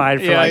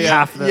horrified for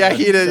half the. Yeah,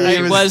 he did.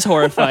 I was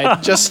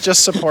horrified. just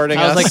supporting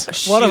I was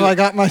us. like, What have shoot, I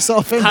got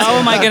myself into? How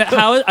am I gonna?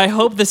 How I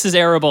hope this is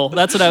airable.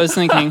 That's what I was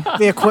thinking.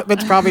 The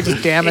equipment's probably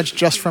just damaged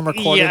just from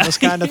recording Yeah. this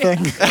kind of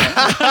thing.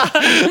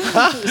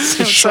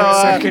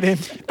 So,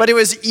 but it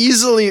was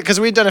easily because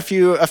we'd done a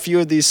few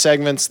of these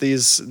segments,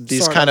 these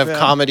Sort kind of, of yeah.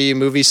 comedy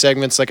movie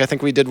segments. Like I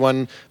think we did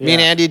one. Me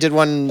and Yeah. Andy did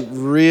one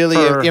really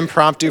For-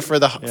 impromptu for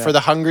the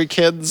Hungry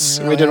Kids.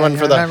 We did one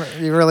for I the. remember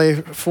you really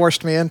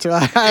forced me into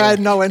it. I had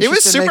no interest. It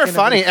was in super making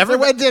funny.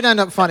 It did end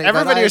up funny. but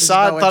Everybody I who had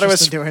saw no it thought it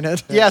interest was in doing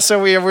it. Yeah,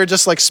 so we were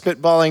just like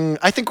spitballing.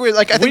 I think we're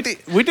like I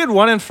think We did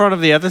one in front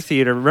of the other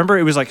theater. Remember,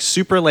 it was like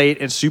super late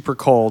and super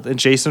cold, and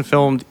Jason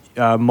filmed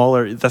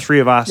Muller, the three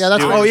of us. Yeah,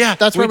 that's doing- where, yeah.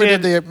 that's where we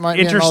did the me and Molly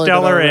did our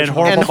Interstellar and original.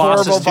 Horrible and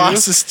horrible Bosses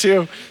bosses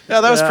too. Yeah,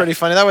 that was Yeah. pretty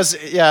funny. That was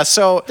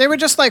So They were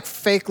just like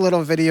fake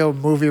little video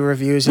movie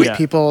reviews of Yeah.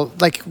 people.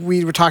 Like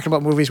we were talking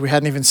about movies we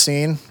hadn't even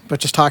seen, but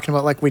just talking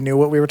about like we knew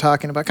what we were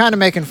talking about. Kind of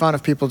making fun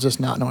of people just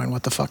not knowing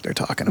what the fuck they're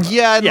talking about.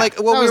 Yeah, and Yeah. like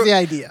That was the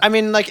idea. I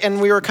mean, like, and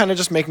we were kind of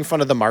just making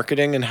fun of the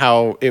marketing and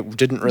how it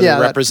didn't really Yeah,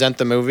 that- represent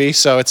the movie.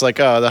 So it's like,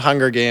 oh, the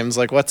Hunger Games.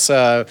 Like, what's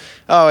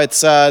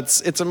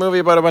it's a movie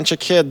about a bunch of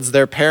kids.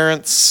 Their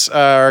parents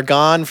are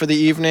gone for the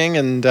evening,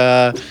 and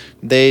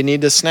they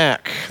need a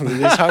snack.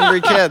 These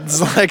hungry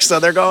kids, like, so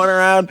they're going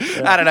around.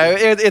 I don't know.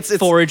 It's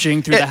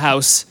Foraging through the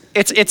house.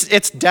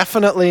 It's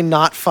definitely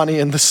not funny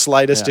in the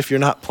slightest if you're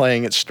not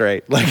playing it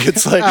straight. Like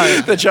it's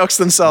like the jokes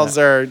themselves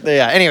are.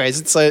 Yeah.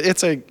 Anyways,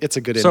 it's a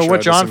good intro. So what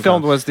to John some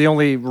filmed fun. was the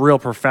only real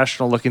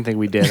professional looking thing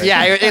we did.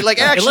 Yeah, it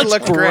actually looked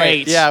looked great.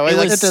 great. Yeah, It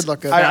like, was- It did look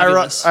good.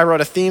 Fabulous. I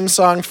wrote a theme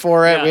song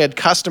for it. Yeah. We had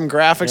custom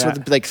graphics Yeah.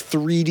 with like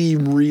 3D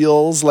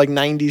reels, like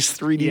 90s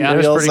 3D Yeah. It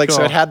was reels. pretty Like so,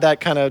 cool. it had that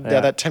kind of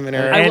that Tim and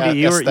Eric Andy,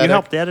 you aesthetic.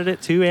 helped edit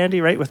it too,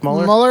 Andy, right? With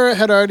Muller. Muller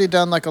had already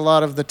done like a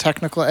lot of the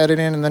technical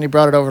editing, and then he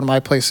brought it over to my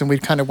place, and we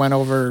kind of went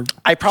over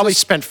I probably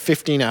spent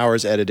 15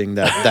 hours editing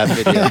that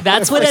video.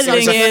 That's what It was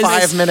editing a is.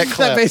 5-minute that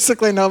clip.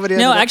 basically nobody.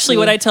 No, ended up actually,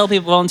 what seeing. I tell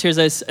people, volunteers,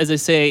 as I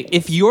say,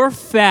 if you're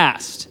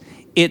fast,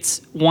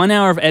 it's 1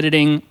 hour of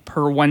editing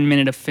per 1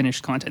 minute of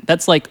finished content.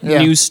 That's like Yeah.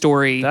 news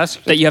story That's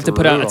that you have to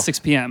put out brutal. at 6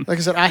 p.m. Like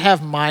I said, I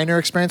have minor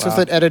experience with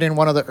it, editing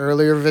one of the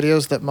earlier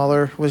videos that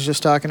Muller was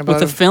just talking about.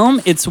 With the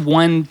film, it's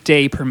 1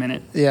 day per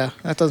minute. Yeah,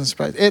 that doesn't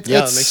surprise. It,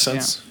 Yeah, it's, that makes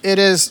sense. It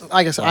is.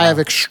 Like I said, I have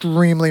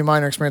extremely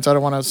minor experience. I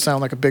don't want to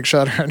sound like a big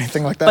shot or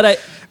anything like that. But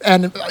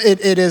and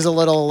it is a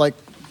little like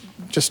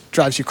just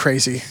drives you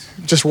crazy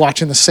just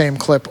watching the same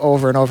clip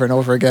over and over and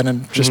over again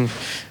and just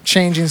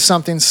changing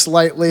something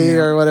slightly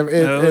or whatever.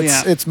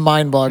 It's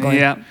mind-boggling.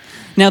 Yeah.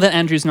 Now that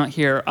Andrew's not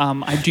here,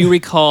 I do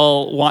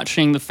recall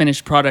watching the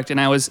finished product, and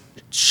I was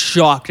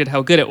shocked at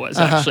how good it was.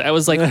 Actually, I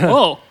was like,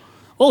 "Oh,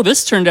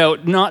 this turned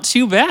out not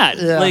too bad."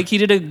 Yeah. Like he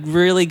did a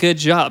really good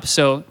job.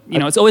 So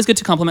it's always good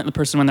to compliment the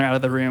person when they're out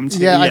of the room. Too.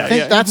 Yeah, I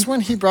think that's when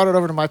he brought it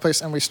over to my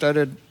place and we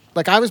started.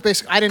 Like I didn't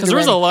because do there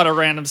was any, a lot of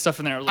random stuff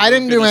in there. I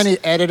didn't do any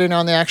editing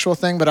on the actual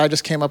thing, but I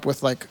just came up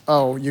with like,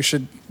 oh, you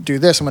should do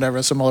this and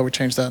whatever. So Muller would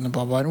change that and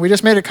blah blah. And we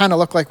just made it kind of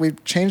look like we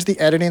changed the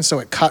editing so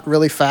it cut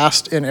really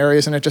fast in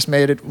areas, and it just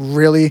made it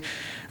really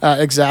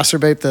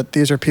exacerbate that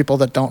these are people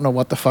that don't know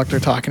what the fuck they're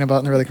talking about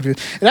and they're really confused.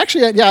 It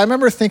actually, yeah, I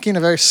remember thinking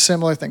a very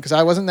similar thing because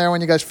I wasn't there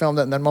when you guys filmed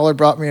it, and then Muller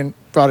brought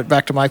it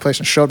back to my place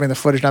and showed me the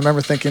footage. And I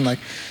remember thinking like,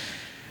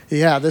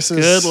 yeah, this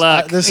is Good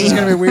luck. this is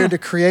going to be weird to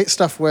create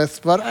stuff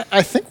with, but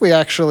I think we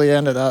actually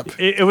ended up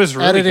It was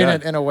really editing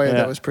good. it in a way Yeah.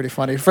 that was pretty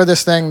funny for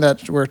this thing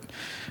that we're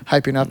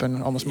hyping up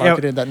and almost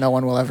marketed that no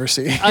one will ever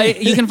see.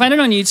 You can find it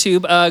on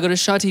YouTube. Go to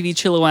Shaw TV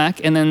Chilliwack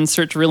and then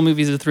search Real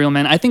Movies with Real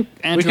Men. I think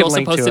Andrew could also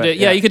link to posted it, it.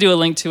 Yeah, yeah. you could do a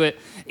link to it.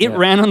 It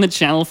ran on the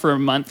channel for a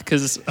month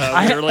because we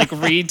were like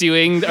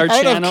redoing our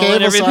I don't channel have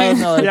cable, and so I have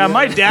everything. no idea. Yeah,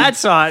 my dad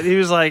saw it. He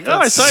was like, "Oh,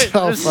 I saw it.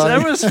 so funny.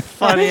 That was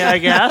funny, I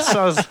guess."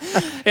 I was,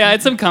 Yeah, I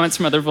had some comments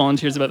from other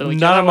volunteers about that. Like,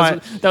 None yeah,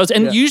 of that was,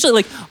 and usually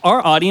like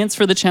our audience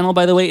for the channel,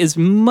 by the way, is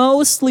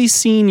mostly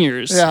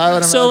seniors. Yeah, I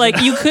would So imagine.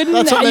 like you couldn't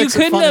That's what makes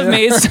it have funnier.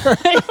 made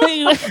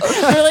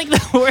we're like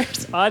the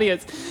worst.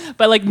 audience.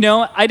 But like,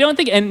 no, I don't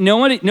think, and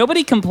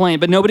nobody complained,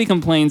 but nobody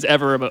complains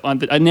ever about.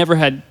 I never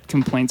had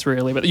complaints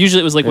really, but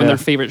usually it was like when their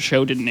favorite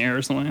show didn't air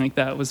or something like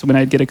that was when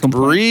I'd get a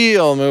complaint.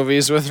 Real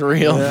movies with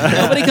real.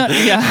 Nobody,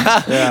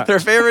 Their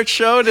favorite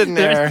show didn't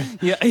air.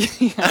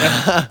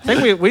 I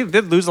think we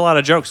did lose a lot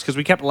of jokes because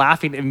we kept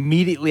laughing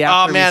immediately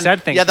after we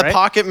said things. Yeah, the right?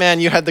 Pocket Man,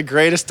 you had the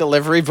greatest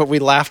delivery, but we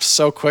laughed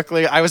so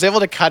quickly. I was able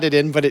to cut it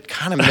in, but it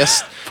kind of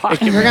missed.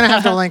 We're gonna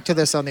have to link to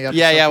this on the episode.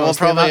 Yeah, we'll post,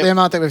 probably the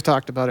amount that we've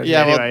talked about it.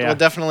 Yeah, Anyway, we'll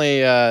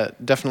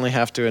definitely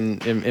have to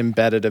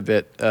embed it a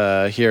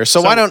bit here.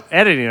 So why don't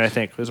editing? I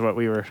think was what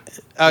we were.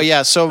 Oh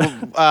yeah. So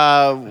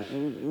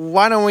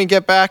why don't we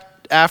get back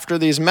after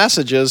these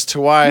messages to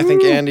why I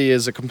think Andy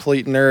is a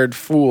complete nerd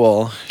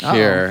fool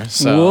here.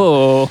 So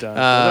whoa.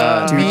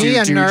 Me,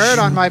 a nerd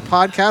on my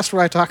podcast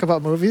where I talk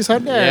about movies. How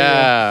dare you?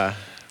 yeah,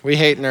 we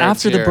hate nerds.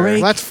 After the here.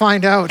 break, Let's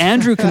find out.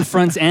 Andrew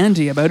confronts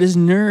Andy about his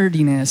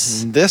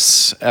nerdiness.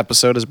 This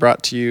episode is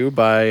brought to you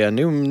by a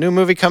new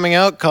movie coming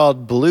out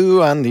called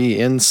Blue on the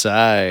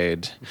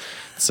Inside.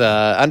 It's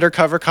an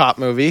undercover cop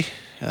movie.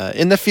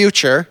 In the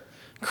future,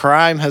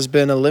 crime has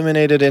been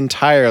eliminated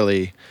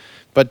entirely.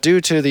 But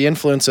due to the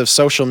influence of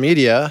social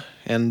media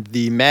and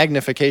the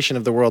magnification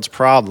of the world's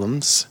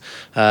problems,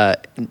 the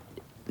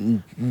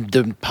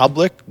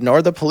public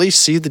nor the police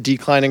see the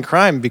decline in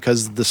crime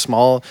because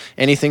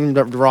anything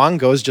wrong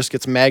goes just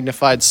gets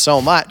magnified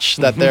so much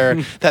that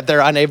they're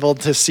unable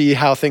to see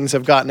how things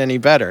have gotten any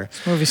better.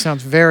 This movie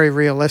sounds very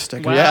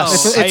realistic. Wow.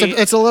 Yes.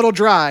 It's a little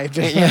dry.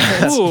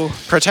 Ooh.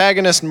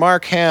 Protagonist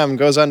Mark Hamm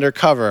goes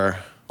undercover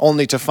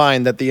only to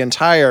find that the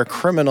entire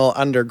criminal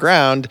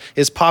underground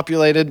is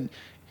populated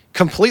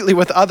completely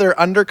with other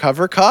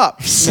undercover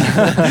cops.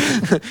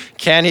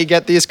 Can he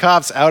get these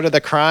cops out of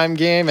the crime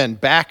game and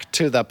back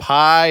to the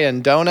pie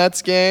and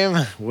donuts game?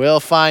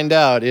 We'll find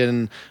out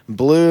in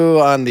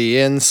Blue on the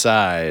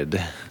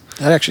Inside.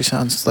 That actually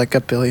sounds like a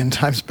billion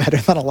times better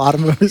than a lot of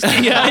movies.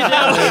 Yeah, I know.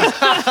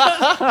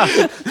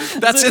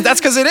 That's it. That's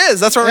because it is.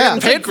 That's why we're Yeah.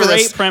 getting paid It's a for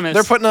this. great premise.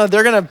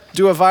 They're gonna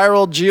do a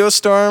viral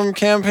Geostorm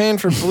campaign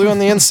for Blue on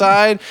the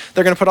Inside.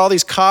 They're gonna put all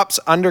these cops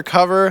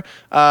undercover,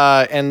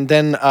 and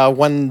then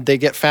when they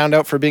get found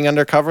out for being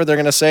undercover, they're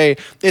gonna say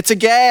it's a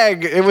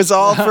gag. It was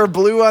all for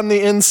Blue on the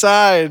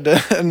Inside,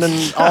 and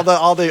then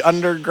all the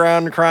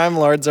underground crime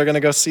lords are gonna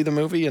go see the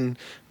movie and.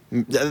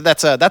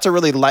 That's a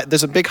really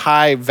there's a big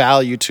high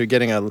value to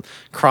getting a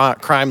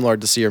crime lord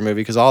to see your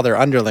movie because all their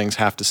underlings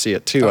have to see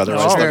it too.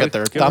 Otherwise, they'll get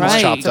their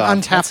thumbs chopped It's an off.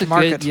 untapped That's a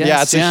market. good-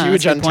 Yeah, it's a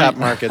huge that's a good untapped point.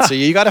 market. So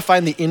you got to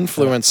find the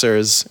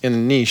influencers in a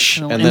niche,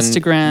 and then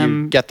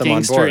Instagram you get them on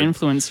gangster board.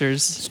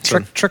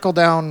 influencers. Trickle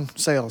down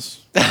sales.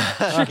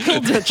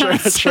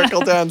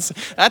 Trickle down.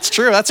 That's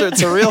true.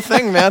 It's a real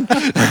thing, man.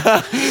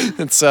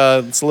 It's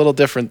a little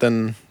different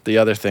than the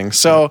other thing.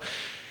 So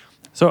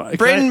So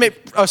Brayden,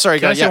 sorry,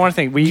 can I say one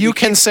thing? You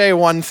can say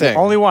one thing.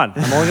 Only one.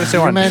 I'm only going to say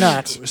one. may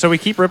not. So we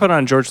keep ripping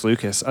on George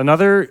Lucas.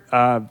 Another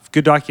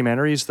good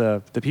documentary is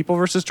the People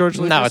versus George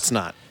Lucas. No, it's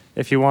not.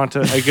 If you want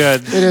a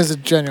good, It is a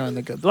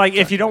genuinely good. like,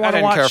 if you don't want to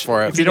didn't watch, care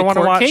for it. if you don't want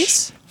to Court watch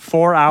case?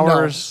 4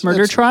 hours,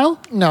 Murder trial?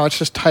 No, it's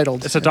just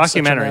titled. It's a in such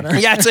documentary. manner.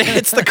 Yeah,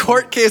 it's the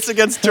court case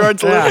against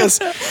George Yeah. Lucas.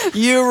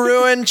 You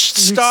ruined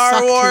Star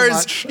suck too Wars.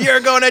 much. You're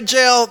going to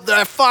jail.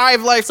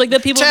 5 life. It's like the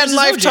People 10 versus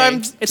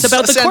lifetime. OJ. It's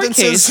about the court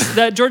sentences. case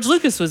that George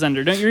Lucas was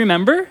under. Don't you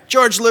remember?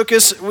 George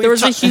Lucas. There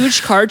was a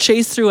huge car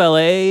chase through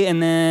LA,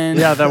 and then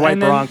yeah, the white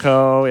and then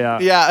Bronco, yeah,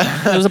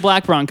 Yeah. There was a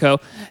black Bronco,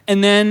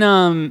 and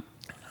then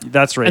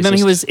that's racist. and then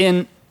he was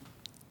in.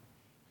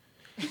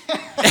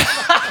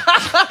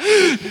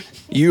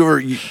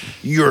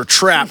 You're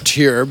trapped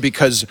here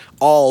because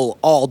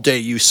all day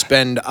you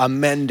spend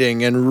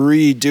amending and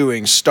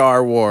redoing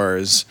Star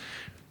Wars,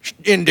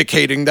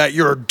 indicating that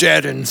you're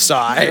dead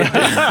inside.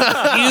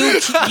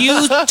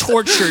 You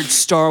tortured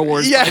Star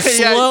Wars Yeah, by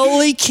yeah.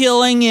 slowly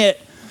killing it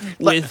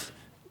with.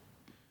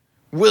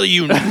 Will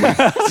you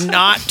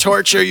not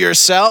torture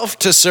yourself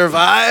to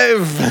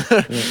survive?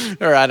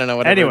 Or I don't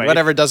know, Anyway.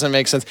 whatever doesn't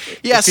make sense.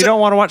 Yes, if you don't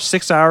want to watch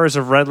 6 hours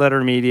of Red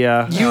Letter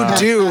Media, you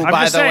do. I'm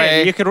By just the saying,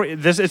 way, you could.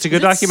 It's a good Is it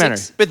documentary.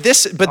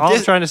 6? But All I'm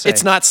this, trying to say.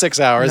 it's not 6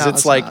 hours. No, it's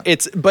it's like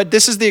not. but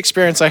this is the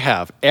experience I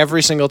have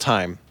every single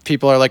time.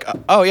 People are like,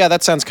 "Oh yeah,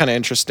 that sounds kind of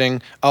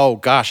interesting." Oh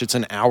gosh, it's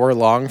an hour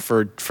long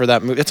for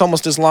that movie. It's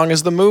almost as long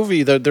as the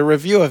movie, the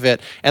review of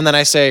it. And then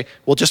I say,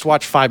 "Well, just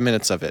watch 5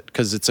 minutes of it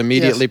because it's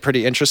immediately Yes.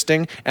 pretty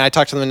interesting." And I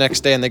talk to them the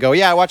next day, and they go,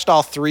 "Yeah, I watched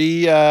all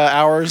 3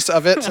 hours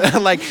of it."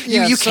 Like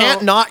Yeah, you so-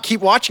 can't not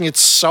keep watching. It's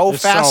so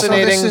It's so fun.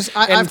 fascinating So this is-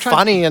 and I've tried-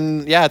 funny,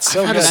 and yeah, it's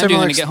so I've had good. a What I'm doing similar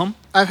when I get home?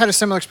 I've had a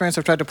similar experience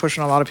I've tried to push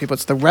on a lot of people.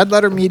 It's the Red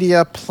Letter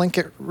Media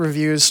Plinkett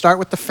reviews. Start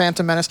with the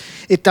Phantom Menace.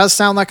 It does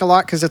sound like a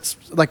lot because it's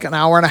like an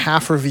hour and a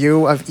half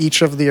review of of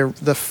each of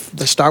the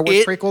Star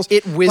Wars prequels.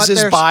 It but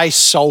whizzes by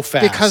so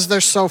fast. Because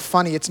they're so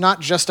funny. It's not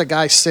just a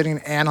guy sitting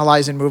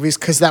analyzing movies,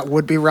 because that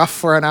would be rough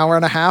for an hour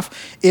and a half.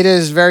 It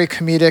is very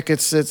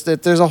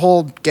comedic. There's a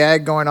whole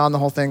gag going on, the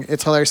whole thing.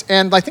 It's hilarious.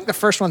 And I think the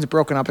first one's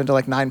broken up into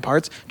like 9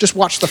 parts. Just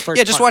watch the first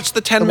part. Just watch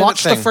the 10-minute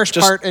Watch thing. the first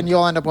part and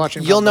you'll end up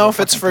watching. You'll know if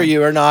it's for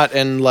you or not,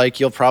 and like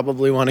you'll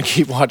probably want to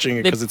keep watching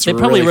it because it's they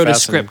really probably wrote a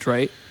fascinating. script,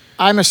 right?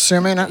 I'm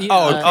assuming.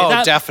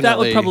 Definitely. That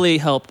would probably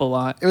help a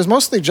lot. It was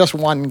mostly just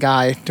one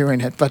guy doing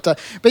it, but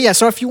yeah.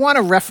 So if you want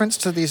a reference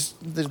to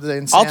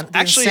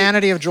the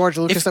insanity of George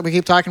Lucas that we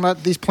keep talking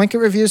about, these Plinkett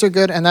reviews are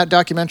good, and that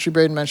documentary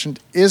Braden mentioned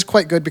is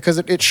quite good because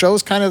it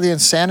shows kind of the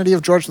insanity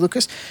of George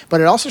Lucas, but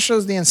it also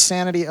shows the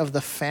insanity of the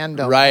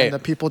fandom and the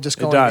people just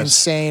going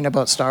insane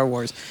about Star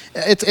Wars.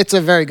 It's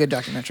a very good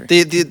documentary.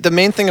 The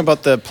main thing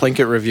about the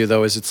Plinkett review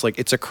though is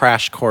it's a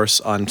crash course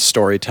on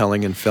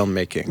storytelling and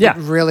filmmaking. Yeah,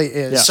 it really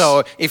is. Yeah.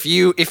 So if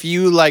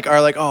you like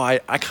are like, oh,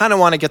 I kind of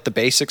want to get the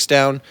basics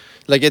down,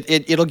 like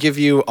it'll give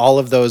you all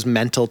of those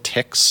mental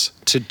ticks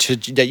to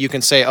that you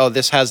can say, oh,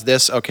 this has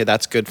this, okay,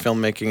 that's good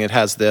filmmaking. It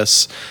has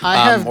this.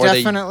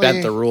 They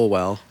bent the rule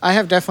well. I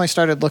have definitely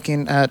started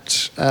looking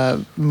at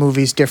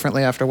movies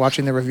differently after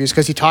watching the reviews,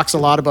 because he talks a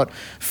lot about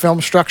film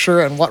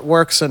structure and what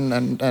works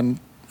and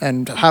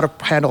how to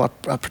handle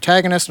a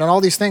protagonist and all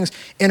these things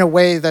in a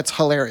way that's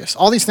hilarious.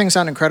 All these things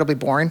sound incredibly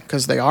boring,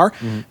 because they are,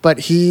 but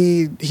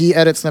he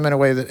edits them in a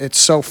way that it's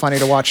so funny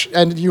to watch.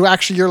 And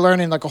you're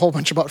learning like a whole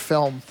bunch about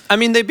film. I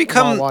mean, they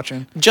become,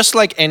 watching. Just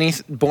like any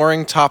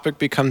boring topic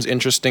becomes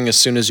interesting as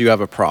soon as you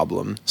have a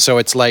problem. So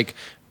it's like,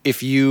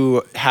 if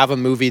you have a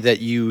movie that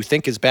you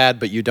think is bad,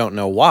 but you don't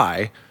know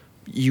why,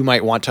 you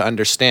might want to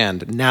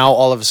understand. Now,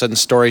 all of a sudden,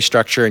 story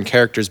structure and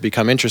characters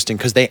become interesting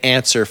because they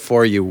answer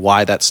for you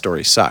why that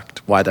story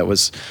sucked, why that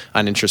was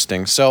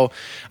uninteresting. So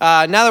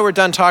now that we're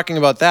done talking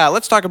about that,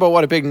 let's talk about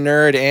what a big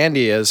nerd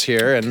Andy is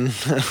here. And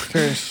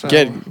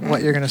get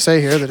what you're going to say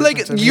here that like,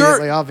 is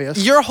immediately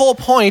obvious. Your whole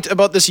point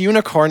about this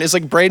unicorn is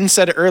like Braden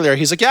said it earlier.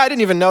 He's like, yeah, I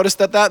didn't even notice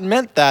that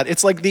meant that.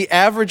 It's like the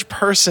average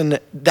person,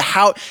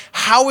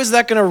 how is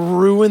that going to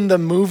ruin the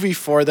movie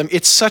for them?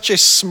 It's such a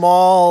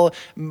small,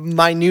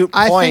 minute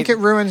point. I think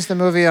it ruins the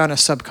movie on a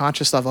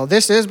subconscious level.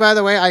 This is, by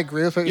the way, I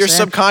agree with what you're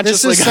saying.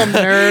 Subconsciously. This is some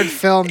nerd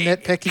film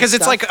nitpicking because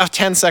it's like a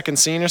 10-second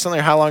scene or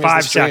something. Or how long? 5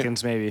 is the scene?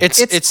 seconds, maybe.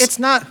 It's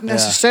not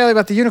necessarily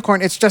about the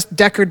unicorn. It's just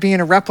Deckard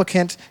being a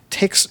replicant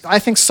I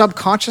think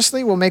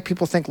subconsciously will make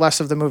people think less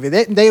of the movie.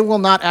 They will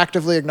not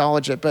actively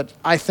acknowledge it, but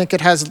I think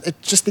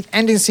the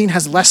ending scene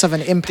has less of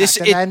an impact.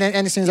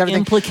 Ending scenes,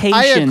 everything. Implications.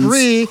 I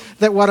agree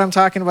that what I'm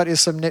talking about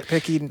is some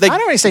nitpicky. I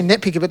don't want to say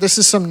nitpicky, but this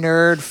is some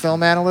nerd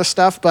film analyst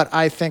stuff. But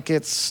I think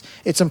it's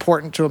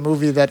important to a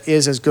movie that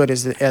is as good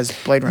as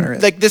Blade Runner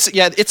is. Like this,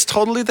 yeah, it's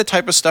totally the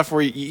type of stuff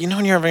where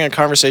when you're having a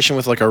conversation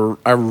with like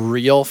a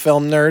real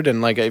film nerd,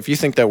 and like if you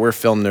think that we're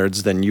film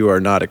nerds, then you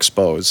are not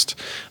exposed.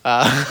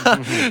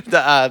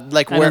 I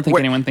don't think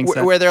anyone thinks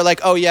that. Where they're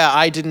like, oh yeah,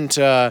 I didn't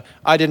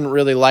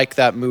really like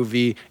that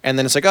movie, and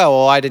then it's like, oh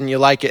well, why didn't you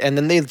like it? And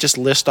then they just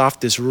list off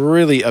this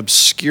really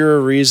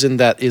obscure reason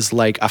that is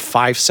like a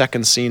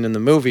 5-second scene in the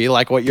movie,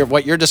 like what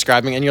you're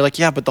describing, and you're like,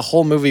 yeah, but the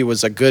whole movie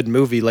was a good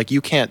movie. Like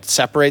you can't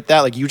separate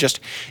that. Like you just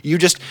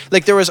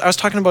like I was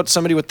talking about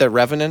somebody with The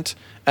Revenant,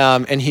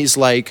 and he's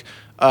like.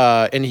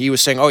 And he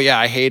was saying, oh yeah,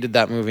 I hated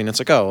that movie. And it's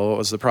like, oh, well, what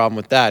was the problem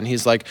with that? And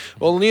he's like,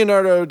 well,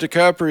 Leonardo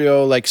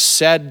DiCaprio like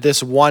said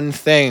this one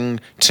thing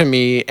to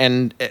me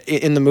and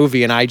in the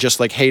movie, and I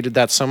just like hated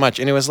that so much.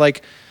 And it was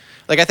like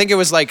I think it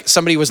was like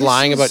somebody was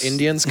lying about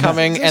Indians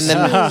coming, and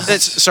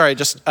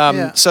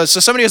then so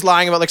somebody was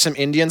lying about like some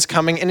Indians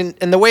coming,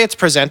 and the way it's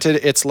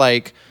presented, it's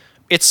like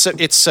it's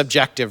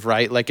subjective,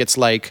 right? Like it's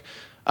like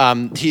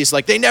he's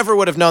like, they never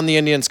would have known the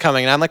Indians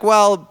coming, and I'm like,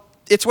 well,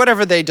 it's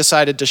whatever they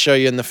decided to show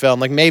you in the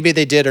film. Like maybe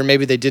they did or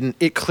maybe they didn't.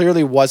 It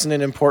clearly wasn't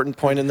an important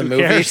point in the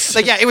movie. Cares?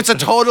 Like, yeah, it was a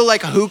total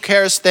like who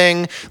cares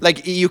thing.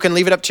 Like you can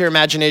leave it up to your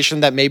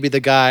imagination that maybe the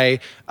guy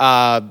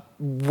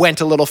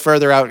went a little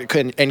further out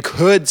and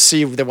could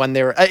see the when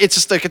they were. It's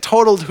just like a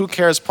total who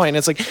cares point.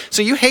 It's like,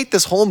 so you hate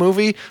this whole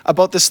movie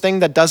about this thing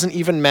that doesn't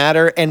even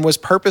matter and was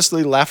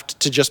purposely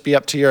left to just be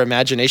up to your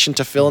imagination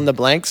to fill in the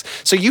blanks.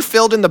 So you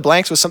filled in the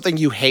blanks with something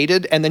you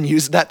hated and then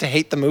used that to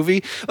hate the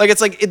movie. Like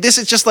it's like this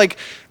is just like.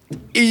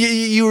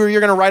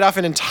 You're going to write off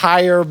an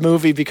entire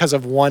movie because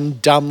of one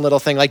dumb little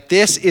thing. Like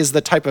this is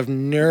the type of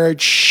nerd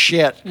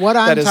shit. What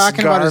I'm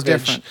talking about is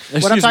different.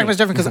 What I'm talking about is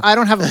different because I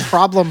don't have a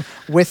problem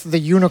with the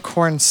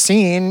unicorn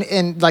scene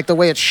and like the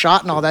way it's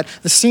shot and all that.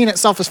 The scene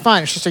itself is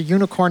fine. It's just a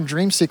unicorn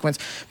dream sequence,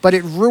 but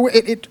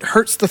it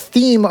hurts the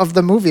theme of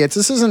the movie.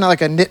 This isn't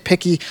like a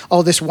nitpicky,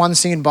 oh, this one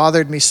scene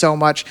bothered me so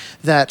much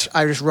that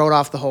I just wrote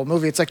off the whole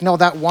movie. It's like, no,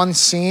 that one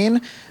scene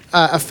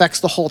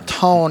affects the whole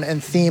tone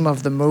and theme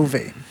of the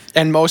movie.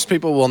 And most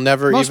people will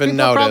never even notice. Most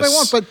people probably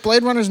won't, but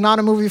Blade Runner is not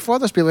a movie for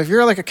those people. If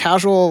you're like a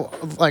casual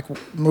like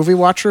movie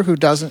watcher who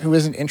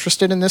isn't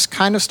interested in this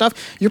kind of stuff,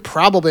 you're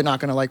probably not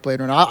going to like Blade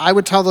Runner. I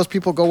would tell those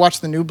people, go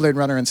watch the new Blade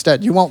Runner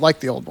instead. You won't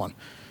like the old one.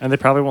 And they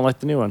probably won't like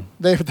the new one.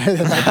 They like the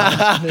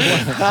new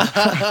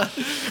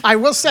one. I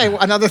will say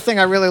another thing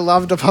I really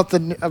loved about the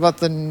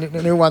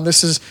new one.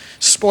 This is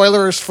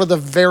spoilers for the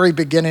very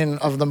beginning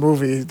of the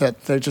movie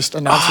that they just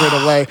announced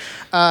right away.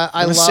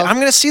 I'm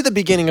going to see the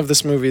beginning of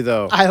this movie,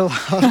 though. I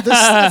love this.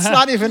 It's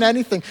not even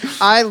anything.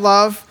 I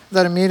love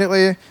that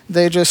immediately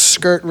they just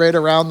skirt right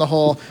around the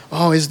whole,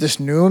 is this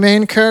new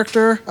main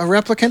character a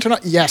replicant or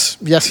not? Yes,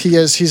 he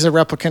is. He's a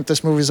replicant.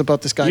 This movie's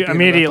about this guy You being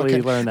immediately a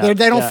replicant. learn that.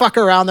 They don't Yeah. fuck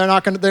around. They're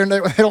not going to, they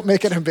don't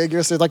make it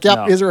ambiguous. They're like,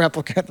 No. he's a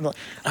replicant.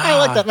 I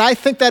like that. And I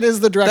think that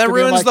is the director. That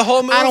being ruins like, the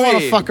whole I don't want to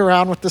movie. fuck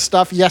around with this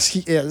stuff. Yes, he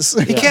is.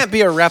 He can't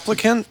be a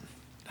replicant.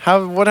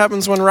 What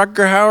happens when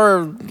Rutger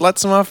Hauer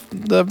lets him off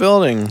the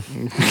building?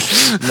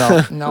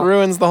 No.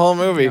 Ruins the whole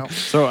movie. No.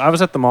 So I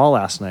was at the mall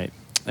last night.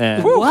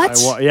 And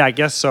What? I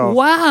guess so.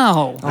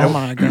 Wow. Oh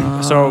my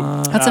God.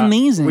 So That's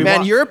amazing. we Man,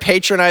 wa- your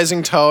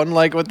patronizing tone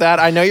like with that,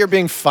 I know you're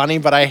being funny,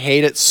 but I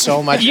hate it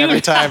so much every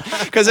time.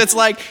 Because it's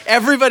like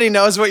everybody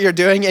knows what you're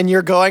doing and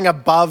you're going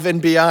above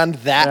and beyond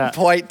that Yeah.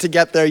 point to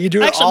get there. You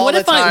do it Actually, all what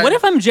the if time. what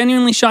if I'm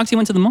genuinely shocked you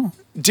went to the mall?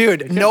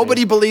 Dude,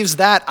 nobody believes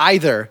that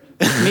either.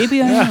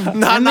 Maybe I am.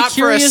 Not, I'm not a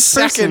for a curious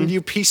second, person.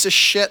 you piece of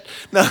shit.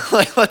 No,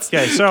 like, let's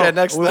Okay, so get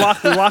next. we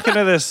walk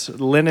into this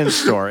linen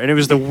store, and it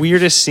was the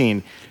weirdest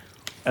scene.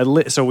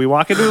 So we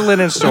walk into the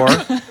linen store,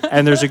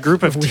 and there's a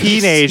group of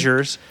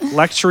teenagers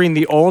lecturing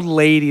the old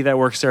lady that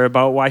works there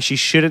about why she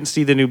shouldn't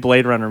see the new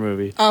Blade Runner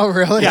movie. Oh,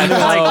 really? Yeah, there's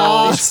like these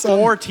Awesome.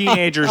 4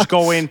 teenagers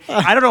going.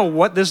 I don't know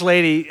what this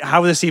lady,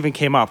 how this even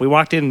came up. We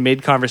walked in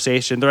mid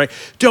conversation. They're like,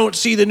 "Don't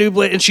see the new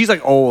Blade," and she's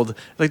like old,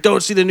 like,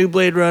 "Don't see the new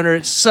Blade Runner.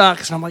 It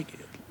sucks." And I'm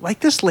like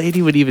this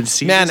lady would even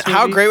see. Man, this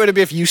how movie? great would it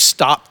be if you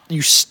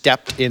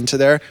stepped into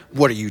there?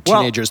 What are you Well-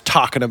 teenagers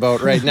talking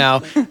about right now?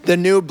 The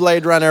new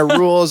Blade Runner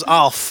rules.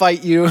 I'll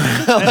fight you.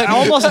 I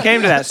almost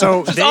came to that.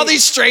 So Just all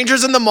these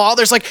strangers in the mall.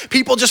 There's like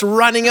people just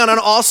running out on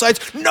all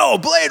sides. No,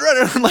 Blade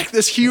Runner. Like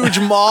this huge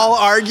mall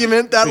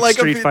argument that Big like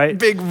street fight.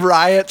 big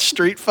riot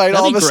street fight That'd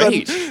all be of a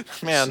great. sudden.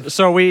 Man,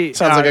 So we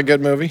Sounds like a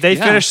good movie. They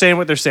Yeah. finished saying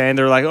what they're saying.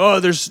 They're like,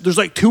 "Oh, there's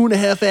like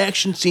 2.5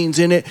 action scenes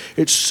in it.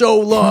 It's so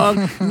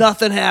long,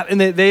 nothing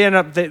happened." And they end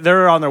up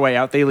they're on their way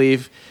out. They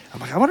leave. I'm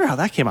like, I wonder how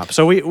that came up.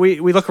 So we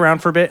look around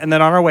for a bit, and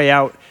then on our way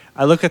out,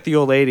 I look at the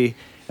old lady,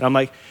 and I'm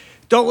like,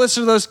 "Don't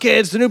listen to those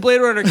kids. The new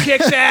Blade Runner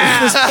kicks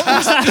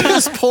ass."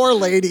 This poor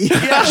lady.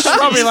 Yeah, she's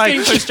probably like,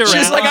 Getting pushed around.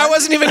 she's like, I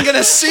wasn't even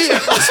gonna see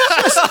it.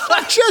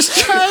 Just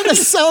trying to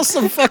sell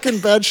some fucking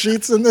bed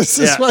sheets, and this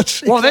is what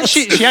she well, then does.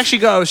 she actually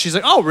goes. She's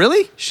like, "Oh,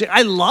 really?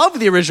 I love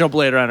the original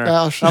Blade Runner."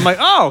 Oh, she- I'm like,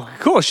 "Oh,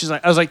 cool."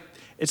 I was like,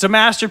 "It's a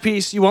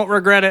masterpiece. You won't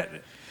regret it."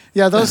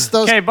 Yeah, those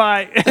Okay,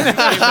 bye.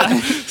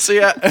 So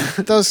yeah,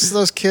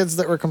 those kids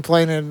that were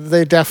complaining,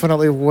 they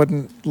definitely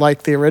wouldn't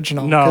like the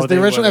original. No, 'Cause the they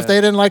original, if wouldn't. they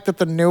didn't like that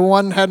the new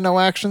one had no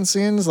action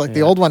scenes, like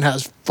the old one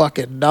has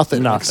fucking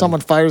nothing. Like Nothing.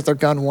 someone fires their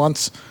gun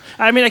once.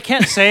 I mean, I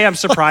can't say I'm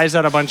surprised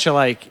that a bunch of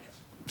like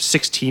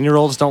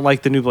 16-year-olds don't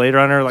like the new Blade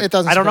Runner. Like, It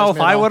doesn't I don't know surprise if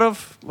me at I all. would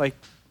have. Like,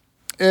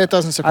 It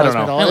doesn't surprise me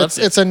know. at I all. loved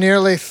It's a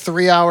nearly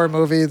 3-hour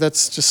movie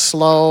that's just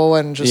slow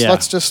and just Yeah.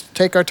 let's just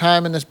take our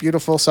time in this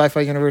beautiful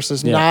sci-fi universe.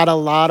 There's Yeah. not a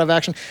lot of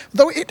action,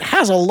 though it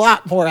has a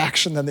lot more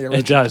action than the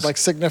original. does. Like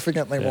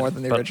significantly more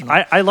than the but original.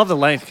 I love the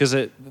length because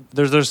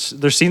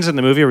there's scenes in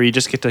the movie where you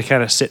just get to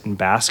kind of sit and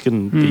bask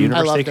in the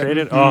universe loved they it.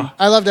 created. Oh,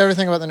 I loved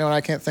everything about the new one.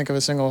 I can't think of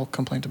a single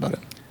complaint about it.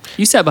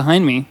 You sat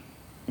behind me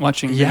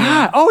watching.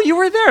 yeah. Oh, you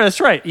were there. That's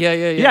right. Yeah.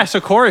 Yeah,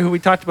 so Corey, who we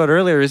talked about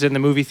earlier, is in the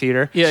movie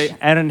theater. Yeah.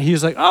 And then he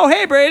was like, "Oh,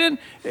 hey, Braden,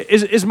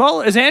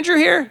 is Andrew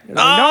here?" And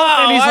I'm like, no.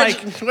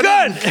 And he's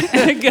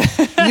like,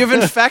 "Good." you've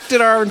infected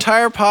our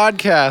entire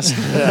podcast.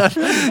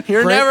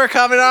 You're Great. never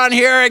coming on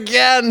here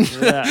again.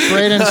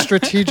 Braden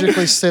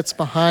strategically sits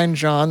behind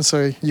John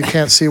so you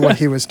can't see what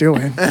he was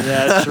doing.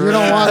 That's You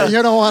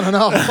don't want to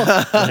know.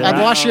 I'd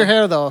wash your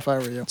hair though if I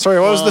were you. Sorry,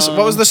 what was this?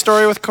 What was the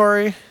story with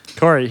Corey?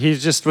 Corey, he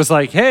just was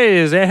like, "Hey,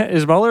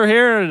 is Mueller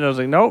here?" And I was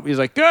like, "Nope." He's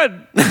like, "Good."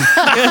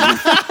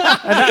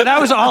 And that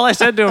was all I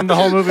said to him the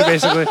whole movie,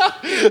 basically.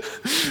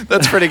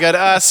 That's pretty good.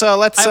 So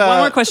let's. I have one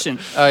more question.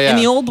 Oh, yeah. In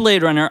the old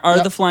Blade Runner, are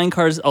the flying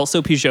cars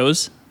also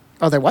Peugeots?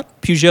 Oh, they what?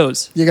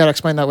 Peugeots. You got to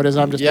explain that. What it is?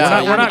 I'm just.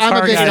 Yeah. We're not I'm a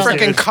car big guys. dumb-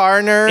 Freaking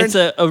car nerd. It's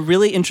a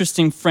really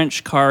interesting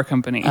French car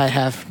company I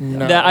have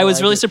no. that I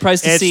was really idea.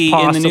 surprised to It's see in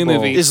the new possible.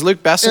 movie. Is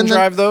Luke Besson In the-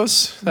 drive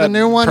those? The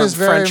new one is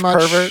very French much.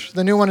 pervert.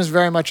 The new one is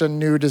very much a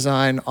new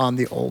design on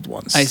the old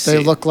ones. I They see.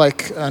 look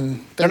like.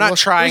 They're not It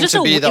trying was to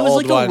just be the it was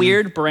old like one. a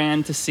weird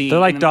brand to see. They're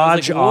like and I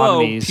was Dodge Whoa,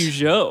 Omnis.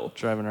 Peugeot.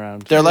 Driving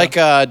around. They're like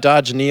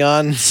Dodge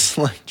Neons,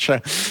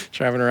 like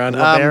driving around.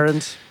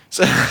 LeBarons.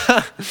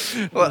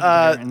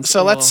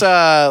 So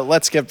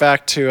let's get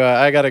back to.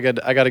 I got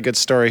a good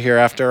story here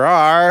after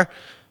our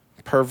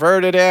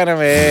perverted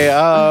anime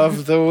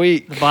of the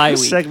week. Bye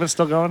This week. segment's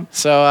still going?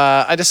 So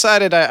I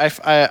decided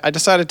I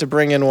decided to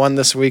bring in one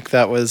this week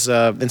that was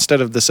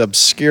instead of this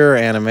obscure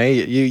anime,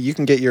 you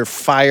can get your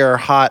fire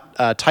hot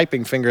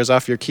typing fingers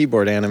off your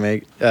keyboard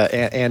anime,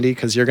 Andy,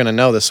 because you're gonna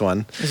know this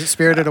one. Is it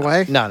Spirited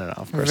Away? No,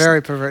 of course. Very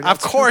not. perverted. Of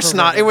It's course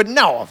not. perverted. It would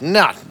no,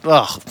 not.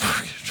 Ugh.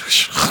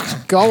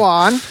 Go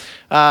on.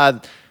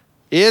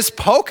 is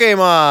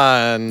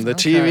Pokemon, the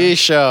TV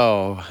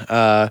show.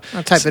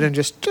 I'll type it in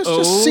just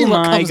Oh see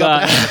what my comes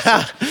God.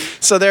 up.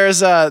 So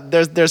there's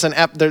an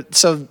app there.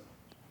 So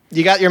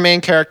you got your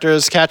main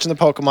characters catching the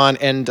Pokemon,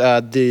 and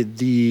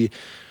the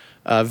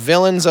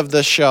villains of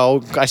the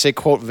show. I say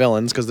quote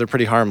villains because they're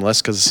pretty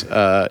harmless. Because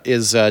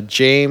is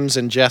James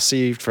and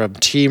Jesse from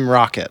Team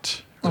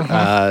Rocket.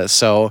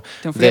 So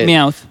Don't forget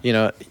Meowth. You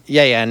know,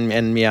 and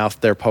Meowth,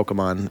 their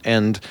Pokemon,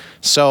 and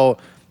so.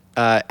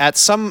 On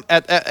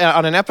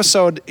an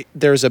episode,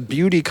 there's a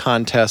beauty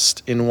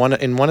contest in one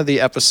of the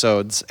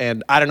episodes,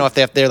 and I don't know if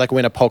they like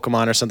win a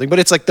Pokemon or something, but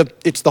it's like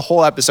the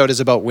whole episode is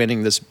about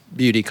winning this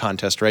beauty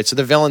contest, right? So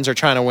the villains are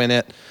trying to win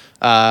it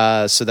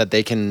so that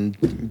they can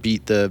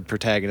beat the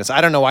protagonist. I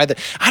don't know why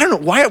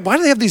why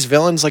do they have these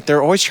villains, like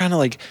they're always trying to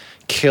like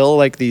kill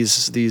like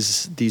these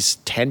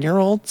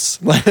 10-year-olds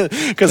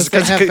Because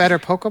they have better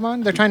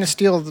Pokemon. They're trying to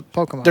steal the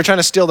Pokemon. They're trying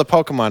to steal the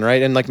Pokemon,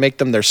 right? And like make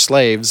them their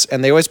slaves.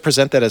 And they always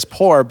present that as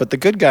poor, but the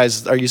good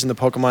guys are using the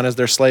Pokemon as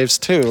their slaves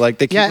too. Like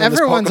they keep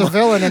everyone's a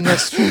villain in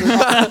this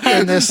world.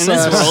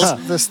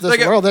 this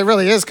world. It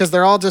really is, because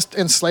they're all just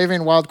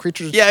enslaving wild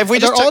creatures. Yeah, if we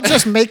they're just all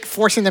just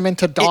forcing them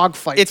into dog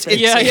fights.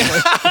 Yeah.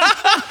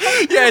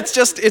 Yeah, it's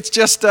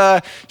just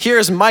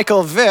here's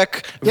Michael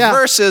Vick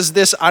versus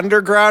this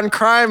underground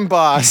crime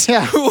boss.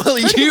 Yeah, who will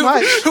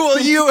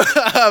you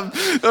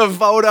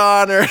vote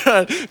on or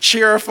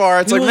cheer for?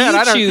 It's Who like, will man, you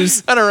I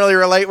choose? don't really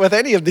relate with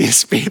any of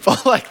these people.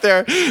 Like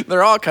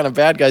they're all kind of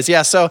bad guys.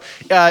 Yeah. So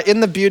in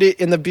the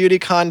beauty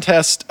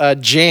contest,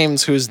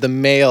 James, who's the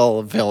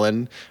male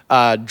villain,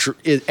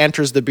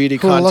 enters the beauty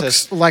Who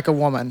contest. looks like a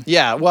woman.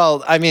 Yeah,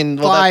 well, I mean,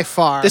 By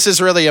far. this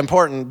is really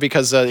important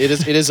because it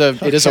is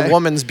a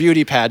woman's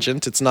beauty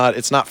pageant. It's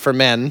not for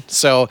men.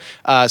 So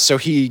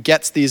he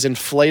gets these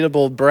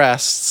inflatable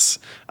breasts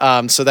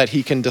so that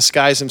he can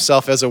disguise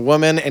himself as a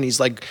woman, and he's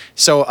like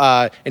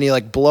and he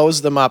like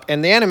blows them up,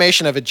 and the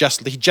animation of it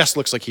he just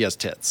looks like he has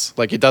tits.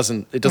 Like it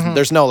doesn't.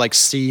 There's no like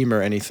seam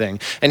or anything,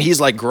 and he's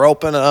like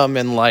groping them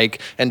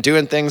and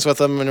doing things with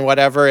them and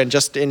whatever, and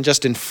just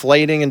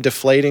inflating and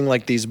deflating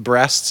like these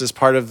breasts as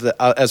part of this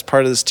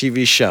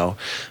TV show.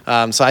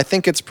 So I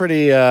think it's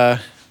pretty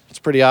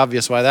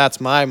obvious why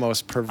that's my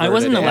most perverted. I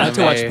wasn't allowed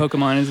to watch anime.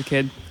 Pokemon as a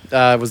kid.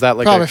 Was that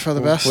like Probably for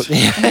the best.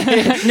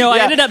 No, I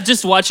ended up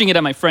just watching it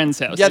at my friend's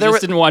house. Yeah, I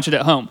just didn't watch it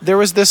at home. There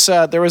was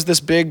this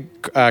big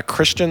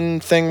Christian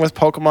thing with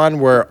Pokemon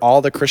where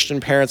all the Christian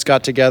parents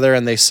got together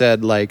and they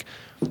said like,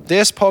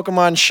 this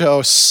Pokemon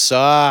show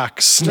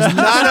sucks. None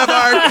of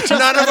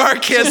our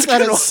kids Just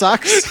that can. it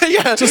sucks.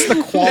 Yeah, Just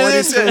the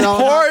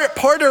quality.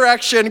 poor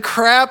direction,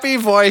 crappy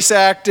voice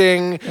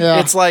acting. Yeah.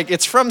 It's like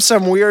it's from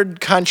some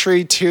weird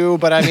country too,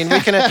 but I mean we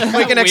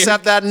can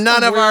accept that.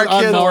 None of our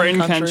kids. Foreign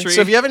country.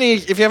 So if you have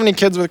any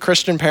kids with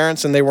Christian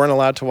parents and they weren't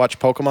allowed to watch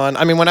Pokemon,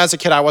 I mean, when I was a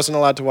kid, I wasn't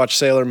allowed to watch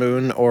Sailor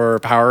Moon or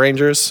Power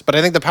Rangers, but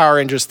I think the Power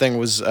Rangers thing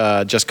was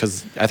just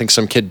because I think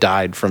some kid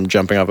died from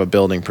jumping off a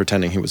building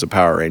pretending he was a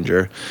Power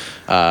Ranger.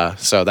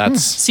 So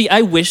that's See,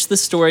 I wish the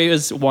story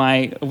was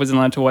why I wasn't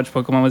allowed to watch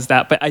Pokemon was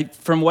that, but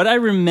from what I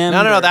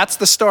remember, no. That's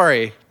the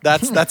story.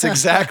 That's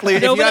exactly.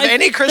 No, if you but have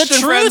any the Christian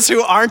truth- friends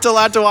who aren't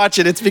allowed to watch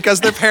it, it's because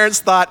their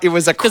parents thought it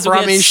was a because we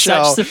crummy had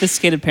show. such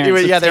sophisticated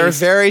parents. Yeah, with they were taste.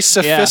 very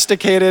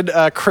sophisticated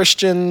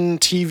Christian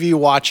TV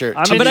watcher.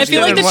 I mean, But I feel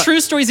like the what- true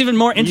story is even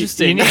more You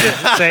interesting. need to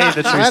say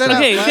the true I don't story. know.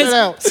 Okay, Let it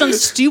out. because some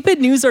stupid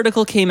news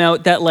article came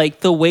out that like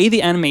the way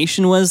the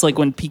animation was, like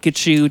when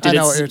Pikachu did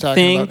know what its you're talking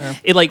thing, about, yeah.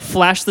 it like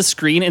flashed the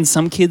screen and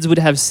some kids would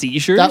have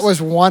seizures. That was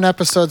one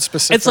episode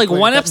specifically. it's like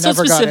one that episode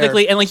never got aired.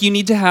 specifically, and like you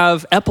need to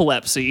have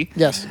epilepsy.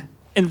 Yes.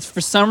 And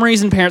for some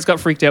reason, parents got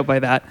freaked out by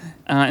that,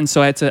 and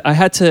so I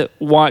had to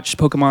watch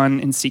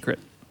Pokemon in secret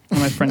on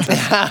my friend's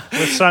house.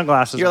 With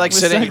sunglasses. You're like on.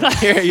 sitting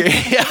here.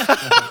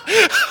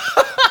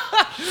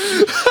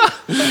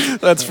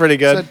 That's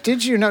pretty So good.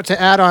 did you know, to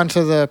add on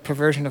to the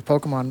perversion of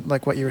Pokemon,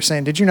 like what you were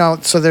saying, did you know,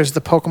 so there's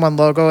the Pokemon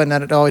logo and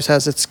then it always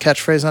has its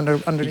catchphrase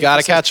underneath. You gotta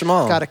It says, catch 'em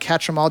all. Gotta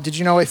catch 'em all. Did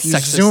you know if you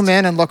Sexist. zoom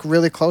in and look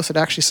really close, it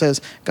actually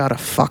says, gotta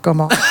fuck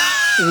 'em all?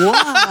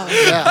 Wow.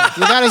 Yeah,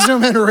 you gotta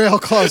zoom in real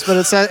close, but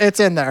it's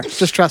in there.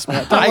 Just trust me.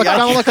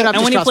 Don't look it up.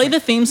 And when just you trust play me. the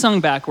theme song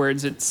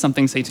backwards, it's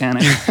something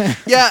satanic.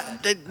 Yeah,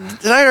 did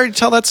I already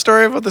tell that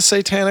story about the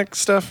satanic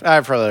stuff?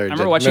 I probably already I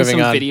remember did. watching Moving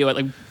some on. video at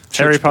like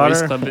Harry Church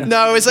Boys Potter? Club.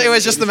 No, it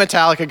was just the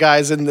Metallica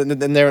guys,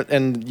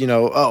 and you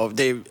know,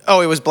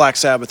 it was Black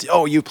Sabbath.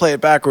 Oh, you play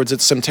it backwards.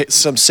 It's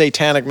some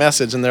satanic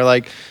message, and they're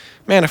like,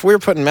 man, if we were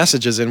putting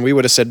messages in, we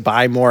would have said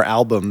buy more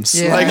albums.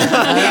 Yeah, Like,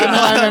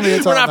 I remember you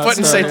we're telling not that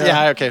putting story,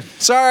 yeah, okay.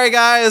 Sorry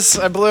guys,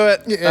 I blew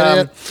it. You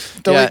idiot.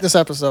 Delete yeah. this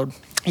episode.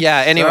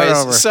 Yeah. over.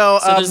 Anyways, so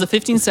So there's a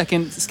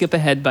 15-second skip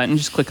ahead button.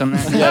 Just click on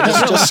that. yeah,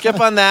 just skip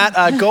on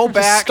that. Go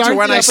back Start to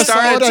when the I episode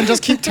started. and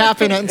just keep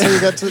tapping it until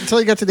you get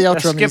to the outro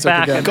skip music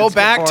back again. and Go skip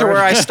back to forward.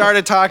 where I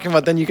started talking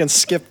about. Then you can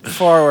skip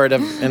forward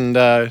and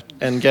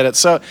get it.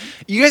 So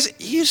you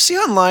see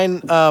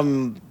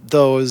online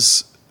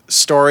those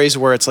stories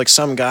where it's like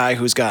some guy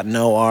who's got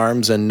no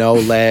arms and no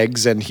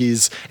legs and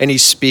he's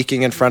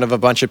speaking in front of a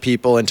bunch of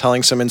people and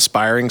telling some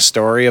inspiring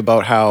story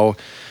about how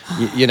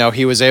you know,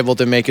 he was able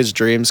to make his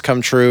dreams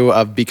come true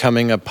of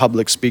becoming a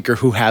public speaker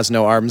who has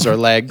no arms or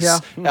legs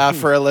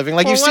for a living.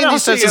 Like, Well, you've what seen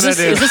else these are you sorts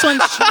of gonna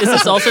do? Is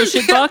this also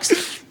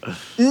shitbox?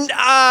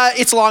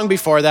 It's long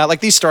before that.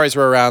 Like, these stories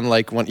were around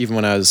like even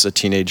when I was a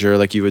teenager.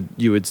 Like, you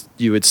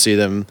would see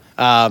them.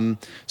 But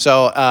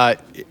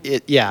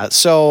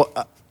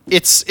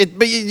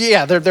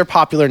yeah, they're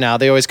popular now.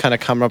 They always kind of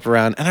come up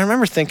around. And I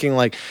remember thinking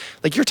like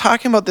you're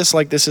talking about this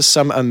like this is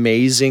some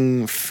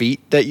amazing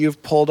feat that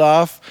you've pulled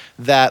off.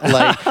 That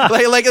like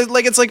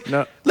it's like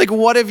No. like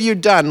what have you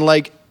done?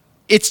 Like,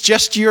 it's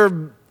just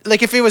your.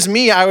 Like, if it was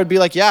me, I would be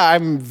like, yeah,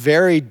 I'm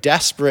very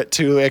desperate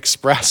to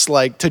express,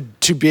 like,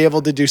 to be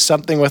able to do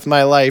something with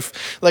my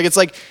life. Like,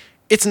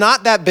 it's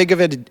not that big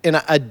of a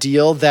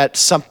deal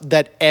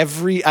that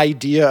every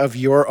idea of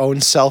your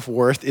own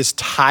self-worth is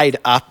tied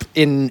up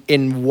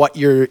in what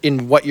you're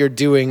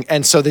doing,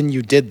 and so then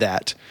you did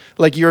that.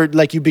 Like,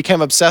 you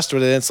became obsessed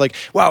with it. And it's like,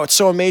 wow, it's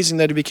so amazing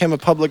that he became a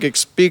public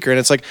speaker. And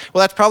it's like,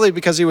 well, that's probably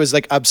because he was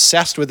like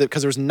obsessed with it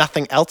because there was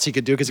nothing else he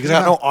could do because he's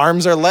got no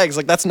arms or legs.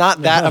 Like, that's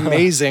not that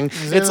amazing.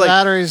 It's like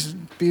batteries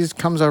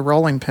becomes a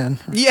rolling pin.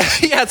 Yeah,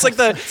 it's like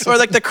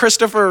the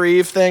Christopher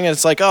Reeve thing. And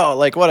it's like, oh,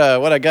 like what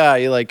a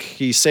guy. Like,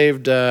 he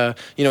saved.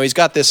 He's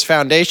got this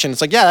foundation.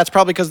 It's like, yeah, that's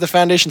probably because the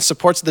foundation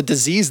supports the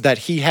disease that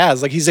he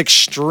has. Like, he's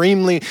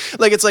extremely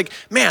like. It's like,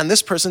 man,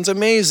 this person's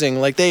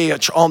amazing. Like, they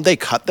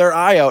cut their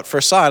eye out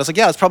for saw. It's like,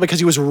 yeah, it's probably because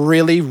he was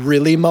really,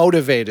 really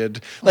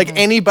motivated. Like,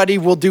 anybody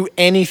will do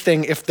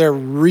anything if they're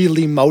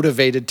really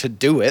motivated to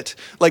do it.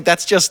 Like,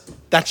 that's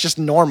just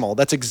normal.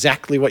 That's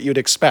exactly what you'd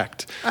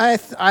expect. I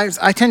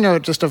tend to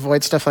just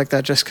avoid stuff like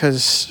that just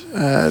because,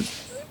 I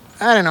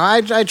don't know,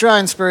 I draw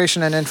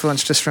inspiration and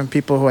influence just from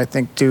people who I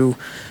think do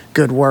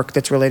good work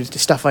that's related to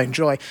stuff I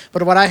enjoy.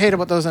 But what I hate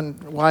about those and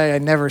why I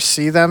never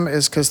see them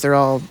is because they're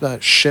all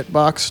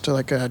shitbox to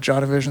like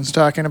John Division's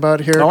talking about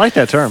here. I like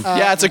that term.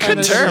 Yeah, it's a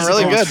good term.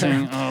 Really good.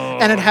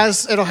 And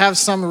it'll have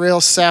some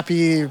real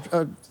sappy,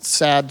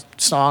 sad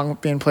song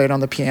being played on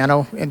the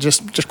piano and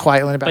just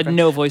quietly in the background.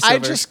 But no voiceover. I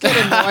just get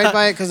annoyed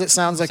by it because it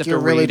sounds like Just have you're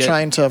to really read it.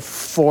 trying to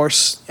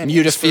force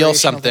You to feel inspirational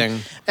something.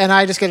 thing. And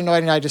I just get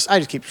annoyed and I just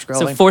keep scrolling.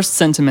 So forced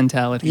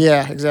sentimentality.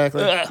 Yeah,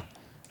 exactly.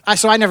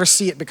 So I never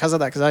see it because of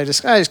that, because I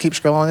just keep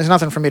scrolling. There's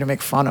nothing for me to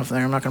make fun of there.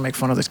 I'm not going to make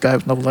fun of this guy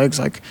with no legs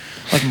like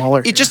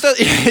Mueller. It just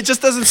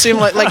doesn't seem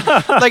like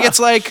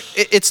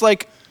it's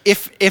like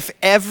if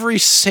every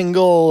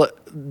single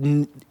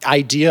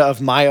idea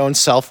of my own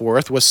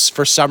self-worth was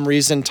for some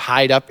reason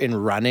tied up in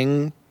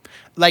running.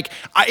 Like,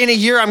 in a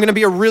year, I'm going to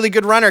be a really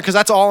good runner because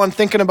that's all I'm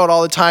thinking about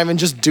all the time and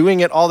just doing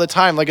it all the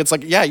time. Like, it's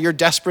like, yeah, you're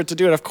desperate to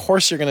do it. Of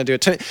course you're going to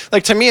do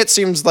it. To me, it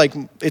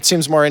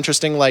seems more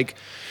interesting. Like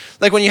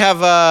when you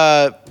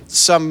have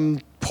some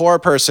poor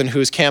person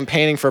who's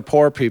campaigning for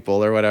poor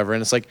people or whatever,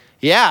 and it's like,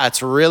 yeah,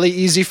 it's really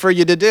easy for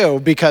you to do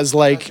because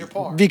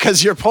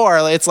you're poor.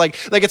 It's like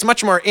it's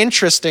much more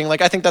interesting.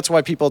 Like, I think that's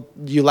why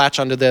you latch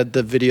onto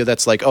the video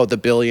that's like, oh, the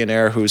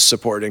billionaire who's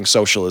supporting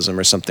socialism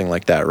or something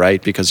like that,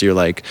 right? Because you're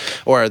like,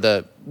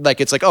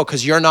 it's like, oh,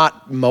 because you're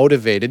not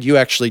motivated, you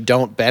actually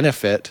don't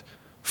benefit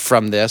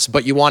from this,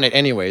 but you want it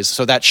anyways.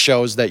 So that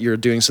shows that you're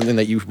doing something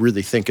that you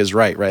really think is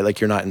right? Like,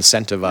 you're not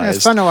incentivized. Yeah,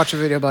 it's fun to watch a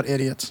video about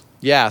idiots.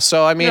 Yeah.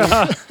 So I mean.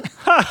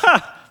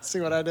 See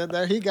what I did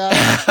there? He got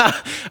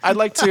it. I'd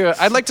like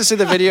to see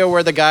the video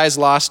where the guy's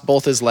lost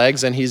both his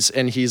legs and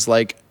he's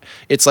like,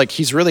 it's like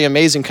he's really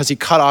amazing because he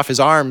cut off his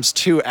arms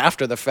too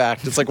after the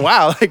fact. It's like,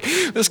 wow, like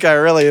this guy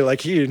really I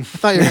thought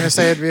you were going to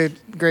say it'd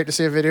be great to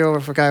see a video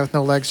of a guy with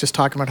no legs just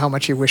talking about how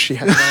much he wished he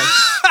had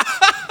legs.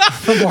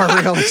 The more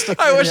realistic.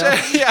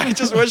 I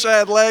just wish I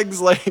had legs,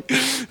 or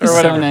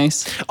whatever. So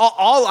nice.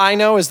 All I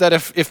know is that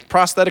if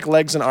prosthetic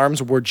legs and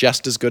arms were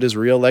just as good as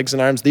real legs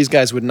and arms, these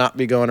guys would not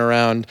be going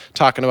around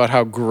talking about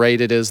how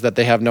great it is that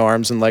they have no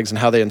arms and legs and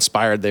how they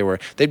inspired they were.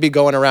 They'd be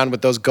going around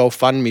with those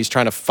GoFundMes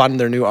trying to fund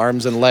their new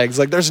arms and legs.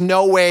 Like, there's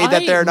no way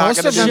that they're not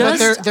going to do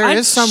that. But there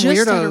is some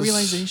weirdos.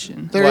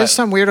 Realization. There is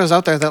some weirdos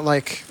out there that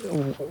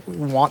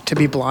want to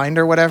be blind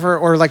or whatever,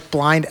 or like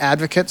blind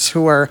advocates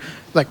who are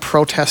like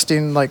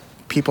protesting like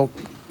people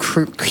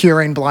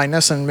curing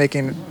blindness and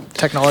making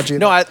technology.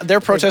 No,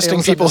 they're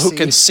protesting people who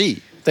can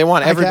see. They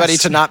want everybody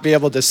to not be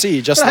able to see,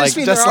 just like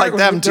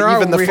them to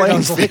even the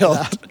playing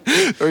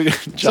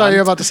field. So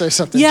you're about to say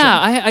something. Yeah,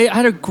 I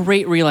had a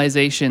great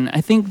realization.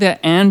 I think that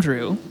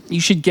Andrew,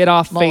 you should get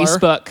off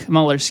Facebook.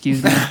 Mueller,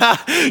 excuse me.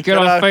 Get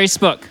off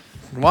Facebook.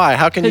 Why?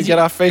 How can you get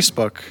off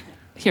Facebook?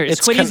 Here,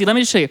 it's quite easy. Let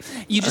me just show you.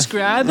 You just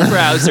grab the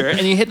browser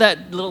and you hit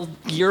that little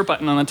gear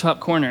button on the top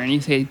corner and you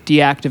say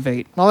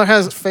deactivate. Mueller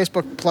has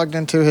Facebook plugged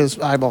into his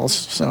eyeballs,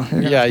 so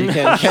yeah, you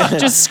can.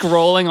 Just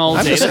scrolling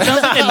all day. That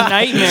sounds like a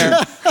nightmare.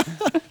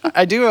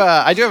 I do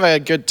have a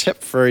good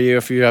tip for you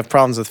if you have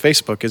problems with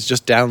Facebook. Is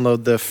just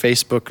download the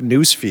Facebook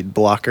newsfeed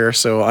blocker,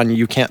 so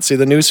you can't see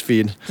the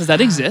newsfeed. Does that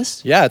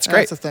exist? Yeah, it's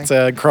great. That's a thing. It's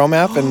a Chrome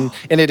app, and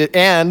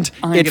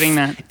I'm getting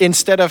that.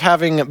 Instead of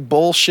having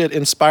bullshit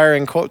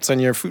inspiring quotes on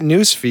your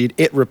newsfeed,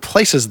 it it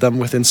replaces them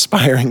with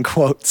inspiring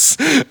quotes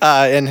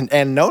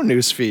and no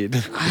news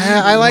feed.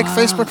 I like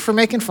Facebook for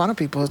making fun of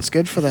people. It's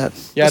good for that.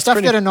 Yeah, the it's stuff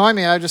pretty- that annoy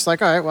me, I just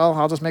like, all right, well,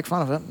 I'll just make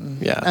fun of it.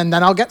 And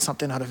then I'll get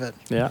something out of it.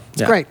 Yeah.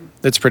 It's great.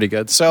 It's pretty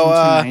good. So,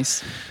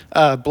 Nice.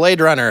 Blade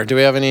Runner. Do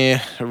we have any?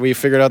 Have we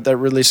figured out that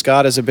Ridley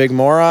Scott is a big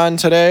moron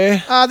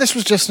today? This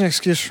was just an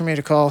excuse for me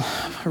to call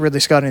Ridley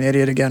Scott an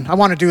idiot again. I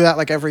want to do that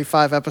like every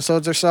 5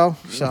 episodes or so.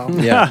 So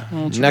Yeah.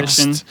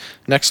 tradition.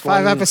 Next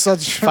 5 one.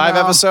 episodes from 5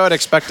 now. episode.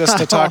 Expect us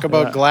to talk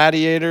about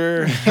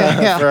Gladiator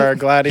Yeah. for our He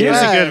Gladiator.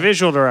 was Yeah. a good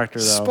visual director,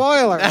 though.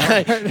 Spoiler.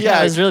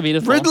 Yeah, it was really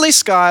beautiful. Ridley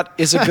Scott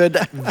is a good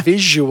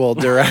visual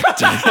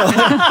director.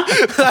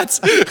 that's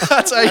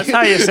That's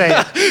how you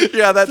say it.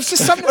 Yeah, that's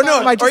just something or no,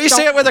 about him I just or you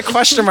say don't- it with a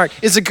question mark.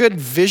 Is a good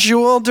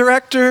visual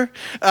director?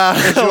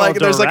 Like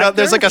there's like a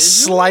director?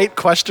 slight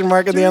question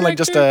mark at the end, like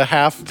just a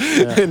half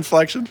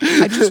inflection.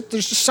 There's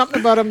just something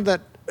about him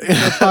that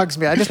bugs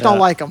me. I just don't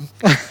like him.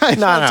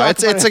 No,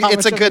 it's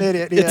a good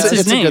It's It's his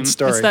it's a name. good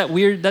story. It's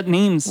that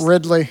name's.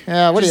 Ridley.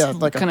 Yeah, what do you Just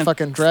have? Like a kind of-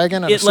 fucking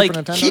dragon and a It Super like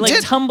Nintendo? He like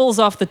did- tumbles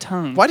off the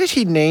tongue. Why did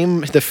he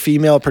name the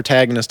female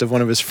protagonist of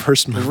one of his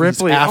first movies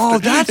Ripley. after? Oh,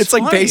 that's it's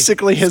like funny.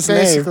 basically his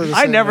Basically name. the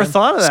I same never name.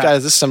 thought of This that. guy,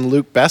 this is some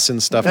Luke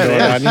Besson stuff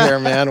going on here,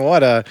 man.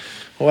 What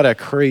a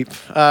creep.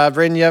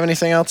 Braden, you have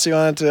anything else you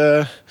wanted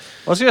to?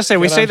 I was gonna say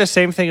we Get say on. the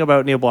same thing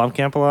about Neil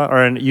Blomkamp a lot,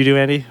 or you do,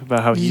 Andy,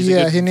 about how he's Yeah,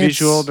 a he good needs-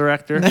 visual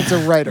director. It's a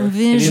writer.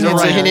 He needs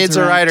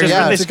a writer. Does Yeah,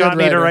 Ridley it's a Scott good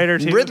need a writer. writer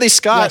too? Ridley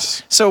Scott.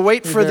 Yes. So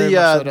wait He for very the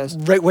much so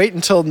does. wait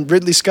until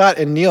Ridley Scott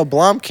and Neil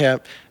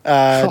Blomkamp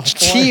boy.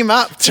 team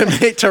up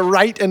to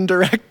write and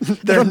direct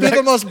their It'll be the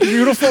next. most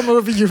beautiful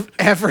movie you've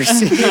ever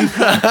seen.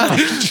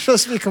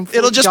 just be complete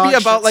It'll just be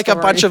dog about shit like a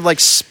story. bunch of like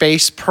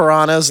space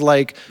piranhas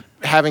like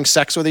having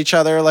sex with each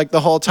other like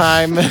the whole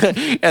time,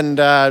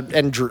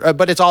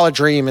 but it's all a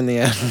dream in the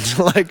end.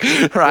 Like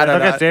I don't I'll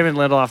know. get David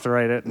Lindelof to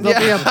write it.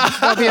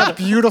 There'll be a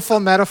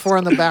beautiful metaphor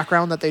in the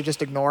background that they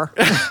just ignore.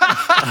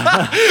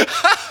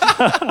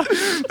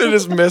 They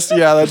just missed.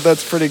 Yeah,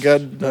 that's pretty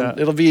good.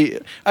 It'll be.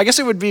 I guess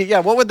it would be. Yeah,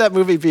 what would that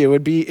movie be? It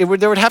would be.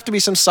 There would have to be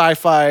some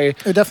sci-fi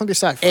It would definitely be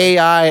sci-fi.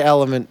 AI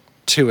element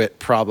to it,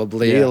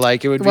 probably. Yeah.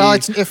 Like it would Well,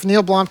 be. if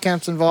Neil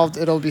Blomkamp's involved,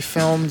 it'll be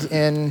filmed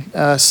in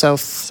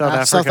South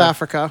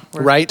Africa,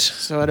 Right.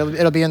 So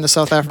it'll be in the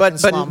South African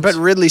slums. But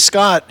Ridley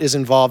Scott is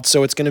involved,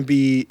 so it's going to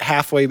be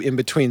halfway in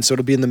between. So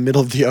it'll be in the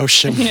middle of the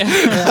ocean,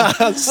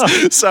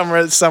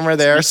 somewhere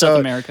there. Like so South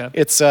America.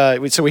 It's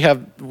so we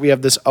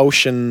have this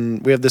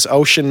ocean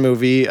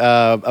movie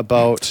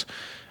about.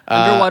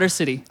 Underwater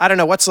City. I don't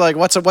know what's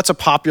a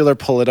popular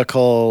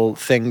political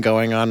thing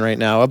going on right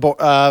now.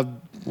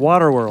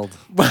 Waterworld.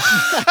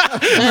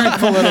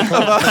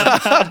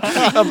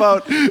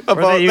 About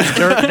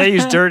Where they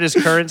use dirt as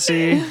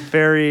currency.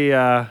 Very.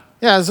 yeah,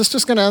 is this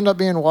just going to end up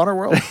being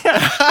Waterworld?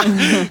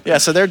 yeah.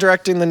 So they're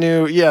directing the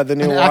new An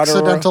Waterworld.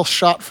 accidental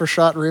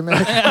shot-for-shot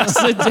remake.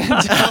 Accidental.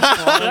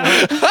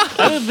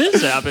 How did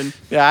this happen?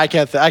 Yeah, I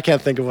can't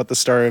think of what the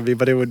story would be,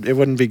 but it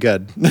wouldn't be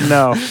good.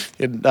 No.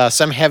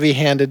 Some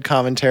heavy-handed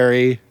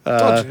commentary.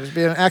 Told you, it'd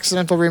be an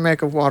accidental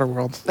remake of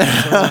Waterworld.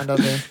 That's what it wound up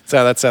being.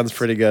 So that sounds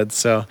pretty good.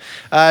 So,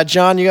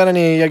 John, you got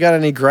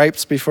any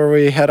gripes before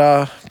we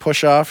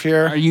push off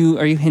here? Are you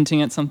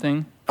hinting at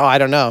something? Oh, I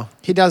don't know.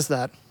 He does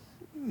that.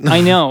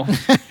 I know.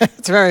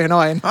 It's very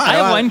annoying. I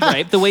have one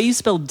gripe. The way you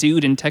spell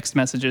dude in text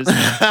messages.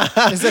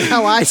 Is it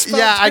how I spell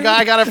Yeah, I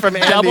got it from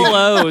Andy. Double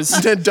O's.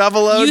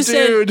 Double O, You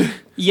dude. said,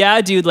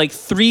 yeah, dude, like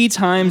 3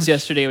 times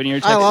yesterday when you were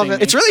texting I love it.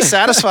 me. It's really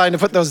satisfying to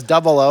put those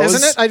double O's.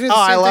 Isn't it? I do the Oh,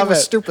 same I love thing with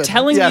it. stupid.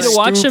 telling Yeah, me to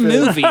watch stupid.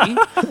 a movie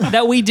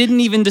that we didn't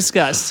even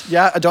discuss.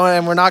 Yeah,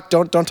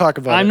 don't talk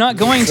about it. I'm not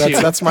going to.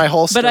 That's my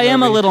whole. But I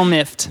am a little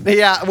miffed.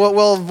 Yeah,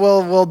 we'll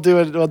do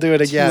it. We'll do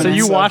it again. So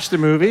you watched the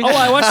movie? Oh,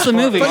 I watched the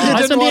movie. But you I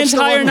didn't spent the watch the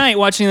entire one- night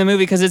watching the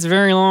movie because it's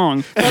very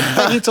long.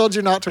 But he told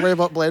you not to worry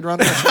about Blade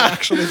Runner, which you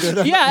actually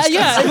did.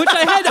 Yeah, which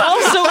I had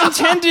also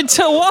intended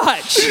to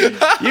watch.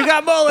 You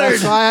got Muller.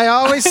 That's why I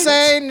always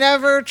say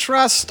never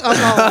trust a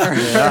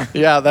Mueller.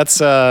 Yeah,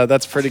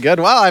 that's pretty good.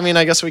 Well, I mean,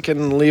 I guess we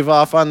can leave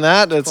off on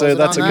that. That's Close a it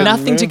that's a on good that.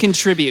 Nothing to move.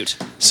 contribute.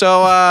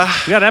 So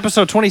We got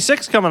episode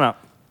 26 coming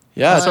up.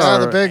 yeah, That's so our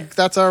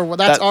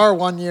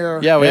 1 year.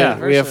 yeah, we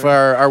anniversary. have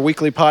our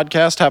weekly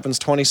podcast happens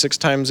 26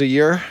 times a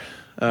year.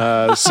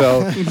 That's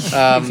our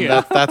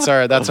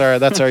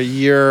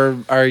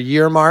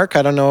year mark.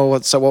 I don't know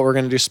what we're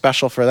going to do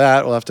special for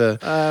that. We'll have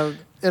to.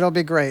 It'll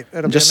be great.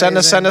 It'll Just be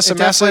amazing. send us a It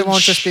definitely won't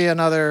message. just be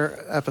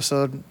another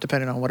episode,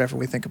 depending on whatever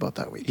we think about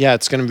that week. Yeah,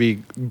 it's going to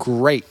be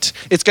great.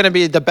 It's going to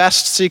be the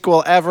best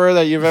sequel ever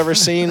that you've ever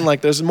seen.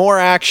 Like, there's more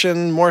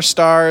action, more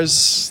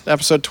stars.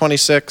 Episode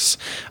 26.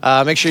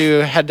 Make sure you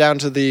head down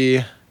to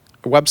the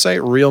website,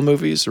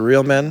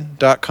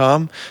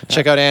 realmoviesrealmen.com.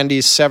 Check out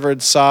Andy's severed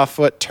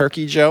sawfoot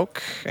turkey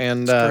joke,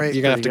 and you're great.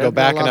 going to have to Pretty go good.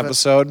 back I an love it.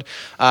 episode,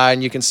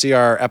 and you can see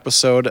our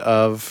episode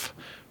of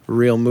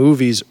Real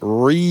Movies,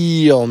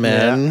 Real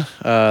Men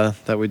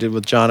that we did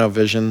with John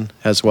O'Vision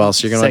as well.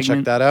 So you're going to check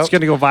Segment. that out. It's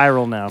going to go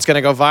viral now. It's going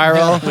to go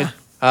viral.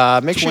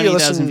 Make sure you 20,000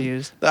 listen.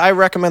 views. I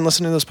recommend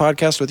listening to this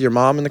podcast with your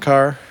mom in the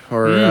car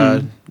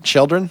or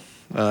children.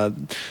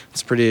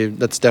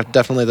 That's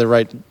definitely the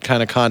right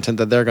kind of content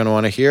that they're going to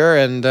want to hear.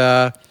 And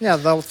Yeah,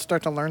 they'll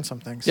start to learn some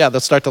things. yeah, they'll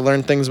start to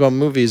learn things about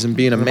movies and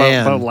being a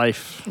man. About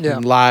life. Yeah.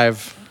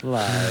 Live.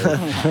 Live.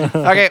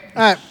 Okay.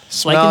 All right.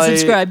 Like and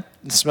subscribe.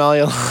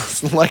 Smelly,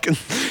 like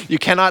you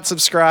cannot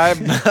subscribe,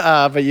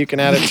 but you can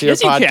add it to your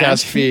Yes, you can.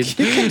 podcast feed.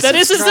 That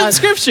is a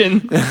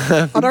subscription.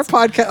 On our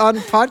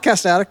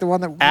Podcast Addict, the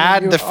one that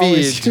Add you the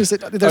always feed. use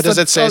Does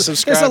it say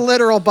subscribe? There's a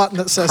literal button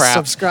that says Crap.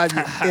 subscribe,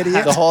 you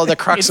idiot. The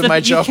crux It's of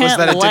my that you joke was can't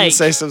that it didn't like.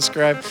 say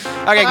subscribe.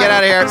 Okay, get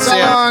out of here. So See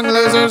ya. long,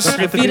 losers.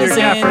 Get the Feed Peter us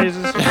Cat in.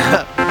 phrases.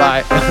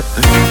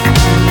 Bye.